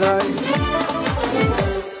لای لای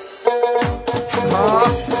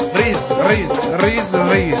ریز ریز ریز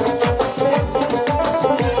ریز.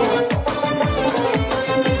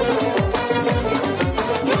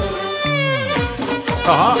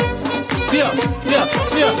 آها بیا بیا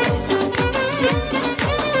بیا.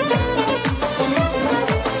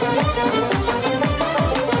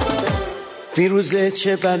 فیروزه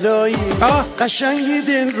چه بلایی قشنگی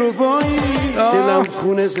دل ربایی دلم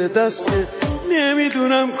خونه ز دسته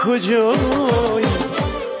نمیدونم کجایی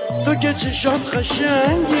تو که چشات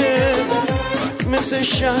قشنگه مثل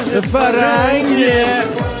شهر فرنگه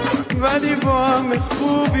ولی با همه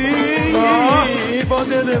خوبی با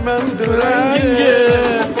دل من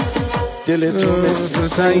درنگه دل تو مثل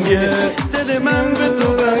سنگه دل من به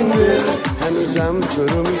تو رنگه هنوزم تو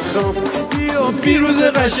رو میخوام بیا فیروز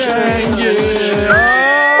قشنگه.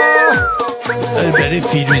 برای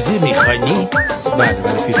فیروزه میخوانی؟ بله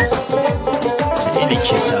برای فیروزه. خیلی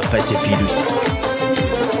کثافت فیروزه.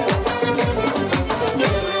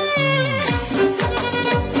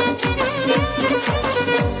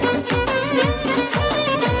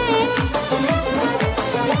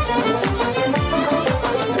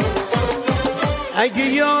 اگه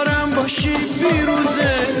یارم باشی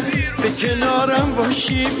فیروزه به کنارم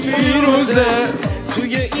باشی فیروزه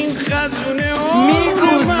توی این خزونه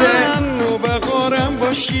میروزه من و بقارم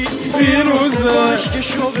باشی فیروزه باش که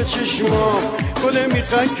شوق چشمام گل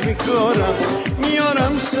میخک میکارم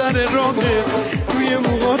میارم سر راهه روی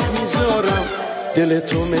موهات میذارم دل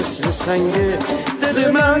تو مثل سنگه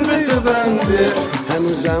دل من به تو بنده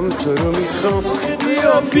هنوزم تو رو میخوام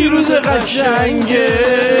بیا فیروز قشنگه.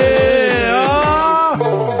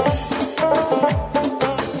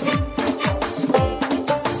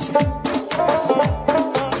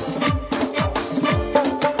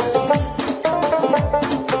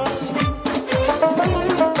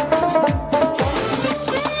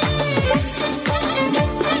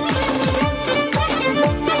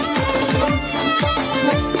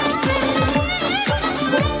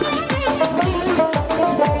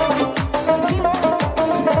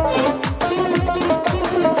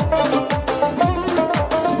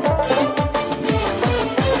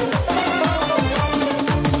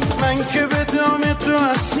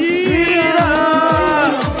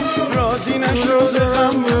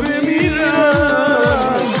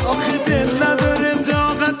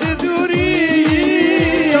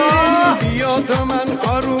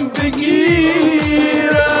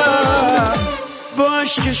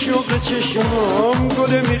 توی شوق چشمام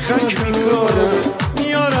گل میخک میکارم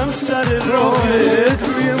میارم سر راهت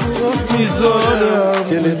روی موهات میذارم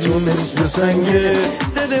دل تو مثل سنگه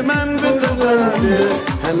دل من به تو زنده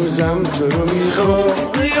هنوزم تو رو میخوام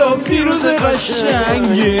یا پیروز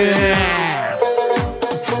قشنگه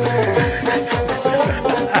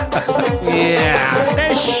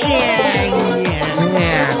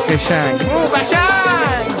قشنگ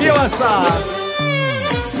بیا واسه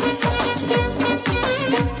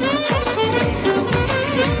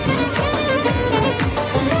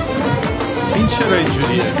این چرا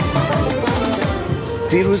اینجوریه؟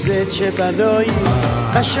 فیروزه چه بلایی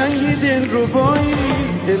قشنگی دل رو بایی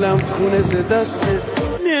دلم خونه ز دستت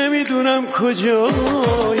نمیدونم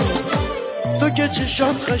کجایی تو که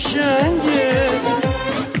چشات قشنگه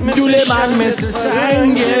دول من مثل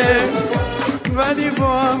سنگه ولی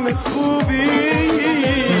با هم خوبی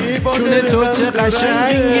با چون تو چه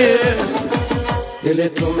قشنگه دل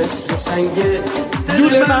تو مثل سنگه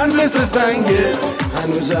دول من مثل سنگه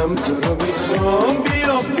هنوزم تو رو میخوام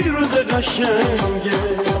بیا پیروز قشنگه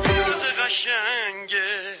پیروز قشنگه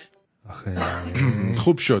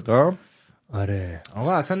خوب شد ها؟ آره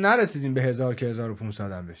آقا اصلا نرسیدیم به 1000 که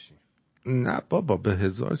 1500 هم بشیم. نه بابا به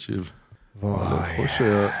 1000 چی حالت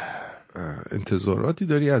خوشه. انتظاراتی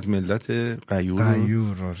داری از ملت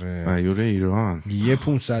غیور ایران. یه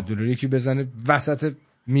 $500 که بزنه وسط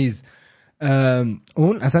میز.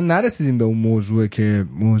 اون اصلا نرسیدیم به اون موضوع که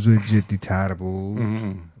موضوع جدی تر بود.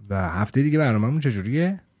 و هفته دیگه برنامه‌مون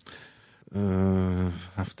چجوریه؟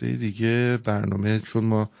 هفته دیگه برنامه چون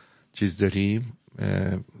ما چیز داریم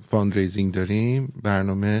فاندریزینگ داریم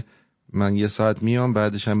برنامه من 1 ساعت میام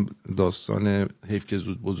بعدش هم داستان حیف که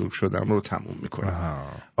زود بزرگ شدم رو تموم میکنم.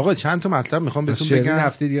 آقا چند تا مطلب میخوام بهتون بگم.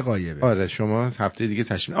 هفته دیگه غایبه. آره شما هفته دیگه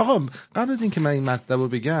تشریف. آقا قبل از این که من این مطلب رو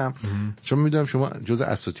بگم چون میدونم شما جز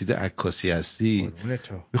اساتید عکاسی هستی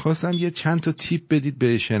میخواستم یه چند تا تیپ بدید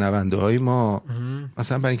به شنونده های ما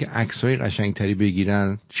مثلا برای اینکه عکسای قشنگتری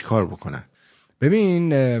بگیرن چیکار بکنن.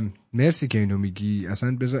 ببین مرسی که اینو میگی.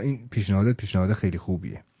 اصلا بذار این پیشنهاد خیلی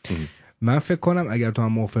خوبیه. من فکر کنم اگر تو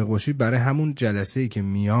هم موافق باشی برای همون جلسه‌ای که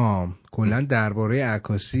میام کلا درباره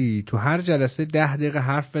عکاسی تو هر جلسه 10 دقیقه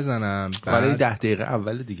حرف بزنم. برای 10 دقیقه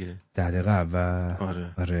اول دیگه. 10 دقیقه اول.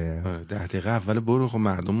 آره 10 دقیقه اول برو. خب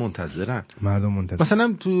مردم منتظرن.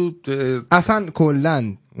 مثلا تو اصلا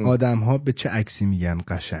کلا آدم‌ها به چه عکسی میگن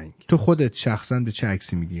قشنگ؟ تو خودت شخصا به چه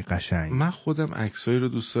عکسی میگی قشنگ؟ من خودم عکسایی رو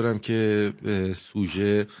دوست دارم که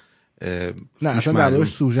سوژه نه اصلا درباره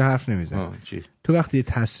سوژه حرف نمیزنم. تو وقتی یه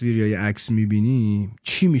تصویر یا یه عکس میبینی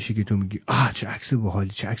چی میشه که تو میگی چه عکس باحالی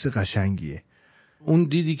چه عکس قشنگیه؟ اون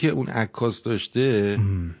دیدی که اون عکاس داشته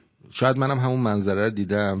شاید منم همون منظره رو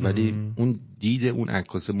دیدم ولی اون دید اون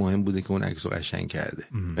عکاس مهم بوده که اون عکس رو قشنگ کرده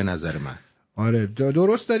به نظر من. آره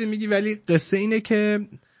درست داری میگی ولی قصه اینه که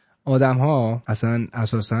آدم‌ها اصلا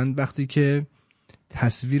اساساً وقتی که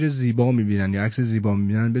تصویر زیبا میبینن یا عکس زیبا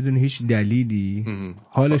میبینن بدون هیچ دلیلی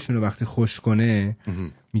حالشون رو وقتی خوش کنه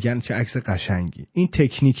میگن چه عکس قشنگی. این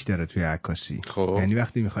تکنیک داره توی عکاسی. یعنی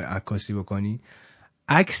وقتی میخوای عکاسی بکنی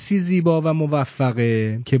عکسی زیبا و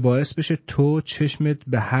موفقه که باعث بشه تو چشمت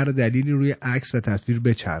به هر دلیلی روی عکس و تصویر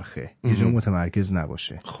بچرخه یه جا متمرکز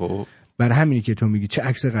نباشه. خب برای همینی که تو میگی چه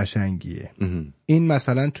عکس قشنگیه. این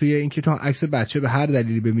مثلا توی اینکه تو عکس بچه به هر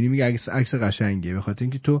دلیلی ببینی میگه عکس قشنگیه به خاطر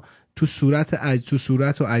اینکه تو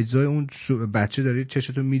صورت و اجزای اون بچه داری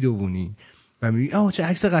چشتو میدوونی و میگی چه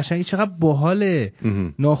عکس قشنگی چقدر باحاله.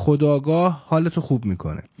 ناخودآگاه حالتو خوب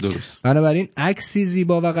میکنه. درست. بنابراین عکسی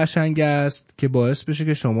زیبا و قشنگ است که باعث بشه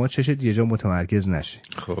که شما چشت یه جا متمرکز نشه.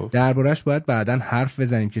 خب دربارش باید بعداً حرف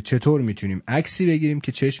بزنیم که چطور میتونیم عکسی بگیریم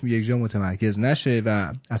که چشم یک جا متمرکز نشه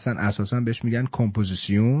و اصلا اساساً بهش میگن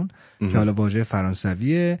کمپوزیسیون که حالا واژه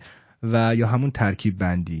فرانسویه و یا همون ترکیب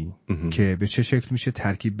بندی که به چه شکل میشه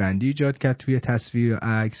ترکیب بندی ایجاد کرد توی تصویر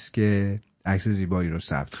عکس که عکس زیبایی رو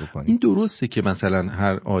ثبت بکنیم. این درسته که مثلا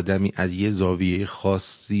هر آدمی از یه زاویه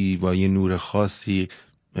خاصی با یه نور خاصی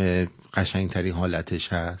قشنگترین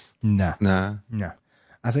حالتش هست؟ نه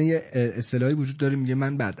اصلا یه اصطلاحی وجود داره میگه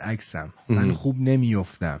من بد عکسم من خوب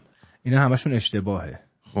نمیافتم. اینا همشون اشتباهه.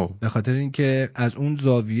 خب به خاطر اینکه از اون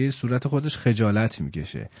زاویه صورت خودش خجالت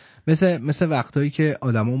میکشه. مثل وقتایی که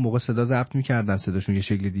آدما اون موقع صدا ضبط میکردن صداشون یه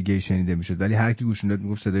شکل دیگه شنیده میشد ولی هر کی گوش میداد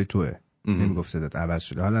میگفت صدای توئه. نمیگفت صدات عوض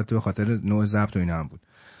شده. حالا تو به خاطر نوع ضبط و اینا هم بود.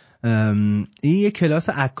 این یه کلاس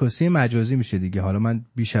عکاسی مجازی میشه دیگه. حالا من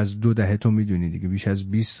بیش از 2 دهه تو میدونی دیگه بیش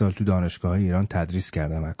از 20 سال تو دانشگاه‌های ایران تدریس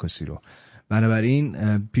کردم عکاسی رو.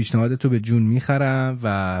 بنابراین پیشنهادتو به جون میخرم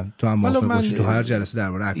و تو هم موافق باشی تو هر جلسه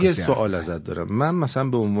درباره عکاسی. یه سوال ازت دارم. من مثلا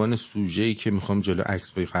به عنوان سوژه‌ای که میخوام جلو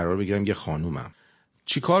عکس قرار بگیرم یه خانومم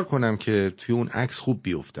چیکار کنم که توی اون عکس خوب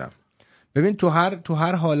بیفتم؟ ببین تو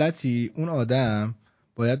هر حالتی اون آدم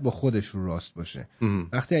باید با خودش رو راست باشه.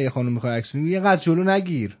 وقتی اگه خانم میخواد عکس بگیره یه قد جلو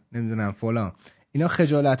نگیر، نمیدونم فلان، اینا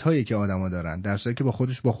خجالت هایی که آدما دارن، در صورتی که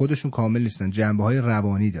با خودشون کامل نیستن، جنبه های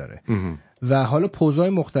روانی داره. و حالا پوزهای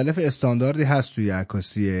مختلف استانداردی هست توی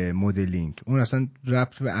عکاسی مدلینگ، اون اصلا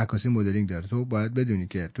ربط به عکاسی مدلینگ داره. تو باید بدونی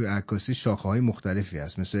که توی عکاسی شاخه‌های مختلفی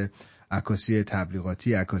هست، مثل عکاسی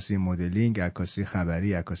تبلیغاتی، عکاسی مدلینگ، عکاسی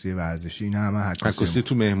خبری، عکاسی ورزشی، اینا همه عکاسی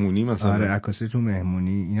تو مهمونی مثلا. آره عکاسی تو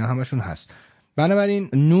مهمونی، اینا همشون هست. بنابراین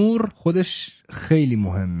نور خودش خیلی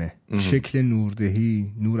مهمه. شکل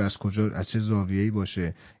نوردهی، نور از کجا، از چه زاویه‌ای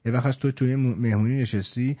باشه. یه وقت تو توی مهمونی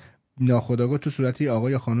نشستی، ناخودآگاه تو صورت آقا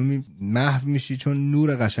یا خانومی محو میشی چون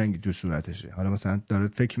نور قشنگی تو صورتشه. حالا مثلا داره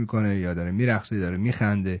فکر میکنه یا داره میرقصه، داره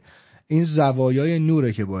میخنده. این زوایای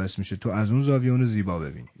نوره که باعث میشه تو از اون زاویه اونو زیبا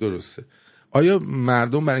ببینی. درسته. آیا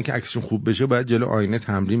مردم برای اینکه عکسشون خوب بشه باید جلو آینه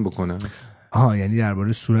تمرین بکنن؟ یعنی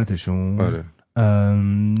درباره صورتشون؟ آره.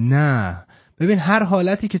 نه، ببین هر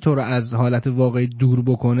حالتی که تو رو از حالت واقعی دور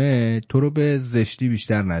بکنه تو رو به زشتی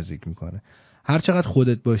بیشتر نزدیک میکنه. هر چقدر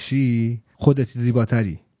خودت باشی خودت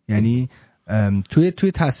زیباتری. یعنی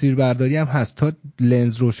توی تصویربرداری هم هست، تا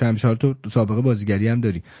لنز روشن بشه. تو سابقه بازیگری هم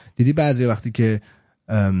داری، دیدی بعضی وقتی که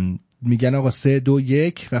میگن آقا 3 2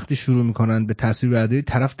 1 وقتی شروع میکنن به تصویربرداری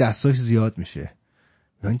طرف دستاش زیاد میشه.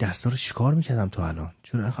 این دستا رو چیکار میکردم تو الان؟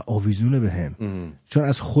 چون انقدر آویزونه بهم. چون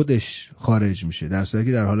از خودش خارج میشه، در صورتی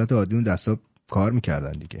که در حالت عادی اون دستا کار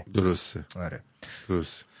میکردن دیگه. درسته. آره.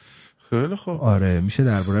 درست. خیلی خوب. آره میشه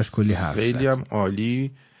دربارش کلی حرف زد. خیلی هم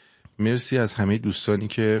عالی. مرسی از همه دوستانی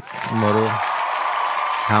که ما رو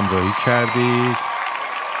همراهی کردید.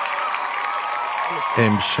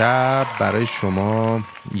 امشب برای شما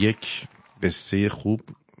یک قصه خوب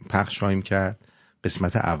پخش خواهیم کرد.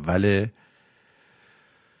 قسمت اول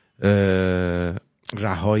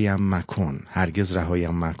رهایم مکن، هرگز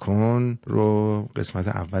رهایم مکن رو، قسمت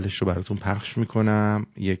اولش رو براتون پخش میکنم.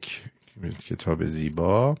 یک کتاب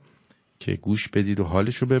زیبا که گوش بدید و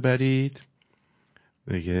حالش رو ببرید.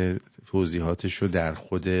 دیگه توضیحاتش رو در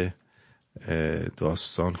خود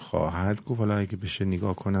داستان خواهد گفت. حالا اگه بشه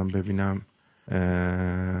نگاه کنم ببینم،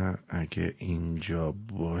 اگه اینجا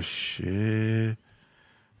باشه.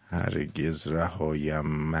 هرگز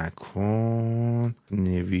رهایم مکن،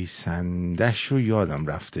 نویسندش رو یادم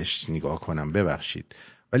رفتش نگاه کنم، ببخشید،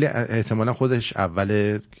 ولی احتمالا خودش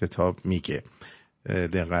اول کتاب میگه.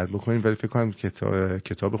 دقت بکنید، ولی فکر کنم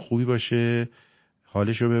کتاب خوبی باشه،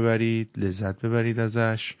 حالش رو ببرید، لذت ببرید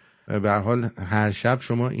ازش. به هر حال هر شب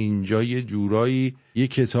شما اینجا یه جورایی یه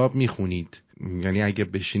کتاب میخونید، یعنی اگه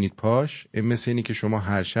بشینید پاش مثل اینی که شما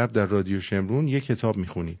هر شب در رادیو شمرون یه کتاب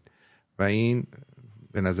میخونید و این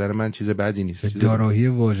به نظر من چیز بدی نیست. دارایی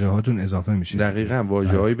واژه‌هاتون اضافه میشه. دقیقاً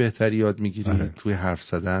واژه‌های بهتری یاد میگیرید. توی حرف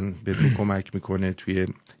زدن بهتون کمک میکنه، توی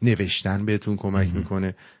نوشتن بهتون کمک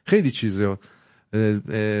میکنه، خیلی چیزا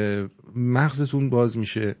مغزتون باز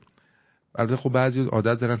میشه. البته خب بعضی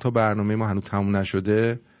عادت دارن تا برنامه ما هنوز تموم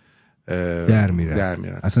نشده در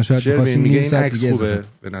میرن. اصلا شاید بخواستیم میگه این عکس خوبه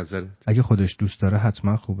به نظرت؟ اگه خودش دوست داره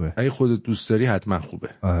حتما خوبه. اگه خودت دوست داری حتما خوبه.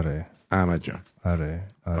 آره احمد جان. آره.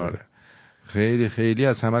 خیلی خیلی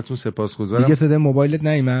از همتون سپاسگزارم. دیگه صدای موبایلت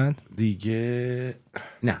نیومد؟ دیگه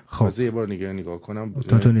نه. خب یه بار نگاه کنم.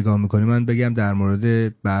 تو نگاه میکنی من بگم در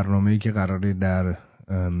مورد برنامه‌ای که قراره در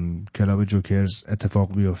کلاب جوکرز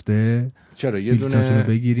اتفاق بیفته. چرا یه دونه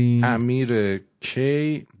بگیریم. امیر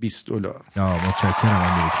کی $20. متشکرم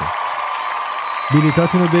امیر کی.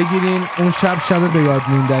 بلیطاتون رو بگیرین. اون شب به یاد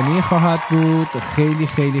موندنی خواهد بود. خیلی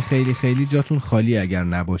خیلی خیلی خیلی جاتون خالی اگر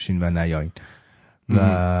نباشین و نیاین.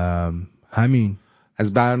 و همین.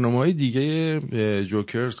 از برنامه‌های دیگه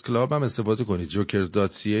جوکرز کلاب هم استفاده کنید.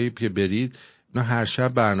 jokers.ca که برید، اینا هر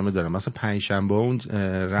شب برنامه دارن. مثلا پنجشنبه اون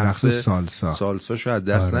رقص سالساشو از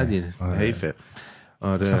دست ندین. حیفه.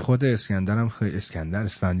 مثلا خود اسفندیارم خیلی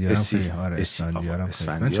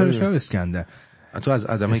من چرا شب اسکندر. تو از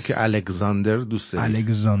آدمایی که الکساندر دوست داری؟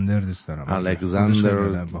 الکساندر دوست دارم.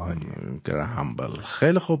 الکساندر گراهامبل.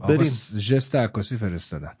 خیلی خوب بریم. جست عکاسی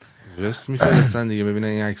فرستادن. جست میفرستن دیگه ببینن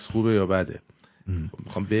این عکس خوبه یا بده.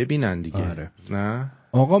 میخوام ببینن دیگه. آره. نه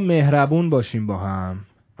آقا مهربون باشیم با هم.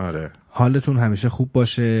 آره. حالتون همیشه خوب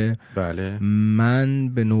باشه. بله. من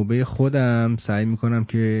به نوبه خودم سعی میکنم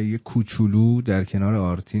که یه کوچولو در کنار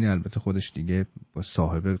آرتین، البته خودش دیگه با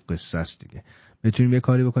صاحب قصه است دیگه، بتونیم یه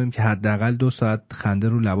کاری بکنیم که حداقل 2 ساعت خنده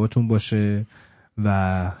رو لباتون باشه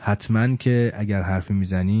و حتما که اگر حرفی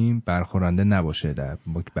میزنیم برخورنده نباشه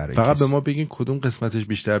برای فقط کسی. به ما بگین کدوم قسمتش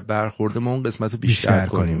بیشتر برخورده، ما اون قسمتو بیشتر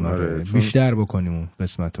کنیم. آره. بیشتر بکنیم اون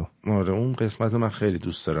قسمتو. آره اون قسمتو من خیلی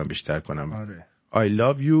دوست دارم بیشتر کنم. آره. I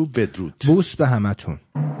love you. بدرود. بوس به همتون.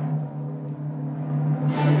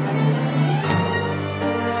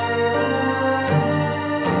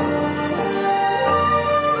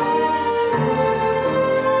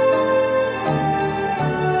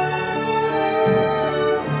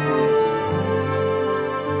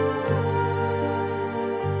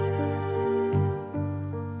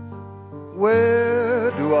 Where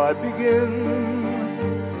do I begin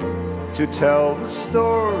to tell the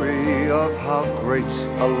story of how great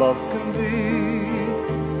a love can be?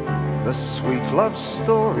 The sweet love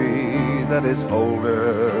story that is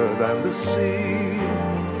older than the sea.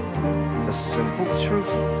 The simple truth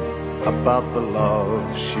about the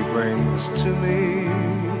love she brings to me.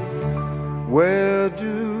 Where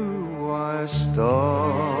do I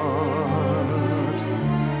start?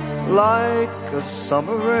 Like a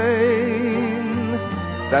summer rain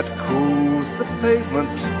that cools the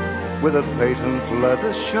pavement with a patent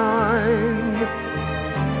leather shine.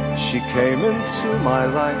 She came into my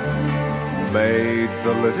life, made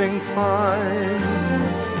the living fine,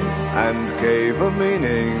 and gave a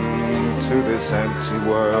meaning to this empty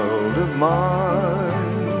world of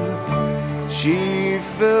mine. She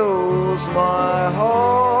fills my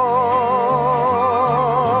heart.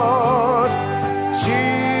 She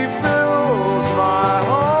fills my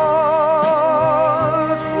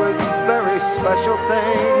heart with very special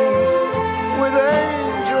things, with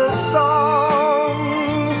angel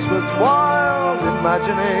songs, with wild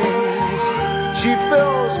imaginings. She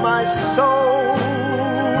fills my soul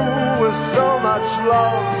with so much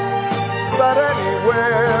love that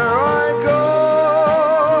anywhere I go,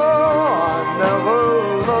 I'm never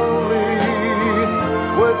lonely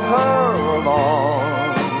with her along.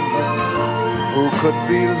 Who could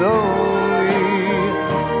be lonely?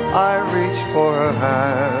 I reach for her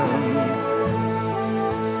hand.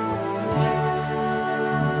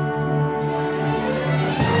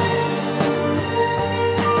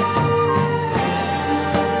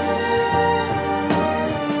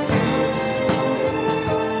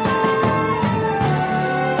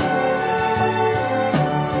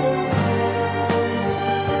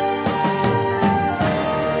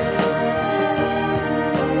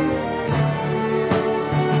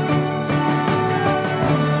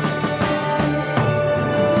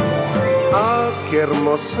 Qué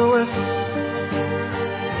hermoso es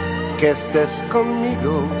que estés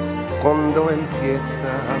conmigo cuando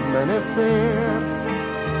empieza a amanecer.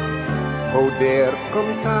 Poder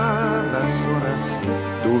contar las horas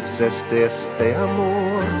dulces de este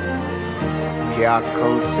amor que ha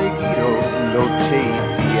conseguido noche y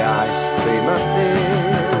día estremecer.